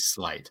today's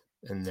slate.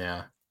 And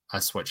now I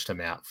switched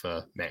him out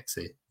for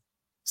Maxey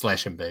 /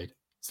 Embiid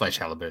 /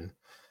 Halliburton.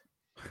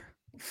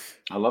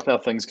 I love how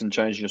things can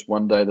change just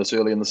one day this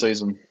early in the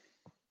season.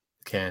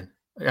 You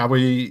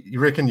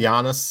reckon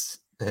Giannis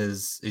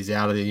he's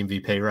out of the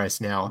MVP race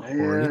now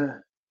already?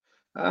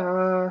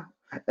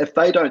 If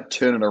they don't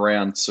turn it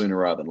around sooner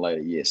rather than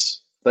later,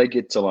 yes. They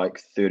get to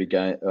like 30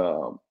 games,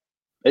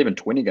 even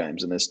 20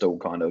 games, and they're still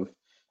kind of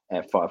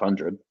at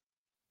 500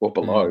 or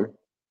below.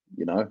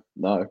 No.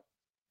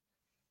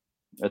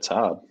 It's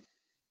hard.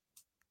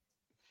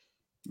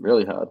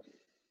 Really hard.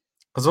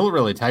 Because all it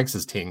really takes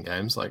is 10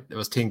 games. Like, it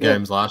was 10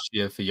 games last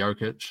year for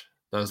Jokic.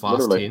 Those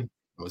last 10, it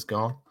was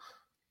gone.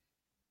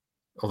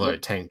 Although he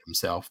tanked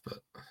himself, but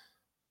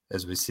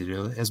as we said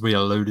earlier, as we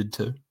alluded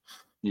to.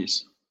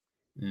 Yes.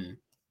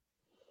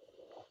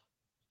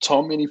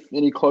 Tom,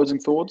 any closing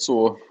thoughts,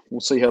 or we'll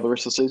see how the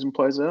rest of the season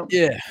plays out?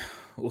 Yeah,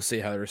 we'll see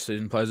how the rest of the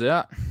season plays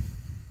out.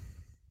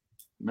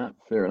 No,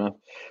 fair enough.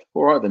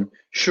 All right, then.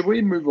 Should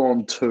we move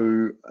on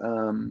to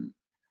a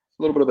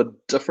little bit of a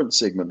different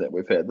segment that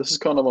we've had? This is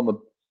kind of on the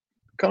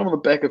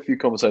back of a few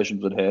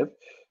conversations we'd have.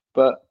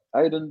 But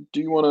Aiden,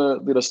 do you want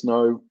to let us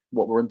know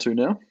what we're into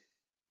now?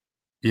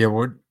 Yeah,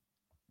 we're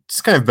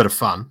just going to have a bit of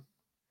fun.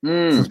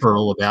 Since we're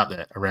all about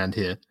that around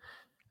here.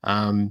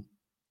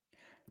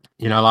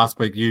 Last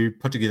week you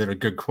put together a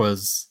good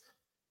quiz.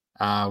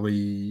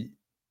 Me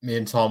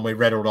and Tom, we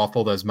rattled off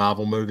all those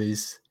Marvel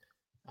movies.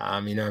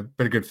 Bit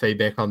of good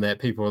feedback on that.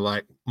 People were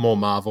like, more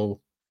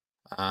Marvel,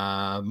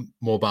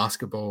 more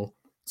basketball.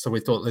 So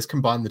we thought, let's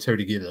combine the two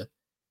together.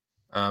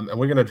 And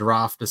we're going to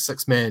draft a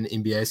 6-man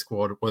NBA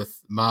squad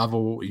with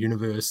Marvel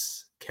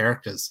Universe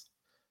characters.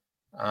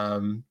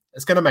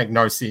 It's going to make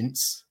no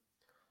sense.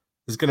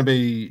 There's going to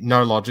be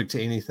no logic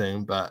to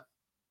anything, but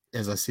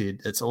as I said,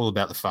 it's all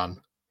about the fun.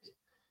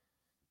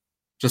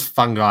 Just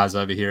fun guys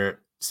over here at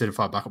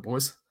Certified Bucket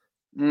Boys.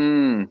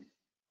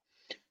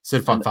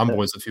 Certified Fun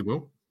Boys, if you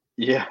will.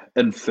 Yeah,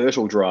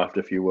 infertile draft,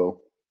 if you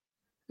will.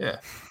 Yeah.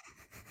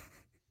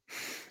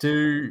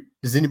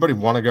 Does anybody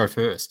want to go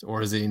first,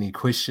 or is there any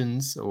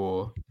questions?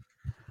 Or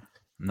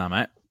no,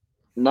 mate.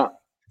 No.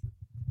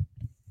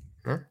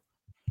 Huh?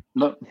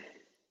 No.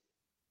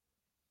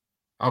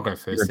 I'll go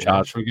first.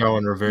 Should we go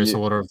in reverse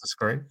order of the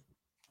screen?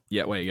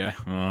 Yeah, where you go.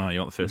 Oh, you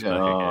want the first pick?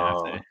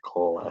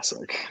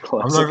 Classic.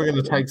 I'm not even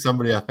going to take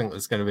somebody I think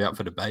that's going to be up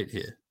for debate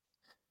here.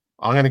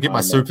 I'm going to get my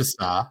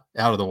superstar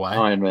out of the way.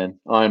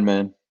 Iron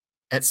Man.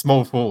 At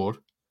small forward.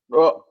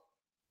 Oh.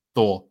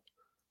 Thor.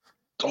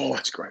 Oh,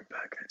 that's a great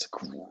pick. It's a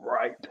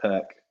great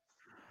pick.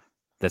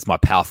 That's my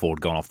power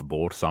forward gone off the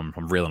board, so I'm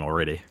reeling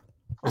already.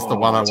 It's the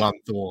 101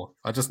 Thor.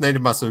 I just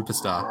needed my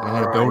superstar, and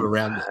I'm going to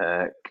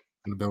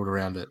build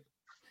around it.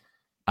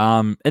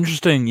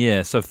 Interesting,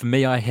 yeah. So for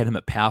me, I had him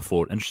at power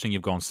forward. Interesting,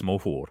 you've gone small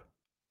forward.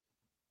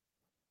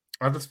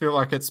 I just feel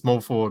like at small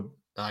forward,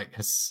 like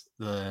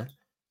the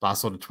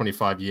last sort of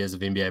 25 years of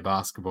NBA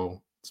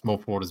basketball, small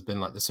forward has been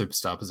like the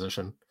superstar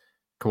position.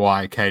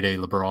 Kawhi,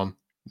 KD, LeBron,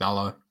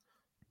 Melo.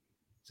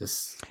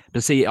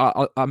 But see,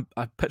 I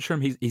picture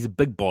him. He's a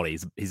big body.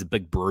 He's a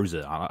big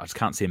bruiser. I just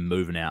can't see him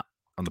moving out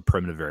on the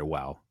perimeter very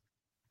well.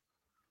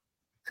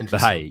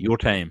 But hey, your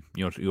team.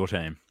 Yeah.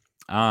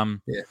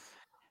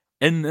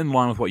 In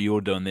line with what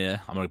you're doing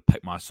there, I'm going to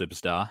pick my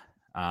superstar.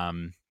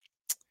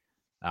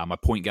 My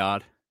point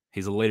guard.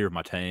 He's a leader of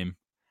my team.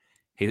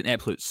 He's an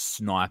absolute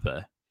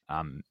sniper.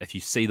 If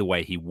you see the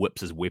way he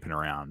whips his weapon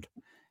around,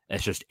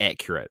 it's just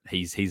accurate.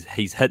 He's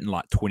hitting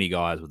like 20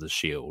 guys with his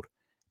shield.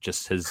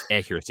 Just his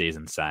accuracy is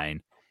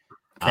insane.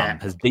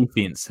 His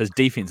defense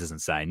is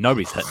insane.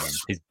 Nobody's hitting him.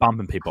 He's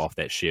bumping people off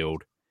that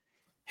shield.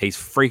 He's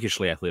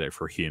freakishly athletic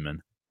for a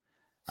human.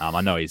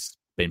 I know he's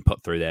been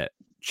put through that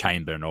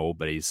chamber and all,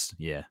 but he's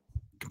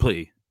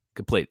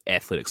complete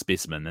athletic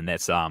specimen, and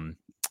that's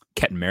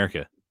Captain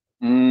America.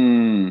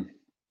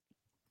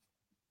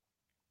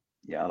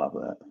 Yeah, I love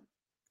that.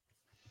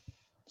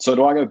 So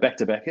do I go back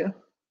to back here?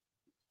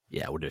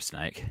 Yeah, we'll do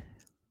Snake.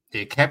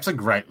 Yeah, Cap's a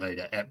great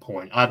leader at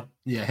point. I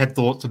had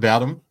thoughts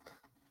about him.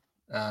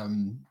 I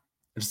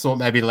just thought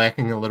maybe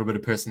lacking a little bit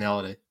of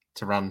personality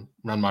to run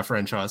my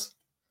franchise.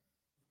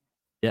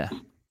 Yeah.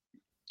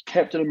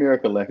 Captain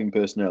America lacking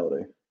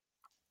personality.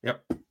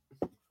 Yep.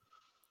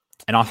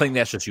 And I think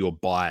that's just your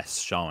bias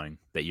showing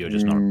that you're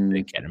just not a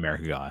big Captain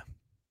America guy.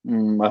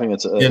 I think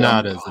it's it is.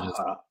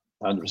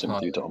 100%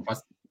 with you, Tom.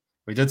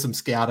 We did some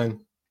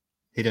scouting.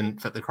 He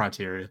didn't fit the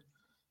criteria.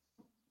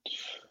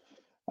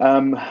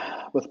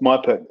 With my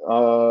pick,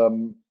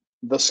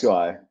 this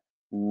guy,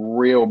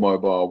 real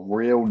mobile,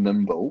 real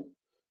nimble.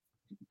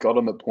 Got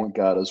him at point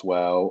guard as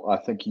well. I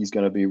think he's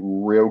going to be a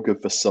real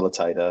good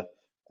facilitator.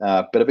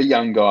 Bit of a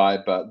young guy,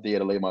 but there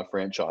to lead my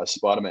franchise.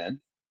 Spider-Man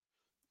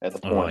at the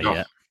point.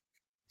 Yeah.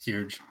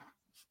 Huge.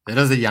 It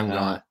is a young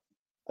guy.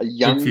 A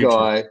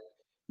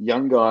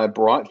young guy,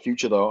 bright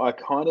future though. I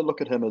kind of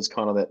look at him as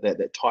kind of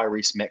that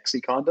Tyrese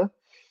Maxey kind of.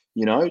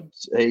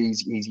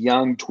 He's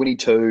young,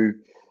 22,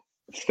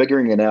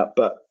 figuring it out.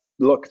 But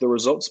look, the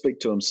results speak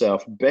to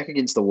himself. Back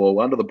against the wall,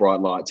 under the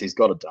bright lights, he's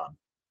got it done,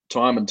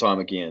 time and time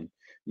again.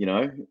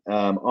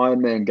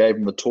 Iron Man gave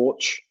him the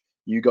torch.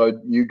 You go,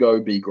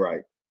 be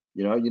great.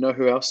 You know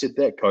who else said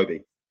that? Kobe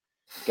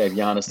gave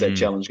Giannis that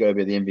challenge, go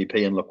be the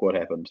MVP, and look what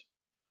happened.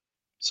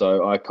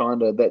 So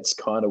that's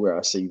kind of where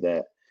I see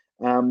that.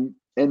 And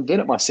then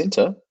at my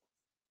center,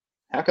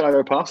 how can I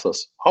go past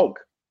this? Hulk,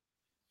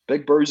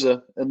 big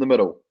bruiser in the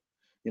middle.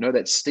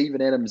 That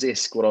Steven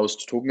Adams-esque, what I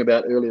was talking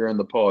about earlier in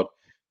the pod.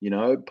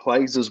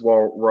 Plays his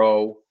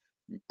role,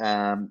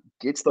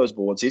 gets those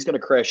boards. He's going to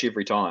crash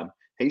every time.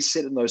 He's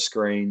setting those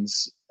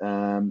screens.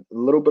 A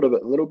little bit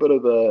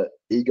of a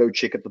ego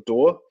check at the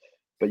door,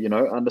 but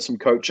under some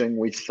coaching,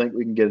 we think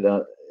we can get it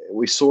out.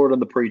 We saw it in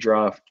the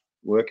pre-draft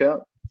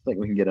workout. I think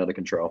we can get under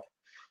control.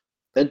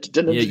 And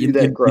didn't interview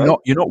that great.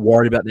 You're not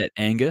worried about that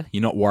anger.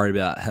 You're not worried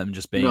about him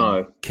just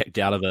being kicked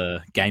out of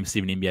a Game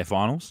 7 NBA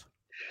Finals.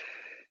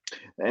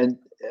 And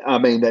I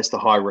mean, that's the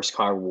high risk,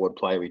 high reward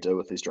play we do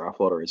with these draft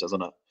lotteries,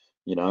 isn't it?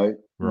 Right.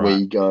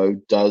 We go,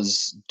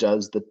 does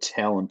the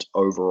talent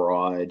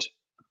override,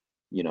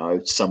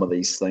 some of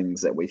these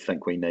things that we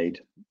think we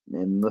need?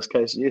 In this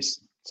case, yes.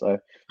 So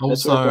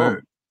also,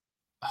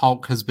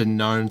 Hulk has been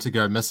known to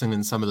go missing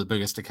in some of the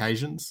biggest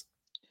occasions.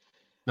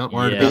 Not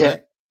worried about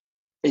that.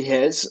 He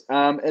has,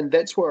 and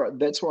that's where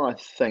I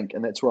think,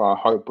 and that's where I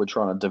hope we're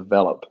trying to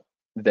develop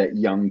that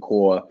young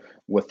core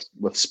with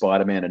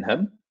Spider-Man and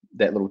him.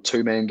 That little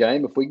two-man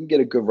game. If we can get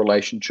a good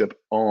relationship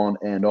on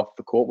and off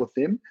the court with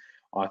them,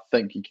 I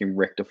think he can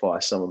rectify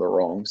some of the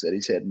wrongs that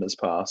he's had in his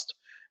past.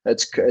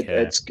 It's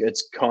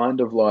kind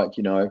of like,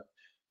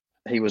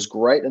 he was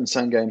great in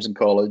some games in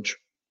college,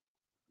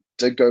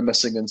 did go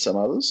missing in some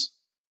others,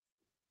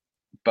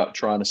 but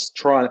try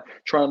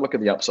and look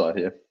at the upside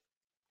here.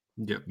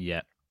 Yep.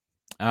 Yeah.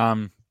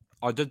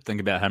 I did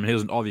think about him, and he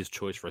was an obvious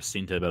choice for a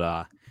centre,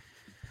 but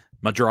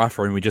my draft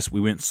for him,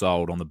 we went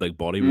sold on the big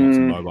body. We want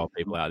some mobile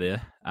people out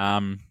there.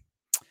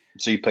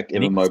 So you picked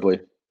Evan Mobley.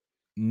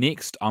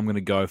 Next, I'm going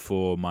to go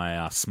for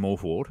my small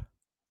forward.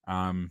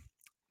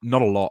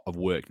 Not a lot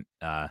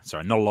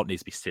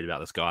needs to be said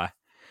about this guy.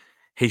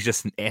 He's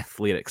just an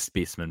athletic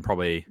specimen.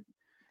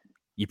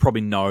 You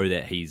probably know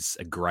that he's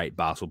a great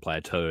basketball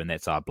player too, and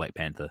that's our Black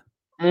Panther.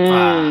 He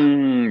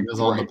was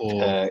on the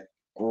board.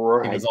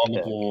 Great. He was on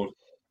the board.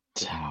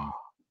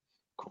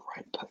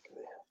 Great pick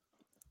there.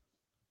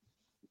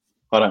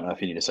 I don't know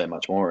if you need to say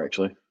much more,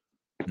 actually.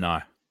 No,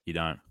 you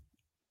don't.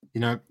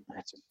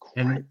 That's a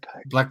great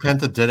pick. Black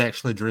Panther did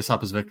actually dress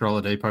up as Victor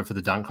Oladipo for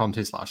the dunk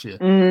contest last year.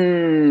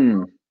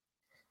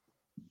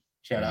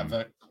 Shout out,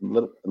 Vic.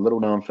 Little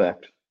known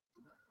fact.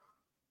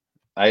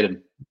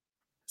 Aiden.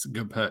 It's a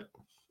good pick.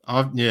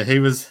 He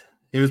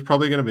was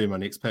probably going to be my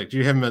next pick. Do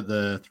you have him at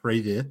the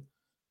 3 there?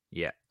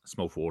 Yeah,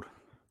 small forward.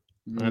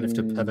 I'm going to have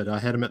to pivot. I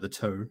had him at the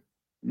 2.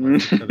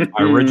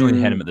 I originally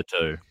had him at the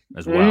 2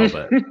 as well,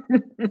 but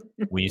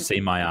when you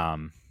see my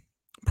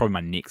probably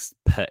my next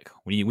pick,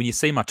 when you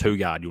see my 2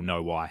 guard, you'll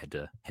know why I had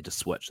to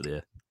switch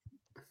there.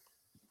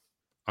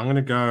 I'm going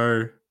to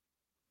go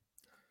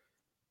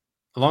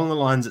along the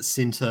lines at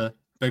center,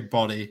 big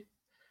body.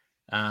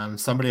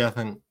 Somebody I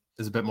think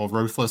is a bit more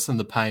ruthless in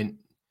the paint.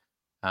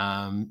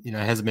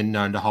 Hasn't been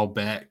known to hold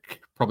back.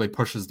 Probably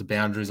pushes the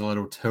boundaries a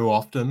little too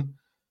often.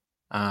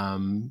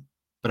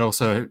 But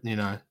also,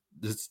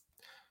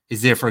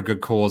 he's there for a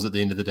good cause at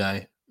the end of the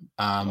day.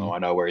 I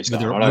know where he's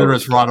going. Whether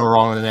it's right or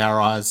wrong in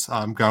our eyes,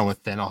 I'm going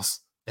with Thanos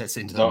at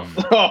center.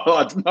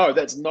 No,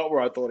 that's not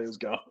where I thought he was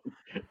going.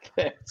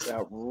 That's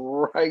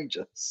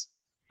outrageous.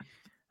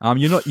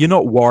 You're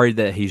not worried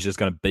that he's just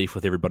going to beef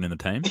with everybody in the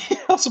team?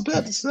 I was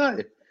about to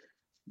say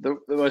the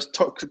most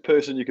toxic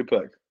person you could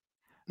pick.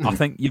 I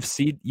think you've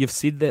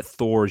said that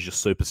Thor is your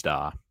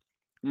superstar,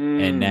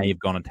 and now you've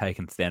gone and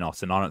taken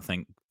Thanos, and I don't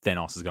think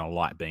Thanos is going to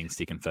like being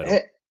second fiddle.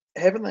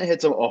 Haven't they had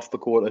some off the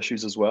court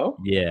issues as well?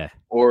 Yeah.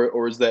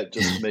 Or is that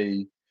just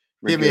me?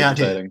 Get me out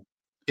here.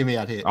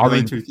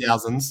 Early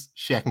 2000s,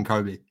 Shaq and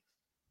Kobe.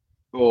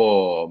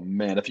 Oh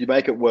man, if you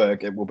make it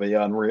work, it will be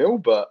unreal.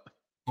 But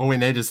all we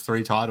need is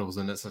 3 titles,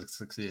 and it's a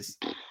success.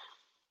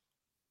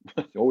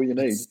 All you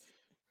need.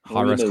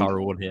 High risk, high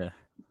reward here.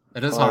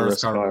 It is high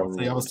risk, high reward.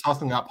 See, I was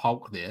tossing up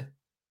Hulk there,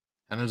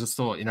 and I just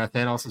thought,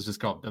 Thanos has just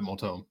got a bit more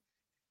to him.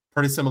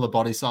 Pretty similar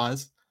body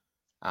size,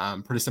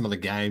 pretty similar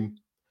game,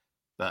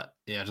 but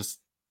I just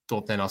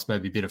thought Thanos may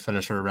be better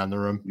finisher around the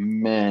rim.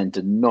 Man,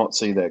 did not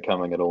see that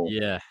coming at all.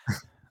 Yeah,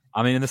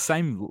 I mean, in the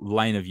same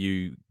lane of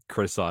you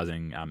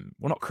criticizing,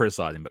 not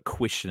criticizing, but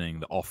questioning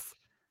the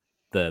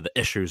the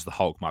issues the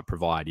Hulk might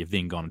provide, you've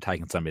then gone and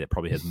taken somebody that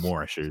probably has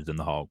more issues than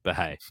the Hulk. But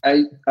hey,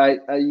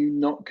 are you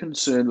not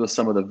concerned with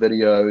some of the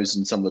videos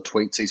and some of the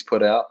tweets he's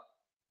put out?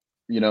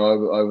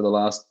 Over the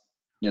last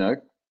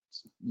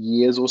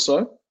years or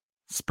so,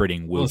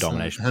 spreading world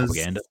domination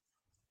propaganda.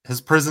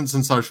 His presence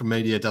in social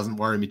media doesn't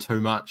worry me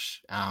too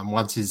much.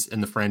 Once he's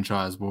in the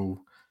franchise, we'll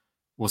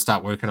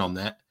start working on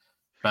that.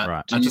 But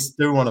right. I just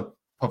do want to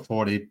put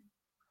forward he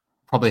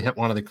probably hit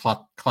one of the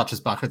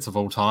clutchest buckets of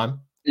all time.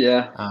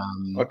 Yeah.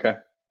 Okay.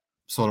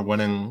 Sort of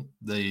winning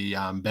the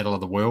Battle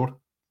of the World.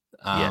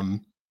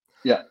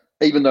 Yeah.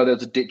 Even though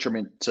there's a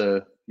detriment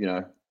to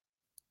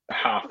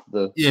half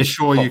the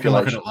sure population. You can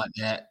look at it like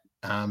that.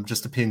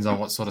 Just depends on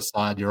what sort of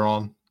side you're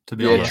on. To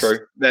be honest, true.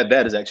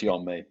 That is actually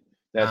on me.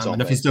 That's on and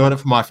me. If he's doing it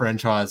for my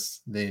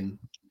franchise, then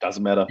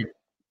doesn't matter.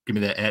 Give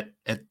me that at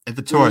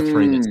the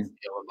 203. That's the deal,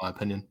 in my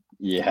opinion.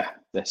 Yeah,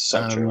 that's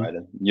so true,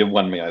 Aiden. You've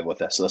won me over with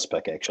this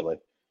pick, actually.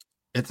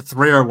 At the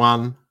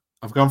 301,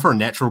 I've gone for a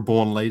natural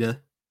born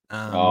leader.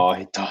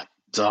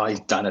 He's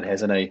done it,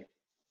 hasn't he?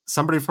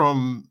 Somebody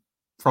from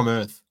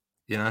Earth,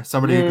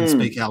 somebody who can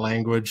speak our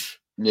language.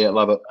 Yeah,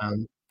 love it.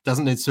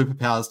 Doesn't need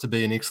superpowers to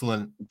be an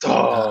excellent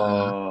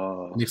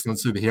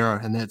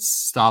superhero, and that's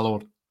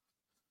Star-Lord.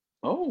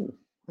 Oh,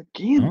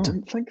 again,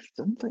 didn't think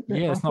that.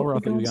 Yeah, it's not where I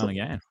thought we were going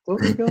again.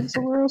 Thought we were going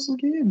somewhere else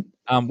again.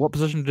 What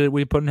position did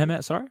we put him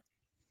at? Sorry,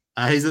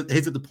 he's at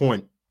the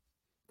point.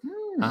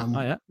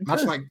 Okay.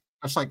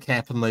 Much like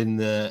Cap and leading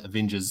the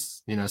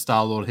Avengers,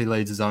 Star-Lord, he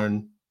leads his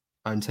own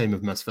team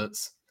of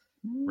misfits,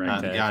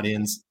 the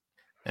Guardians,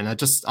 and I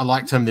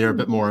liked him there a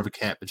bit more over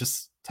Cap. It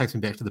just takes me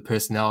back to the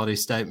personality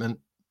statement.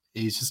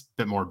 He's just a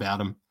bit more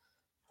about him.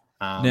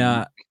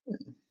 Now,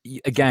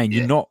 again,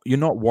 you're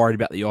not worried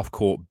about the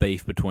off-court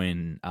beef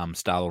between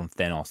Star-Lord and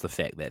Thanos. The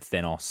fact that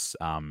Thanos,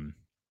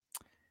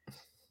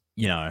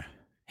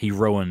 he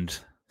ruined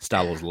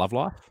Star-Lord's love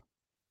life.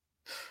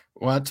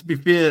 Well, to be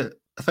fair,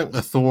 I think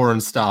the Thor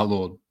and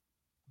Star-Lord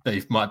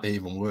beef might be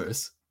even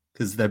worse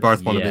because they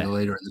both want to be the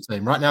leader of the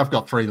team. Right now, I've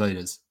got 3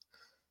 leaders.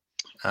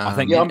 I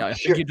think you're looking at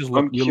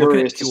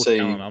pure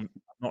talent. I'm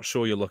not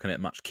sure you're looking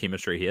at much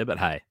chemistry here, but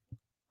hey.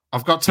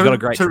 I've got two role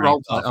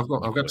players. I've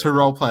got 2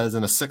 role players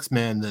and a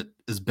 6-man that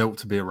is built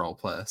to be a role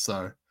player.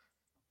 So,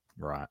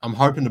 right, I'm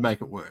hoping to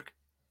make it work.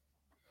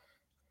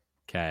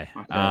 Okay.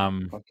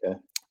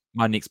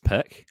 My next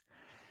pick.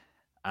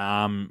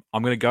 I'm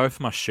going to go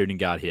for my shooting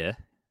guard here.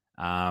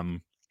 I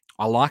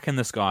liken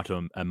this guy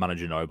to a Manu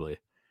Ginobili.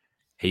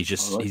 He's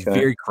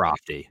very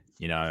crafty.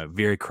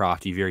 Very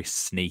crafty, very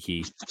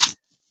sneaky,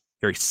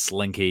 very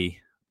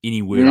slinky.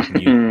 Any word I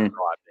can use,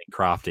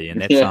 crafty,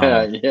 and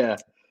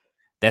that's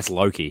that's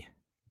Loki.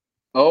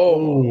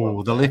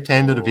 Oh, the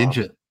left-handed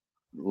Avenger.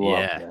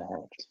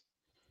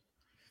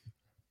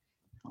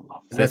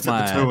 That's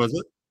at the 2, is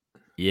it?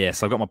 Yeah,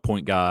 so I've got my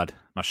point guard,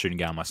 my shooting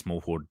guard, my small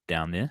forward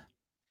down there.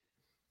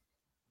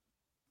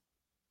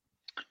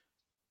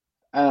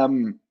 I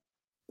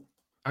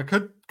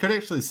could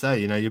actually say,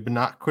 you've been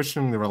not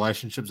questioning the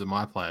relationships of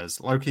my players,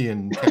 Loki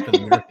and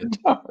Captain America.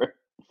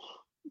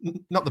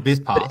 Not the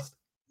best past.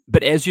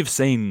 But as you've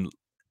seen,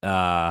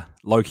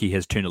 Loki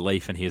has turned a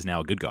leaf and he is now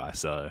a good guy.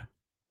 So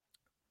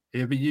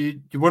yeah, but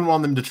you wouldn't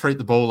want them to treat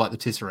the ball like the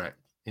Tesseract,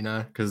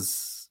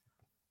 because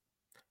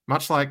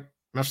much like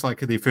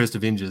the first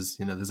Avengers,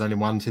 there's only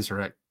one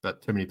Tesseract,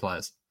 but too many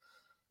players.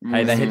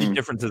 Hey, they had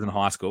differences in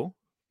high school,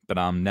 but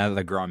now that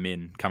they're grown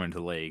men coming into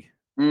the league,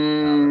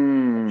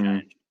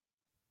 change.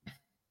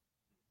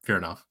 Fair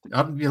enough.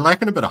 You're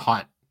lacking a bit of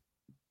height,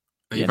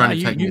 but you've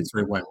only taken it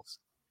 3 wings.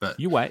 But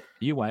you wait.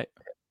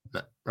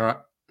 All right.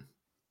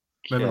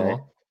 Moving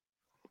on.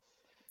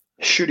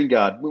 Shooting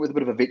guard. Went with a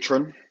bit of a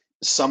veteran.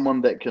 Someone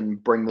that can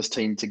bring this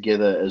team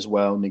together as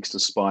well next to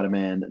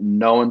Spider-Man.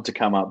 Known to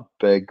come up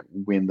big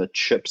when the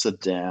chips are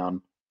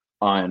down.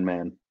 Iron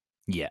Man.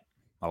 Yeah,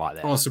 I like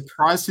that. Oh,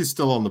 surprised he's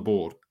still on the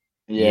board.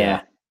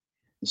 Yeah.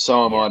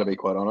 So am I, to be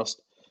quite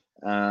honest.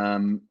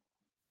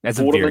 That's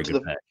a very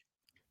good pick.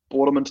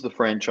 Brought him into the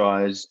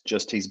franchise.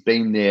 He's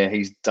been there.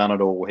 He's done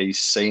it all. He's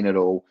seen it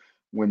all.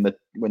 When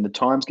the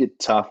times get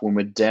tough, when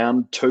we're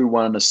down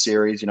 2-1 in a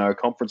series,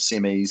 conference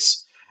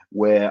semis,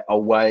 we're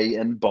away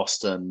in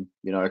Boston,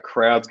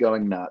 crowds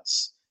going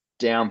nuts,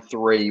 down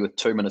 3 with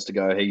 2 minutes to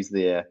go, he's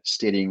there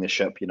steadying the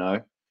ship,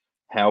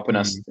 helping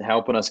us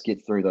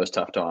get through those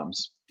tough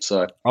times.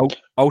 So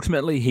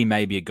ultimately, he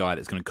may be a guy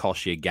that's going to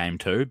cost you a game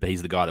 2, but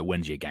he's the guy that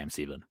wins you a game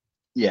 7.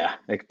 Yeah,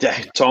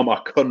 Tom,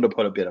 I couldn't have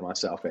put it better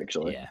myself,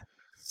 actually. Yeah,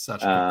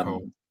 such a good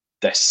call.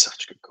 That's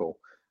such a good call.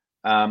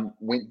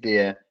 Went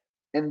there.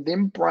 And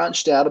then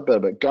branched out a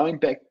bit, going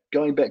back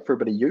for a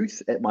bit of youth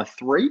at my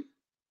 3,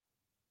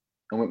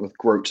 I went with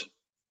Groot.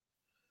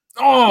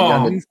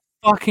 Oh, you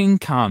fucking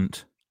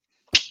cunt!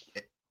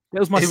 That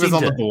was my. He was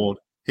on the board.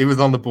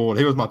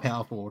 He was my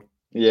power forward.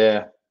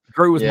 Yeah,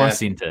 Groot was my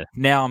center.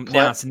 Now I'm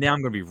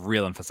going to be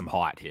reeling for some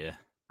height here.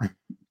 I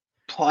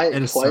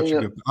don't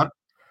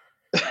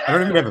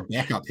even have a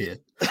backup here.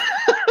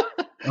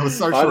 I was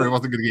so sure he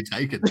wasn't going to get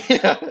taken.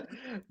 Yeah,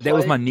 that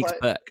was my next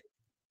pick.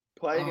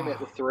 Playing him at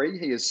the 3,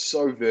 he is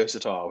so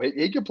versatile.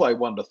 He could play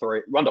 1 to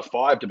 3, 1 to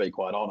 5, to be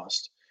quite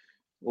honest.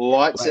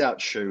 Lights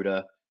out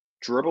shooter,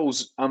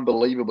 dribbles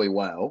unbelievably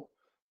well,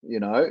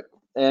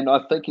 and I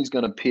think he's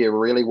going to pair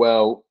really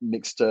well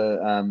next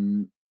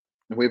to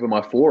whoever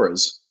my 4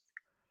 is.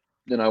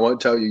 I won't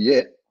tell you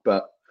yet,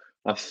 but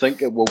I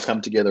think it will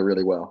come together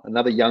really well.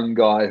 Another young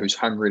guy who's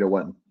hungry to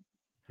win.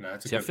 No, I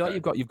feel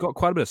like you've got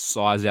quite a bit of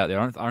size out there.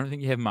 I don't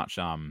think you have much.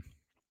 I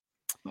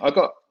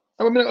got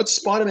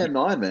Spider-Man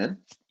 9, man.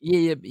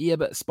 Yeah,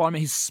 but Spider-Man,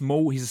 he's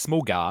small. He's a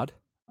small guard.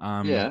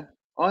 Yeah,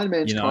 Iron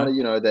Man's kind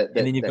of that.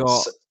 And then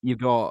you've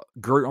got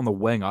Groot on the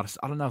wing. I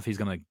don't know if he's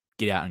going to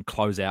get out and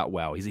close out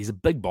well. He's a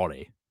big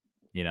body,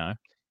 He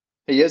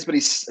is, but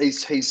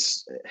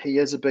he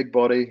is a big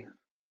body.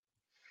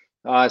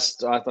 I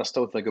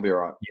still think he'll be all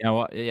right. You know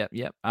what? Yeah.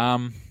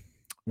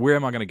 Where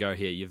am I going to go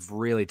here? You've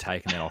really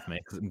taken that off me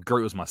because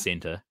Groot was my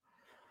center.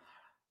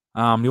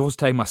 You also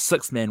taking my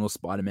 6th man was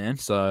Spider-Man.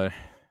 So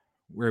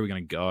where are we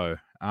going to go?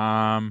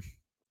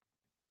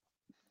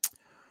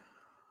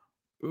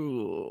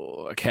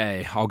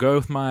 Okay, I'll go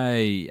with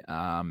my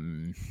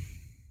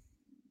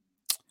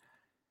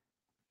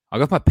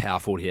power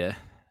forward here.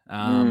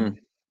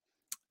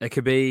 It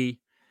could be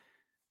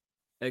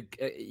a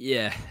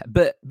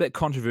bit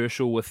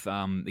controversial with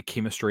the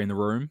chemistry in the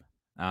room.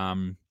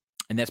 And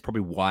that's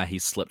probably why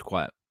he's slipped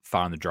quite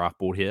far on the draft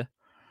board here.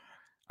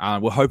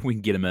 We're hoping we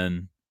can get him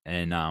in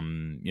and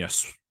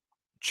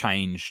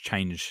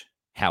change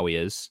how he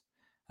is.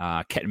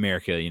 Captain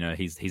America,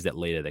 he's that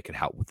leader that could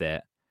help with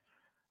that.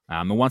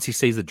 And once he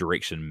sees the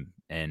direction,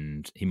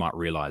 and he might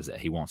realize that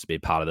he wants to be a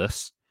part of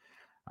this,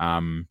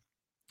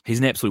 he's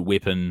an absolute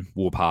weapon.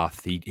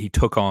 Warpath. He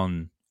took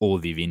on all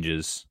of the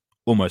Avengers,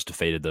 almost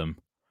defeated them,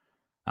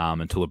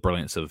 until the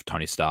brilliance of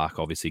Tony Stark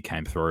obviously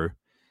came through.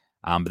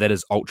 But that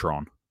is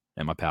Ultron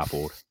at my power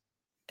forward.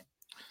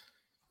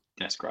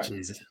 That's great.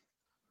 Jesus.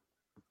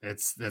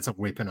 That's a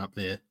weapon up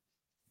there.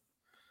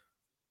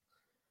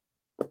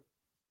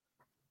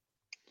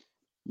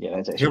 Yeah,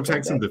 that's he'll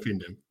take some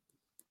defending.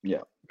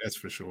 Yeah, that's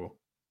for sure.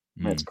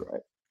 That's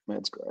great.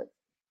 That's great,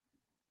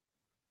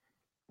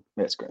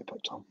 Big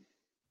Tom.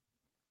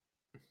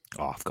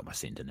 Oh, I've got my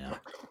center now.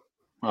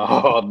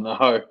 Oh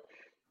no,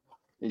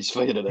 he's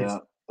figured it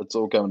out. It's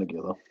all coming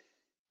together.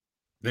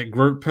 That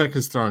group pick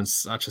has thrown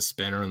such a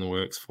spanner in the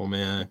works for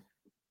me.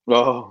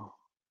 Oh.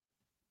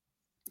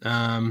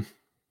 I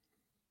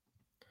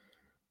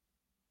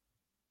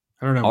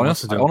don't know.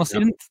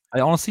 I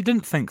honestly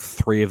didn't think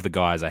 3 of the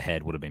guys I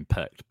had would have been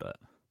picked, but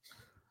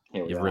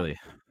you've really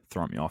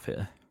thrown me off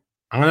here.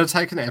 I'm going to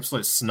take an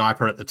absolute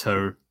sniper at the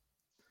 2.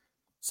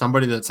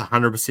 Somebody that's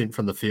 100%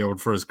 from the field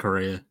for his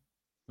career.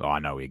 Oh, I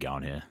know where you're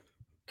going here.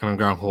 And I'm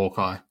going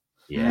Hawkeye.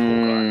 Yeah,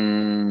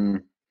 Hawkeye.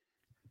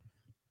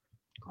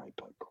 Great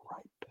pick.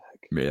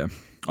 Yeah.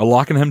 I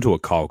liken him to a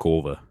Kyle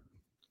Korver.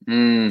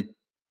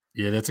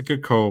 Yeah, that's a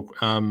good call.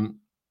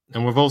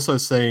 And we've also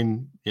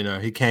seen,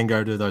 he can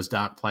go to those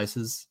dark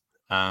places.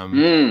 Not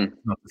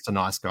just a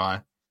nice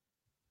guy.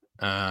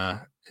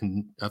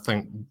 And I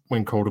think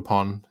when called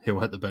upon, he'll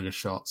hit the biggest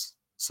shots.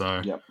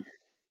 So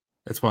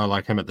that's why I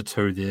like him at the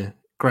 2 there.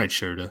 Great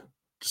shooter.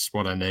 Just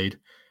what I need.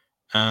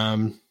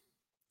 That's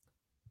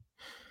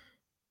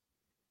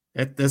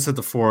at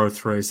the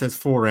 403. So that's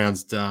 4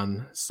 rounds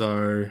done.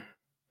 So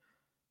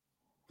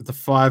at the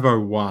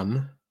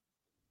 501,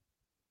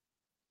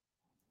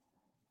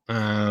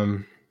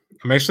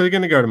 I'm actually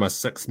going to go to my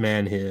 6th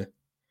man here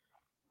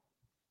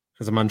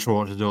because I'm unsure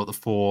what to do at the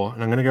 4,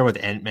 and I'm going to go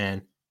with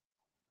Ant-Man.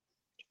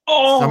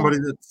 Oh, somebody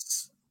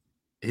that's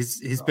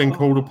he's been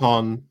called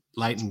upon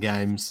late in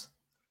games.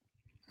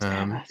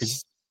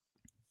 He's,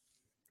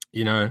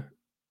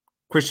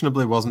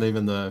 questionably wasn't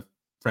even the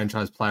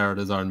franchise player at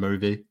his own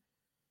movie.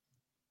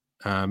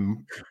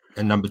 And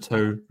number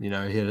 2, he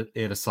had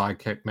a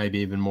sidekick, maybe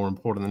even more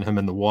important than him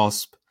in the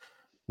Wasp.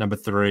 Number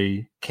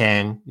 3,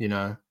 Kang.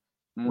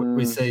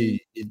 We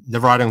see the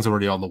writing's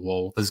already on the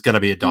wall. There's going to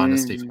be a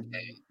dynasty for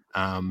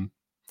Kang.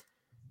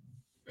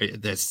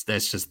 That's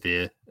just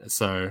there.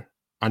 So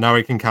I know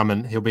he can come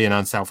and he'll be an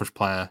unselfish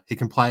player. He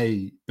can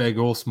play big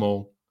or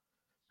small.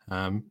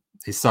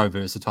 He's so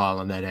versatile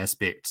in that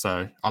aspect.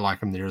 So I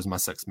like him there as my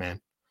 6th man.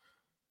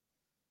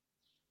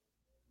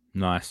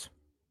 Nice.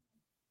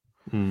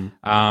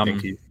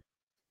 Thank you.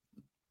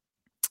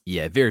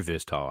 Yeah, very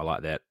versatile. I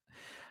like that.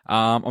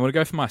 I'm going to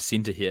go for my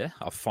center here.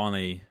 I've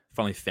finally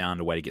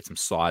found a way to get some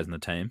size in the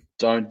team.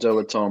 Don't do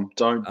it, Tom.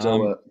 Don't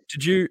do it.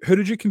 Who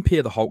did you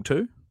compare the Hulk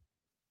to?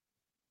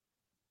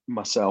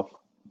 Myself.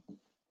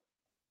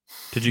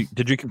 Did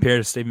you compare it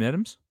to Steven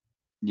Adams?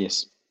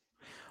 Yes.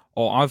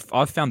 Oh,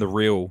 I've found the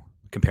real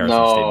comparison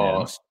to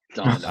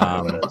Steven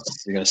Adams.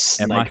 You're going to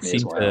snake me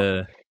as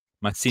well.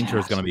 My center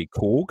is going to be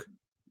Korg.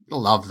 I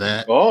love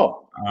that.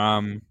 Oh.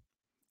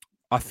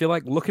 I feel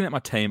like looking at my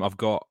team, I've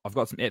got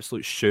some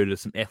absolute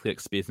shooters, some athletic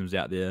specimens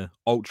out there.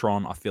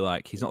 Ultron, I feel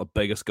like he's not the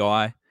biggest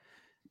guy,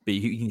 but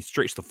he can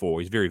stretch the 4.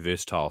 He's very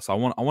versatile. So I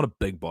want a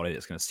big body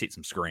that's going to set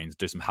some screens,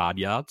 do some hard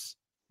yards.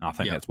 And I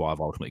think that's why I've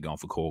ultimately gone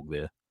for Korg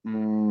there.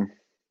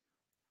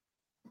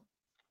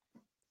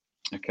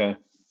 Okay,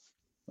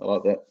 I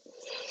like that.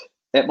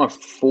 At my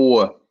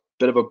 4,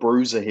 bit of a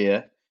bruiser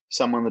here.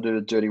 Someone to do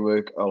the dirty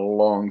work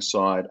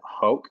alongside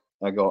Hulk.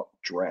 I got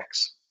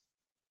Drax.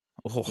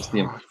 Oh,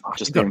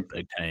 Just got a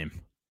big team.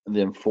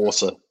 The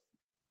enforcer.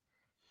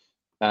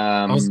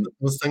 I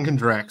was thinking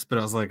Drax, but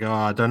I was like,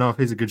 I don't know if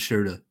he's a good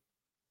shooter.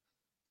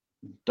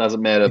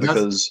 Doesn't matter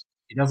because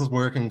he does his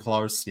work in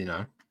close,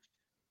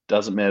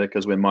 Doesn't matter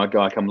because when my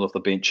guy comes off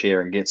the bench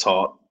here and gets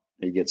hot,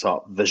 he gets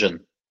hot. Vision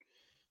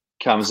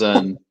comes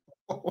in,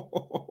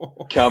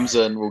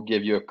 will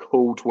give you a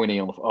cool 20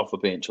 off the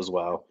bench as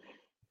well.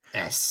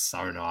 That's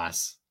so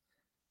nice.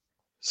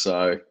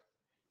 So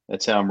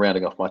that's how I'm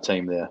rounding off my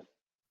team there.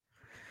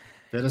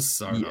 That is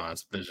so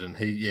nice, Vision.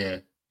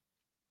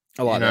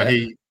 I like that.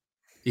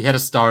 He had a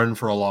stone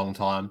for a long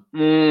time.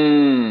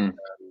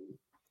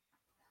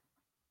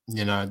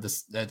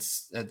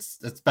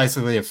 That's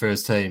basically a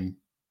first team.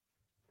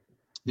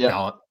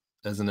 Ballot,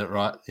 isn't it?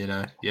 Right?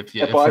 If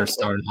you're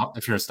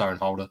a stone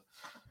holder,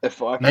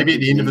 maybe at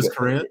the end of his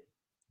career,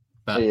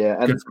 but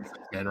good for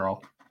man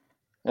roll.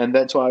 And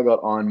that's why I got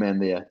Iron Man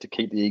there to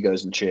keep the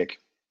egos in check.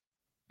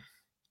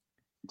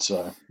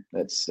 So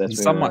that's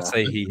some might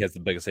say he has the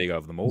biggest ego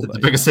of them all. The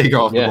biggest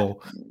ego of them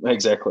all.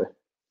 Exactly.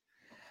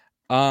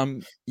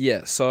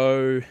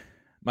 So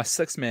my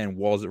 6th man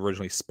was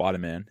originally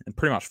Spider-Man, and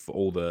pretty much for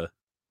all the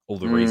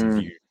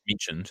reasons you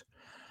mentioned.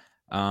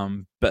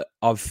 But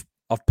I've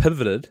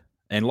pivoted,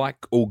 and like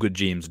all good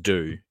GMs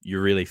do, you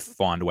really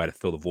find a way to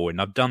fill the void.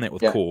 And I've done that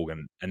with Korg,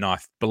 and I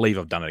believe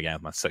I've done it again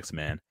with my 6th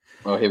man.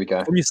 Oh, here we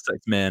go. From your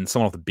 6th man,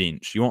 someone off the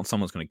bench, you want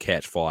someone that's going to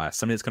catch fire,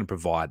 somebody that's going to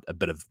provide a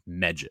bit of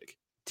magic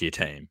to your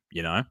team,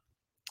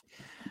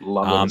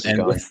 Love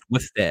and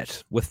with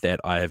that,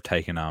 I have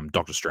taken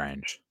Doctor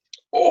Strange.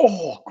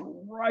 Oh,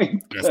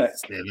 great pick.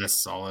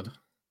 That's solid.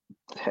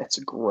 That's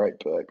a great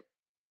pick.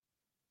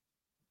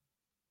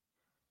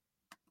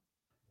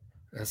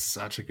 That's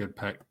such a good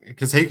pick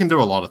because he can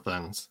do a lot of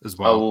things as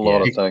well. A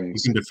lot of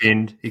things. He can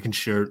defend. He can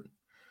shoot.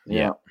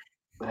 Yeah.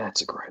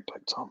 That's a great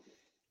pick, Tom.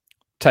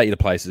 Take you to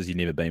places you've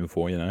never been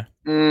before,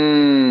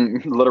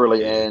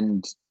 Literally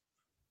and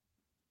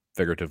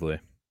figuratively.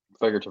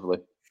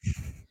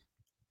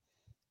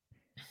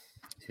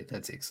 Yeah,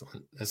 that's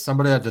excellent. There's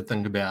somebody I did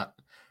think about,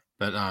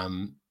 but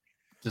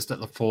just at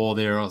the 4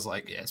 there, I was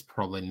like, it's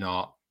probably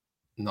not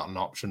an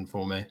option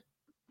for me.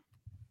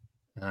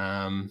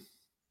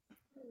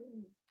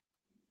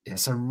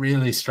 It's a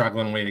really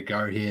struggling way to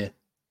go here.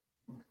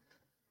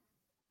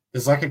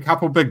 There's like a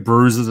couple big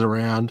bruises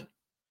around,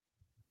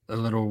 a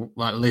little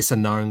like lesser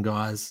known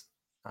guys,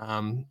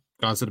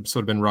 guys that have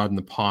sort of been riding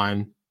the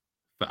pine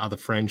for other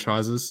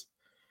franchises.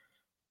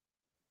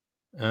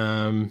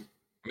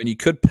 You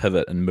could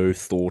pivot and move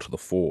Thor to the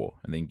 4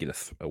 and then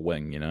get a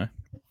wing,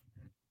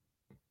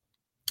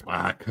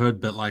 I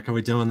could, but are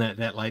we doing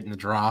that late in the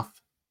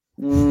draft?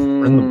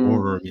 We're in the war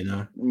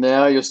room,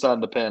 Now you're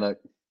starting to panic.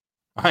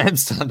 I am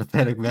starting to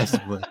panic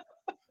massively.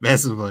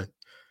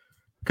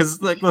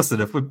 Because,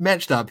 listen, if we're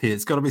matched up here,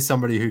 it's got to be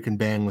somebody who can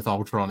bang with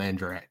Ultron and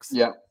Drax.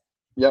 Yep.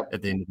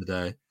 At the end of the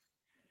day.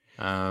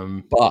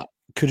 But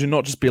could you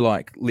not just be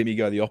like, let me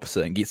go the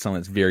opposite and get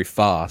someone that's very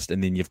fast,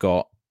 and then you've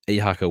got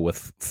Ehaka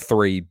with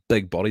 3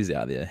 big bodies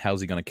out there?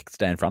 How's he going to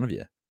stay in front of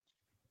you?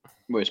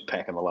 We're just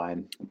packing the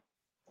lane.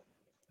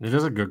 It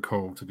is a good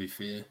call, to be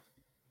fair.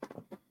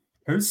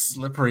 Who's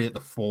slippery at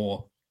the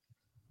 4?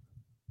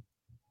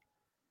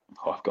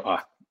 Oh,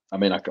 I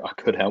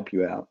could help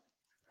you out.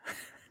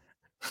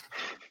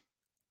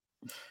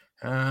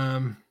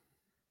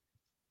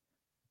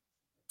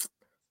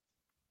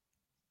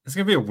 It's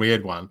gonna be a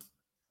weird one,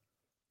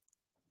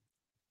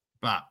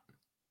 but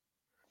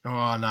no,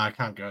 I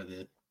can't go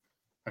there.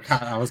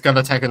 I was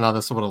gonna take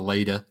another sort of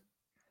leader,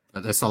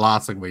 but that's the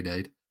last thing we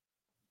need.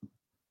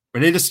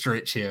 We need a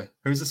stretch here.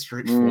 Who's a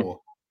stretch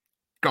for?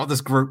 God,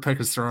 this group pick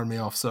is throwing me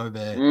off so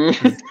bad.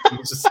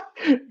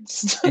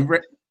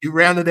 You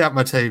rounded out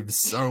my team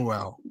so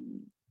well.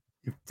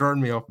 You've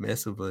thrown me off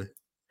massively.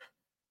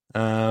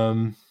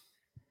 Son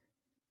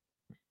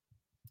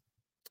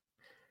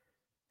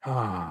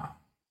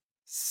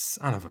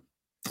of a...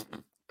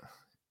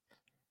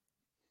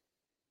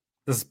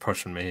 This is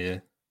pushing me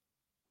here.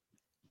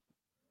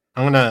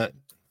 I'm gonna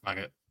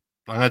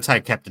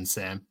take Captain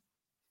Sam.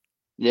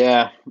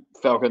 Yeah,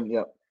 Falcon.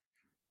 Yep.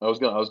 I was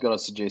gonna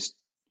suggest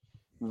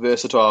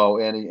versatile,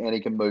 and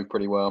he can move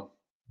pretty well.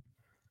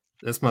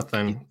 That's my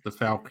thing. The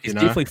Falcon. He's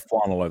definitely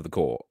flying all over the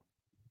court.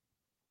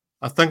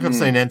 I think I've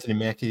seen Anthony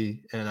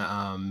Mackie in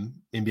an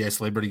NBA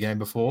Celebrity game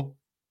before,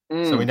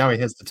 so we know he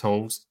has the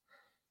tools.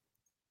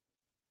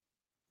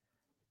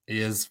 He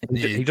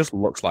just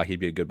looks like he'd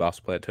be a good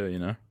basketball player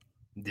too,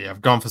 Yeah,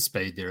 I've gone for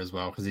speed there as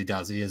well because he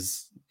does.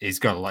 He's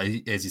got a lot,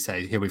 as you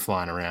say, he'll be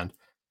flying around.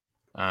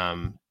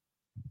 And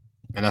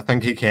I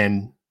think he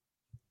can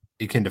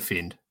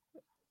defend.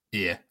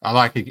 Yeah,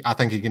 I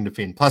think he can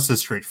defend. Plus his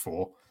stretch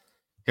 4.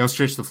 He'll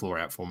stretch the floor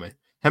out for me.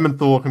 Him and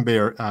Thor can be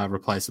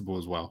replaceable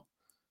as well.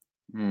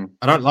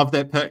 I don't love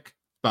that pick,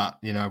 but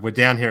we're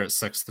down here at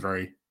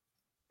 6'3".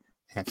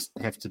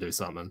 Have to do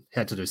something.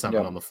 Had to do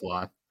something on the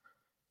fly.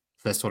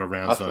 That sort of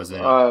rounds those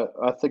out.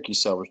 I think you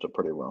salvaged it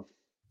pretty well.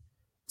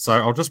 So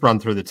I'll just run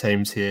through the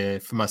teams here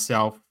for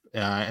myself.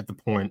 At the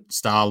point,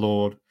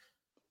 Star-Lord.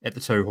 At the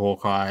 2,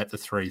 Hawkeye. At the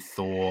 3,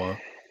 Thor.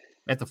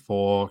 At the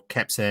 4,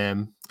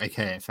 Cap-Sam,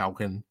 aka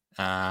Falcon.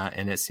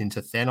 And at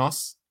centre,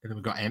 Thanos. And then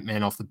we've got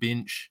Ant-Man off the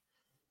bench.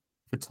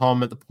 For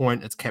Tom, at the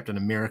point, it's Captain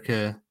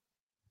America.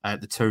 At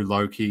the 2,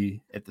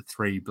 Loki. At the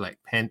 3, Black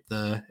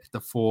Panther. At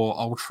the 4,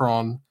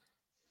 Ultron.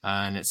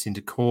 And at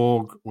centre,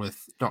 Korg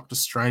with Doctor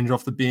Strange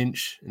off the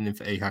bench. And then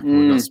for Ehaka,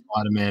 we've got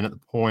Spider-Man at the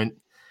point.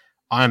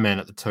 Iron Man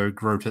at the 2,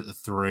 Groot at the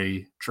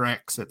 3,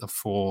 Drax at the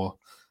 4,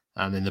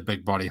 and then the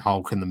big body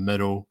Hulk in the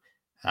middle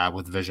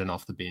with Vision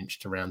off the bench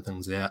to round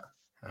things out.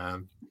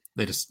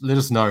 Let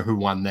us know who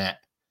won that.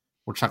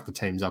 We'll chuck the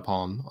teams up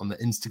on the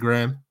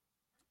Instagram.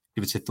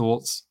 Give us your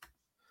thoughts.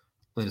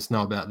 Let us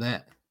know about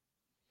that.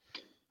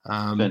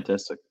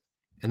 Fantastic.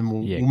 And then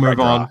we'll move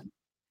on.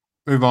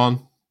 Move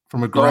on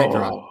from a great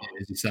draft,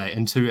 as you say,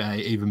 into a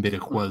even better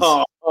quiz.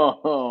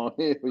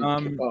 Here we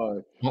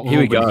go. Here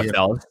we go,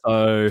 fellas.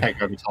 So,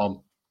 take over,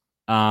 Tom.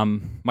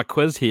 My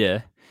quiz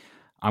here,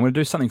 I'm going to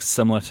do something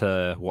similar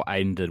to what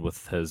Aiden did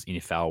with his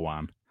NFL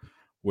one,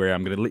 where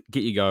I'm going to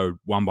get you go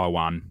one by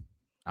one.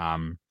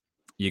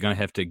 You're going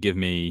to have to give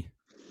me.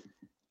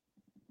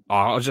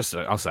 I'll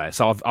say it.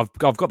 So I've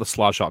got the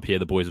slideshow up here.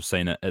 The boys have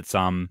seen it. It's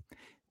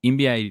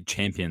NBA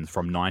champions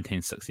from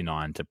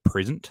 1969 to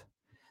present.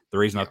 The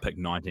reason I picked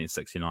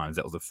 1969 is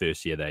that was the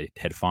first year they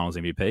had Finals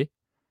MVP.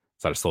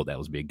 So I just thought that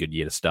would be a good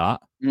year to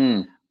start.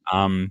 So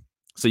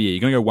yeah,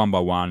 you're going to go one by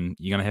one.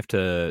 You're going to have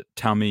to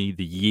tell me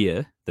the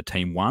year the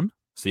team won.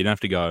 So you don't have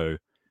to go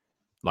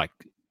like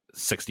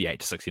 68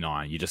 to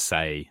 69. You just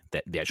say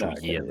that the actual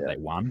year that they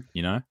won,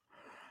 you know?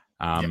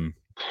 So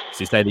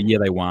you say the year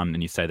they won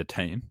and you say the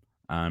team.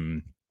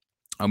 I'm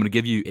going to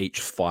give you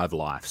each 5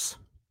 lives.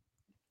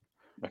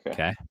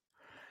 Okay.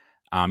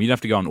 You don't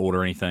have to go in order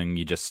or anything.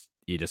 You just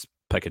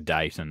pick a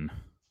date, and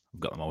I've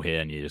got them all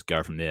here, and you just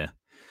go from there.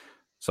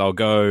 So I'll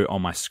go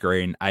on my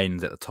screen.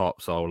 Aiden's at the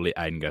top, so I'll let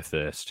Aiden go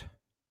first.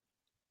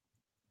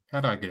 How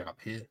do I get up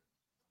here?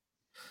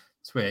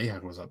 It's where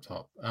Ehak was up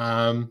top.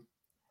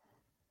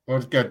 We'll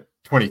just go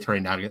 23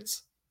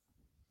 Nuggets.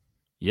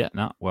 Yeah,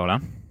 no, well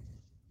done.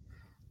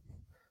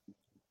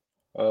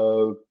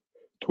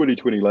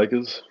 2020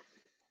 Lakers.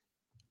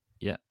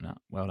 Yeah, no,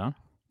 well done.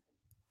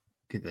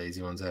 Get the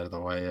easy ones out of the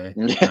way,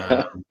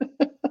 eh?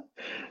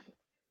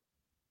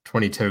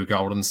 22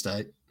 Golden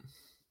State.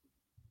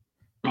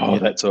 Oh,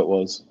 that's what it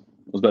was. I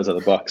was about to say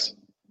the Bucks.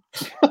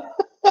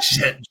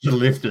 Shit, you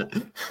left it.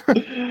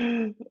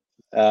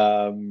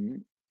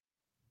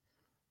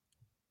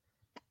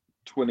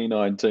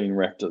 2019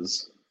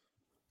 Raptors.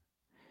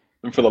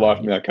 And for the life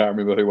of me, I can't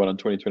remember who won in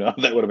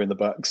 2020. That would have been the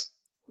Bucks.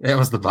 That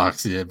was the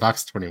Bucks, yeah.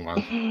 Bucks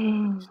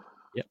 21.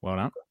 Yeah,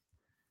 well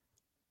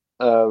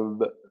done.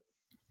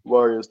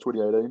 Warriors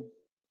 2018.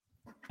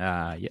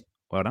 Yeah,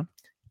 well done.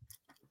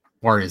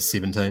 Warriors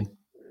 17.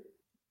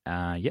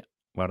 Yeah,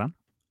 well done.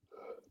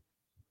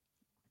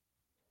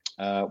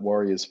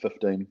 Warriors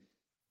 15.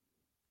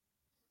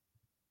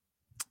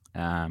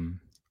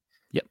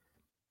 Yep,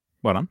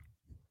 well done.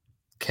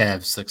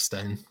 Cavs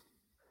 16.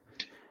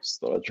 Just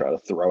thought I'd try to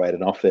throw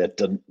Aiden off there.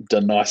 Didn't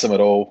nice him at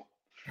all.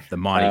 The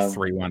mighty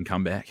 3-1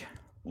 comeback.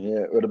 Yeah,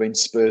 it would have been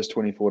Spurs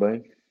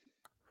 2014.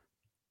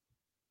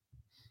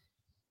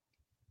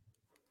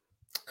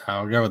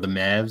 I'll go with the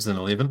Mavs in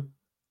 11.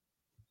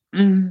 I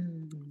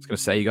was going to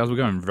say, you guys were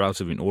going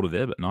relatively in order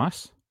there, but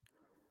nice.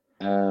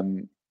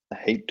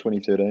 Heat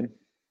 2013.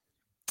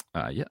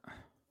 Yeah.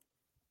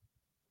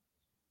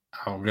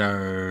 I'll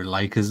go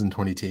Lakers in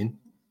 2010.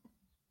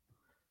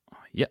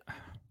 Yeah.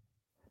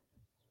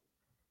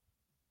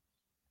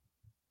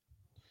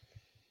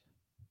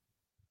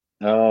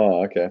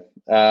 Oh, okay.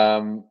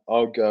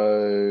 I'll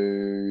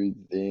go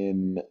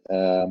then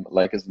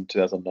Lakers in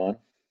 2009.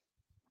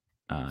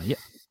 Yeah.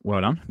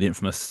 Well done. The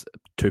infamous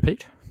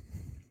two-peat.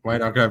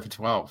 Wait, I'll go for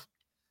 12.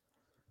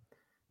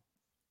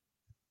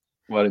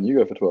 Why didn't you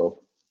go for 12?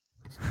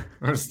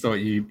 I just thought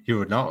you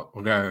would not.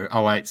 We'll go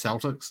 08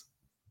 Celtics.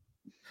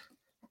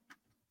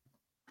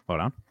 Well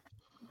done.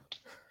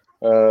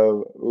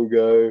 We'll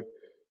go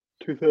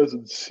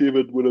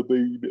 2007 would have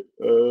been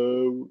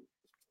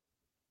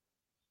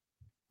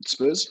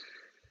Spurs.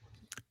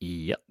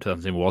 Yep,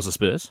 2007 was the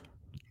Spurs.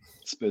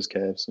 Spurs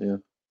Cavs,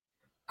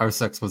 yeah.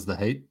 06 was the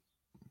Heat.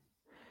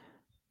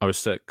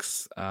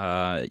 06,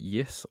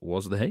 yes,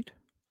 was the Heat.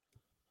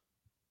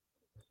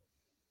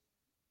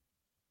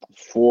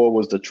 4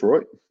 was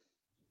Detroit.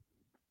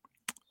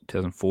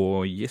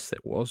 2004, yes,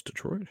 that was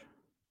Detroit.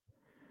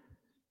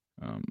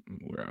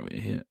 Where are we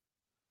here?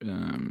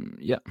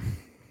 Yeah.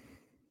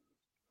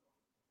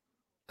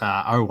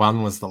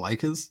 01 was the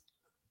Lakers.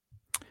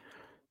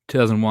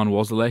 2001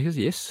 was the Lakers,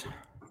 yes.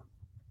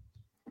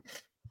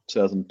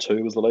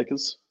 2002 was the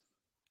Lakers.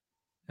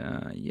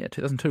 Yeah,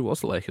 2002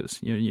 was the Lakers.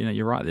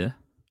 You're right there.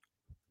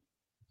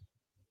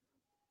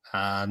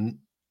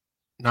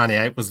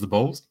 98 was the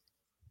Bulls.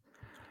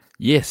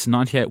 Yes,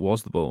 98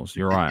 was the Bulls.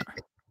 You're right.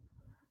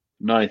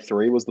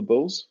 93 was the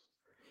Bulls.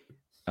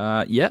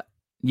 Yeah,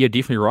 Yeah,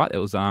 definitely right. It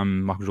was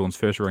Michael Jordan's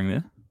first ring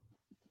there.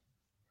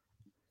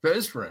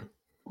 First ring?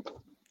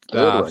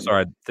 Third ring.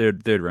 Sorry,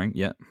 third ring,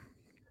 yeah.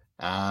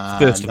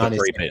 First of a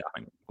three-peat, I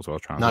think, was what I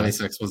was trying to say.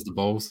 96 was the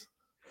Bulls.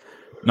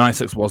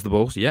 96 was the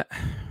Bulls, yeah.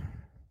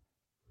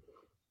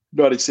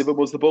 97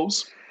 was the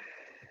Bulls.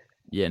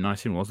 Yeah,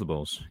 97 was the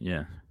Bulls,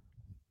 yeah.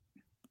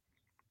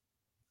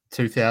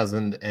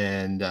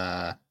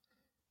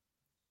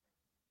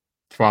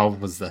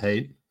 2012 was the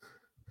Heat.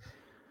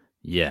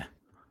 Yeah.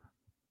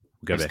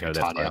 We'll go back over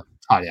that.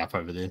 Tidy up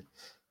over there.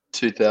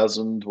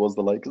 2000 was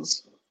the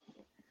Lakers.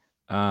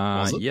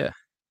 Yeah.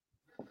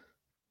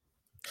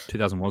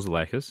 2000 was the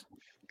Lakers.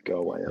 Go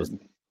away.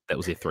 That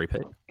was their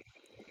three-peat.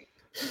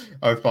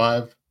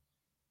 05.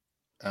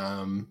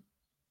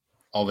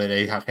 All that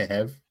Ihaka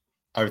have.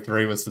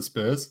 03 was the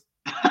Spurs.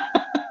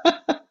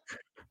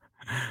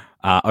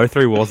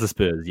 03 was the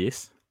Spurs,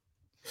 yes.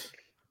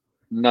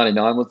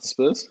 99 was the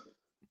Spurs.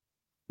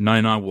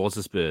 99 was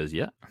the Spurs,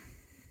 yeah.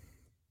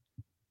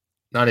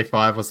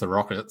 95 was the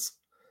Rockets.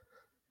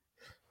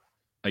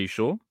 Are you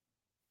sure?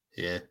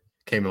 Yeah.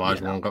 Keem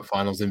Olajuwon got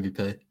Finals MVP.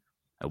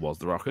 It was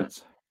the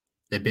Rockets.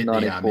 They beat the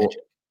Magic.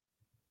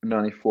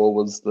 94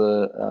 was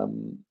the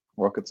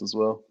Rockets as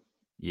well.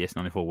 Yes,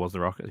 94 was the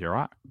Rockets. You're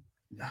right.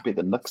 Beat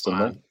the Knicks, didn't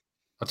they?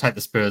 I'll take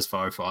the Spurs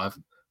for 05.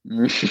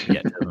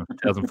 Yeah,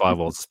 2005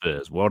 was the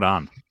Spurs. Well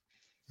done.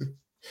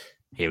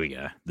 Here we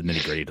go. The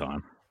nitty-gritty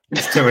time.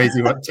 It's too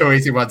easy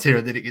ones here,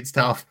 and then it gets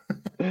tough.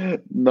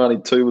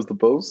 92 was the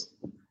Bulls.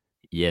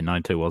 Yeah,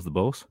 92 was the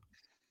Bulls.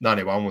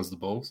 91 was the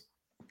Bulls.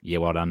 Yeah,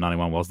 well done.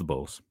 91 was the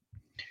Bulls.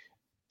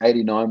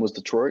 89 was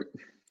Detroit.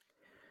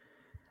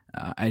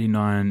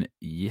 89,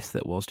 yes,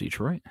 that was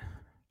Detroit.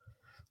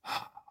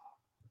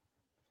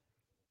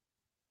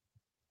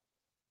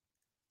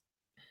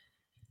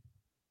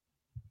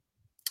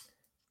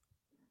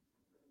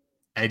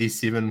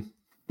 '87.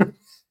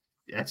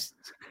 Yes.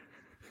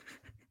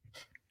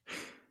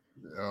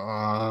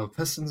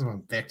 Pistons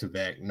went back to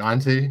back.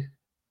 90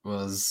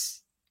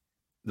 was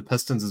the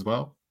Pistons as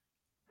well.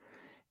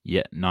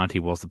 Yeah, 90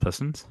 was the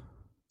Pistons.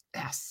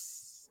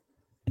 Yes.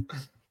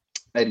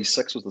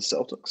 86 was the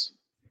Celtics.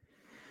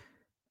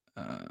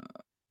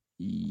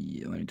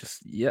 Yeah,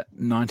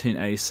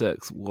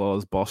 1986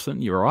 was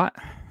Boston. You're right.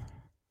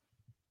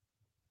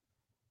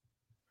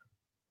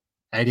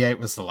 88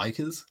 was the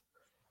Lakers.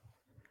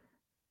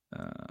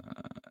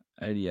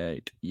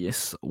 88,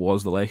 yes,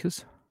 was the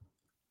Lakers.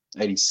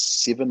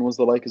 87 was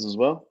the Lakers as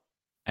well.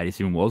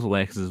 87 was the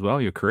Lakers as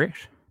well. You're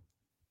correct.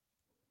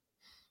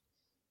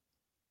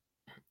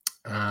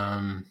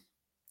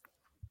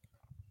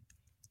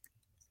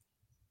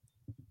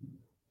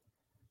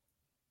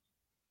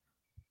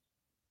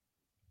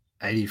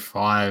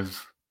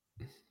 85.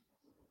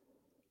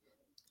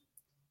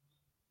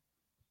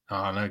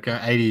 Oh no, go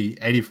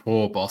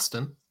 84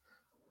 Boston.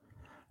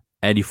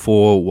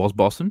 84 was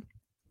Boston.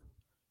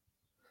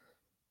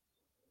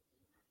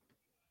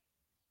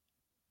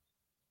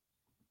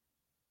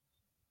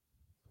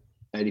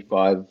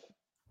 85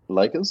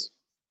 Lakers.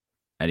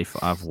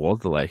 85 was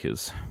the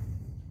Lakers.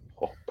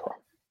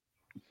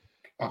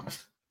 Oh,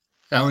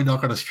 how are we not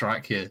going to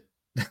strike here?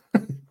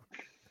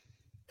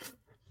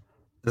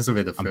 This will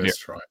be the first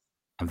strike.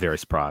 I'm very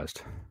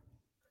surprised.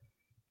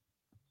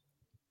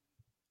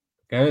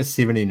 Go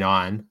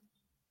 79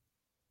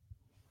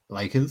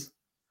 Lakers.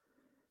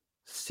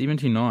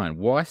 79.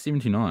 Why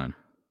 79?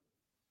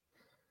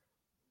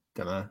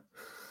 Don't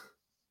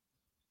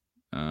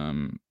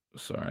know.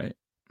 Sorry.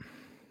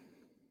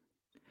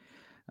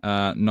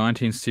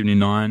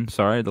 1979.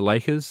 Sorry, the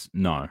Lakers.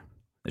 No,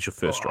 that's your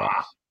first strike.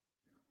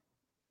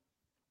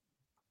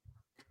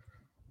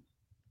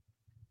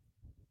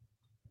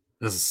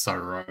 This is so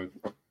rogue.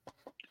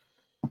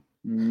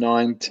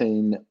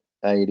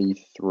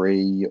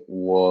 1983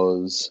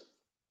 was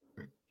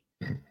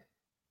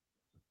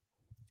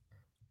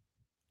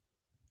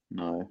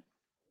no.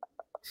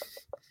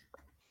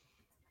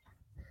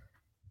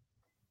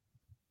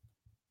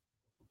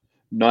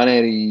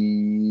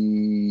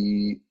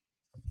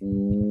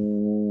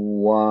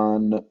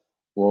 1981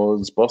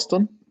 was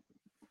Boston.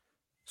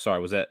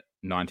 Sorry, was that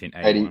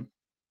 1981?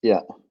 Yeah.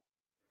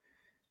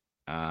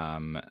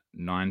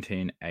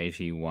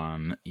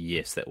 1981.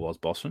 Yes, that was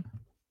Boston.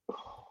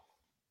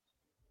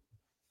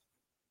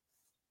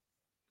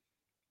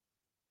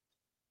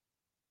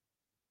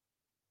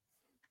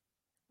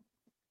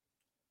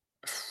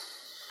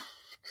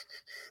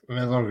 We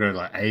may as well go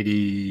like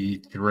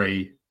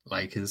 83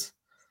 Lakers.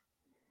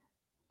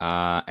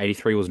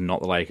 83 was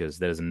not the Lakers.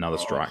 That is another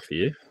strike for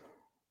you.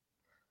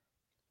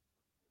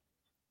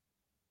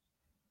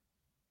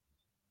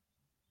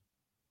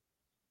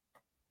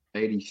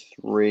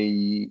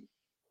 '83.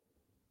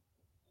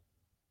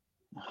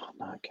 Oh,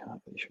 no, it can't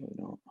be. Surely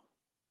not.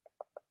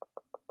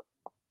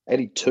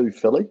 82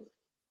 Philly.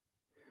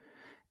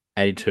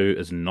 82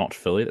 is not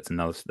Philly. That's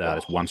another.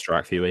 That's one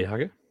strike for you,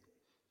 E-Hugger.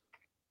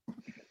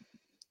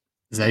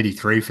 Is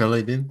 83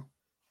 Philly then?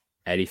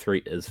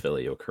 83 is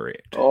Philly. You're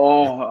correct.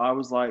 Oh, I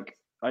was like,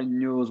 I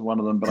knew it was one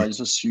of them, but I just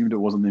assumed it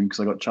wasn't them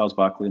because I got Charles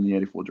Barkley in the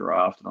 '84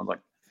 draft, and I was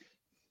like,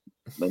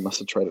 They must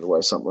have traded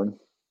away something.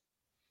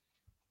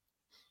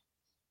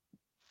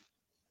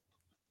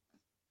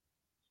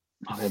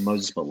 Oh, they had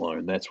Moses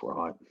Malone. That's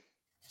right.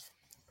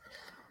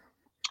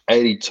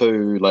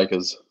 82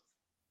 Lakers.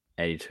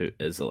 82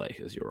 is the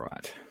Lakers. You're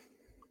right.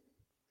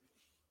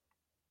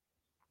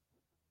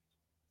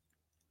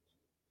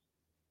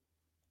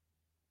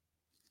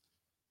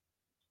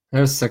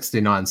 There's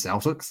 69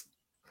 Celtics.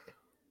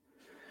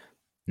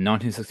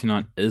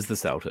 1969 is the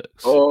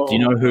Celtics. Oh, do you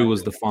know who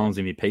was the Finals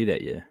MVP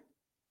that year?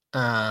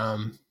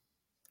 Bob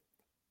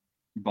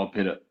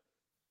Pettit.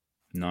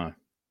 No.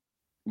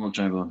 Will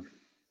Chamberlain.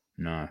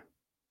 No.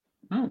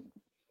 Oh.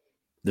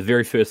 The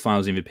very first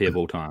Finals MVP of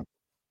all time.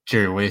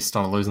 Jerry West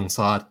on a losing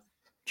side.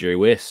 Jerry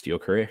West, you're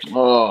correct.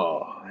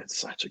 Oh, that's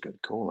such a good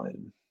call,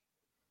 Aiden.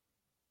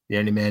 The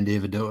only man to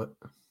ever do it.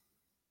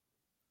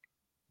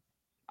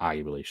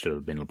 Arguably should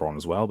have been LeBron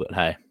as well, but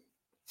hey.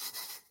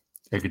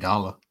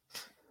 Iguodala.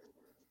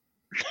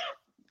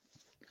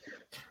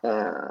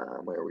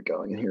 Where are we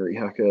going? Harry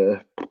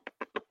Hucker.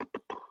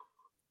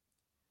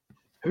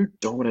 Who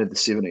dominated the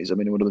 70s? I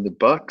mean, it would have been the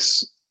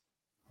Bucks.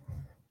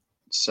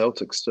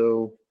 Celtics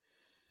still.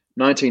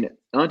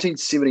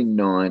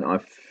 1979, I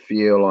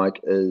feel like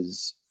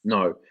is...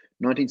 No,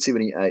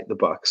 1978, the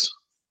Bucks.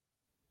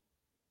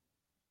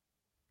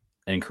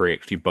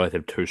 Incorrect. You both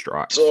have 2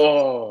 strikes.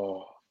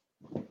 Oh.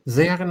 Does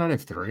he not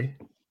have 3?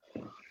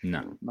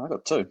 No. I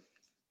got 2.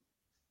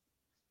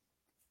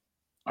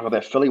 I got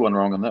that Philly one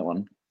wrong on that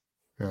one.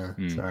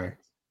 Sorry.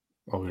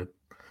 All good.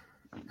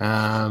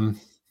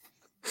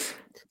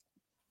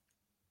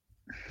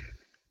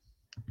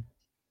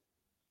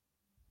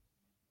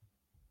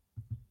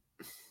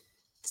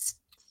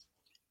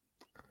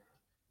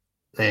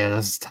 Yeah,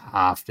 this is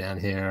tough down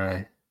here.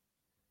 Eh?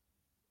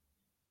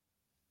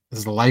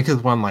 Because the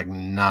Lakers won like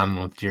none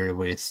with Jerry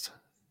West.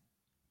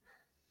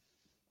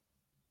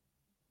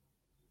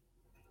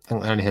 I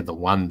think they only had the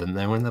one, didn't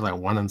they? Weren't they like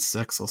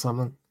 1-6 or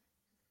something?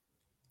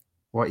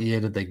 What year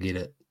did they get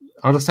it?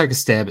 I'll just take a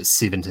stab at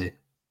 70.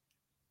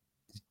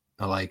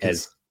 The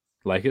Lakers.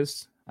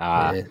 Lakers?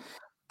 Yeah.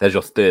 There's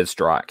your 3rd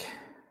strike.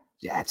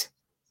 Yet.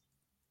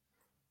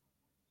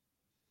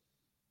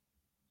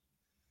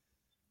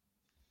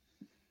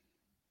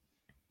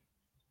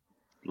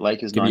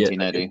 Lakers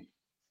 1980.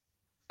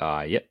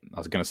 Yep. I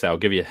was going to say, I'll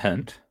give you a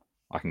hint.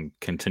 I can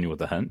continue with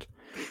the hint.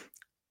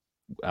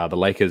 The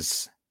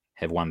Lakers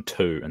have won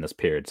 2 in this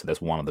period, so that's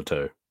one of the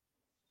 2.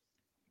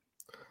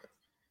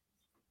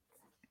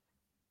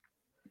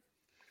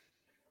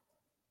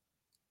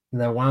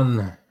 They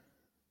won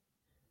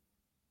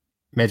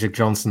Magic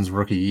Johnson's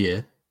rookie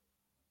year.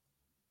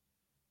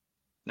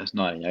 That's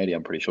 1980,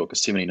 I'm pretty sure,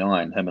 because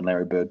 79, him and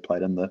Larry Bird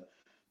played in the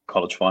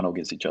college final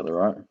against each other,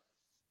 right?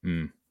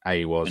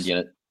 He was.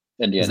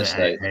 Indiana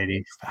State.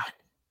 80? Fuck.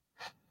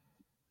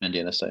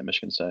 Indiana State,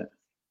 Michigan State.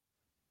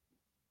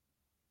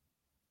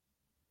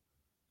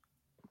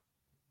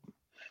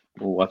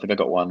 Oh, I think I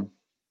got one.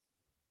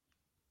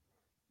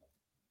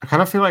 I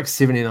kind of feel like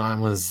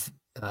 79 was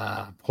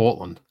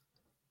Portland.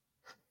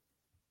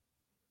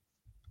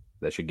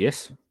 That's your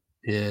guess?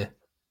 Yeah.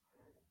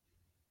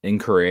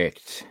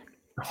 Incorrect.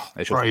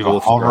 That's your you were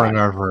hovering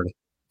over it.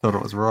 Thought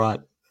it was right.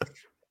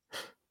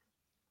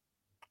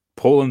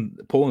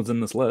 Portland's in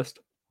this list.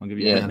 I'll give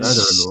you I know they're in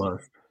the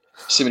list.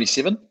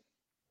 77?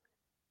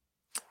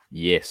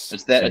 Yes.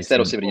 It's that or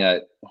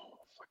 78? Oh,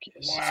 fuck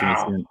yes. Wow.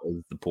 77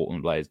 is the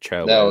Portland Blazers.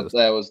 That was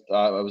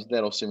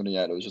that or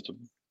 78. It was just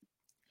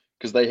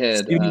because they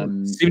had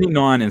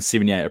 79 and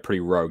 78 are pretty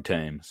rogue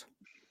teams.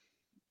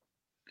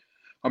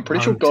 I'm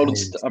pretty sure Golden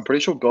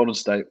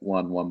State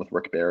won one with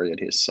Rick Barry in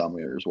here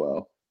somewhere as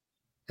well.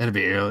 That'd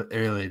be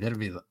early. That'd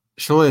be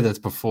surely that's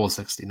before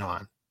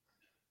 69.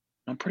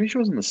 I'm pretty sure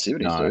it was in the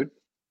 70s, dude.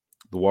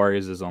 The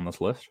Warriors is on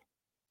this list.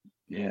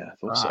 Yeah, I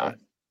thought so.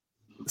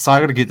 So I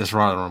got to get this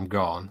right or I'm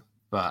gone.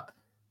 But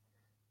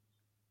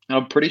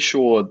I'm pretty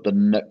sure the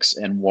Knicks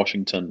and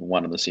Washington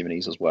won in the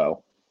 70s as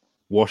well.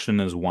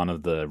 Washington is one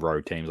of the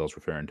road teams I was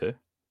referring to.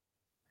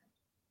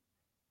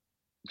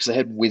 Because they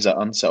had Wizard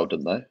Unseld,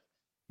 didn't they?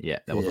 Yeah,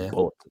 that was a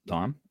Bullets at the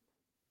time.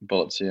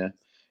 Bullets, yeah.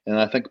 And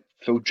I think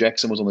Phil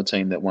Jackson was on the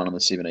team that won in the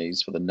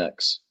 70s for the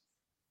Knicks.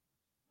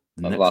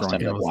 The last time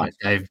they won. Like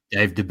Dave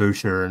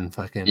DeBuscher and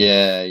fucking...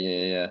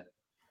 Yeah.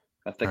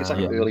 I think it's like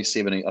early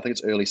 70s. I think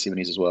it's early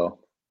 70s as well.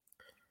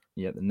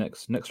 Yeah, the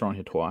Knicks are on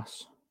here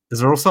twice. Is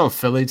there also a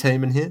Philly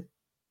team in here?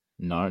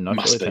 No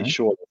Must Philly be, team.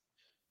 sure.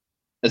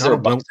 Is there a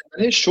Bucks team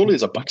in here? Surely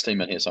there's a Bucks team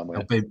in here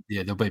somewhere.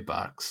 There'll be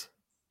Bucks.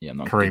 Yeah, I'm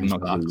not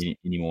Bucks. giving you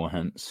any more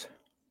hints.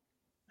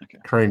 Okay.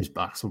 Kareem's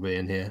Bucks will be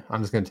in here.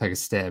 I'm just going to take a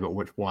stab at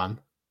which one.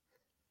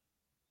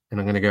 And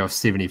I'm going to go with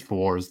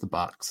 74 as the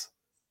Bucks.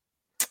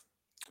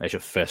 That's your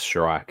first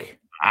strike.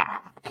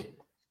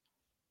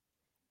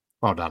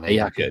 Well done,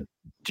 Iaka.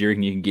 Do you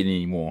reckon you can get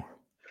any more?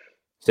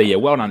 So, yeah,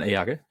 well done,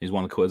 Iaka. He's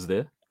won the quiz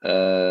there.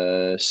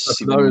 Hang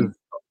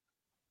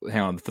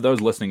on. For those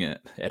listening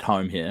at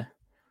home here,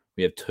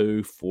 we have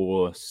 2,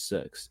 4,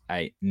 6,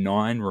 8,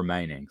 9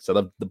 remaining. So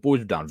the boys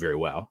have done very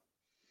well.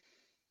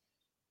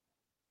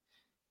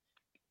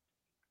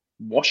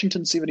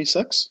 Washington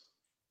 76?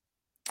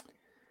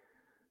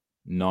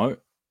 No.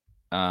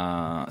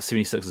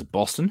 76 is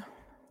Boston.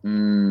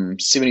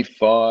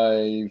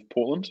 75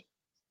 Portland.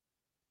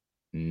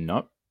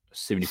 No.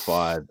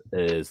 75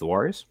 is the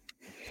Warriors.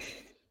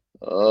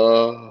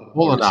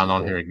 Portland aren't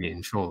on here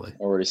again, surely.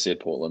 I already said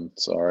Portland.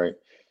 Sorry.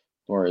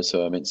 Warriors.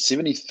 So I meant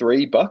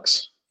 73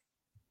 Bucks.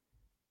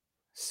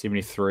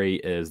 73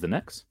 is the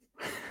Knicks.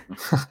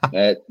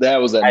 that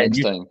was that next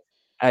team.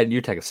 And you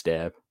take a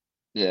stab.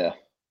 Yeah.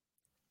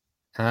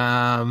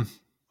 I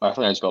think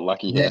I just got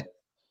lucky here.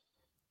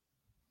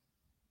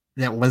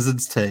 That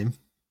Wizards team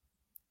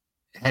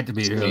had to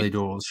be early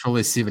doors.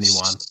 Surely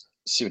 71.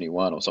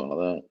 71 or something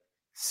like that.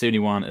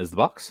 71 is the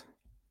Bucks.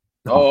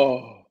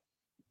 Oh.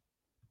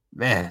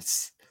 Man,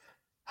 it's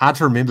hard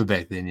to remember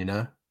back then, you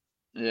know?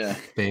 Yeah.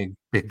 Being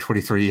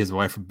 23 years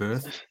away from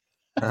birth.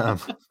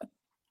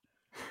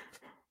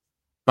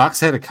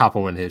 Bucks had a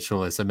couple in here,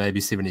 surely, so maybe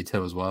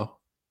 72 as well.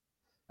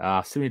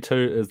 72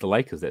 is the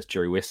Lakers. That's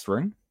Jerry West's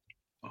ring.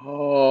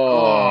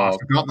 I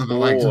forgot that the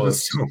Lakers were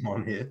still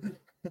on here.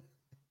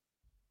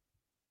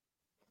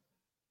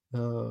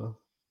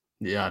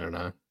 Yeah, I don't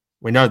know.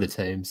 We know the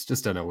teams,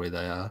 just don't know where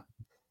they are.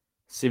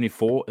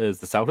 74 is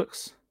the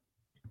Celtics.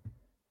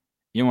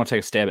 You want to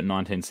take a stab at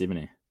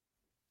 1970?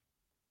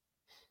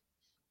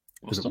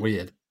 Was it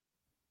weird?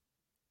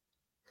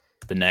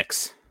 The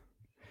Knicks.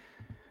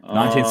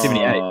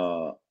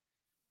 1978.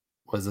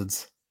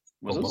 Wizards.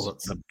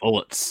 Bullets. The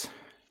Bullets.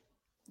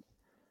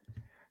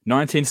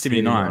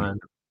 1979.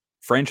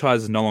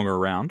 Franchise is no longer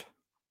around.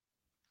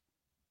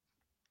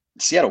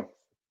 Seattle.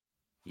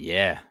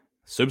 Yeah.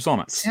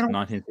 Supersonics.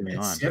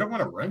 1979. Seattle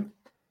won a ring?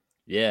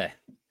 Yeah.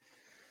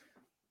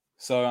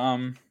 So,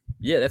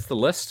 yeah, that's the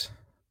list.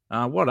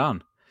 Well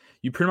done.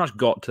 You pretty much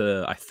got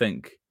to, I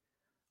think,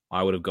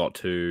 I would have got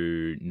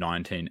to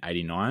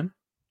 1989,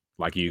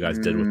 like you guys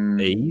did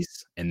with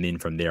ease, and then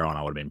from there on,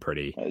 I would have been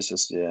pretty. It's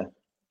just yeah,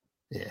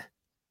 would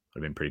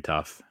have been pretty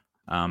tough.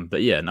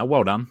 But yeah, no,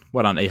 well done,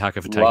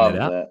 E-Hucker, for taking it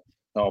out. That.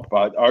 Oh,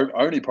 but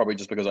only probably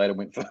just because Aiden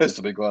went first,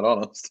 to be quite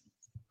honest.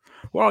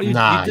 Well, you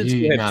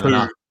did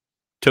have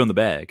two in the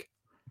bag.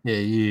 Yeah,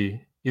 you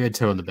had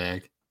two in the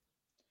bag.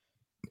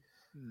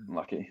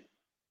 Lucky.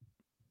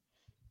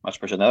 Much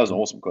appreciated. That was an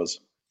awesome quiz.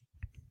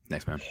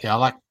 Thanks, man. Yeah,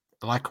 I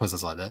like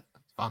quizzes like that.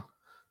 It's fun.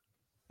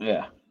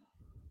 Yeah.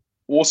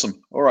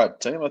 Awesome. All right,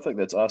 team. I think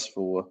that's us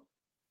for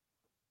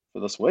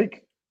this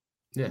week.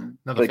 Yeah,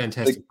 another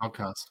fantastic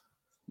podcast.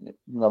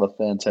 Another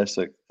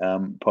fantastic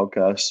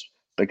podcast.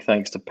 Big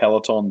thanks to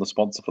Peloton, the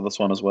sponsor for this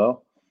one as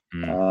well.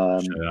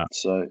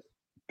 So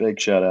big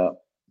shout out.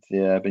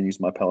 Yeah, I've been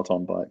using my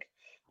Peloton bike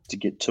to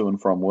get to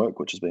and from work,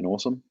 which has been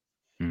awesome.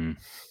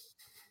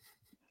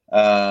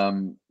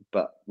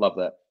 But love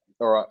that.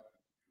 All right.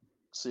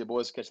 See you,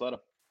 boys. Catch you later.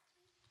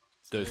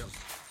 Deuces.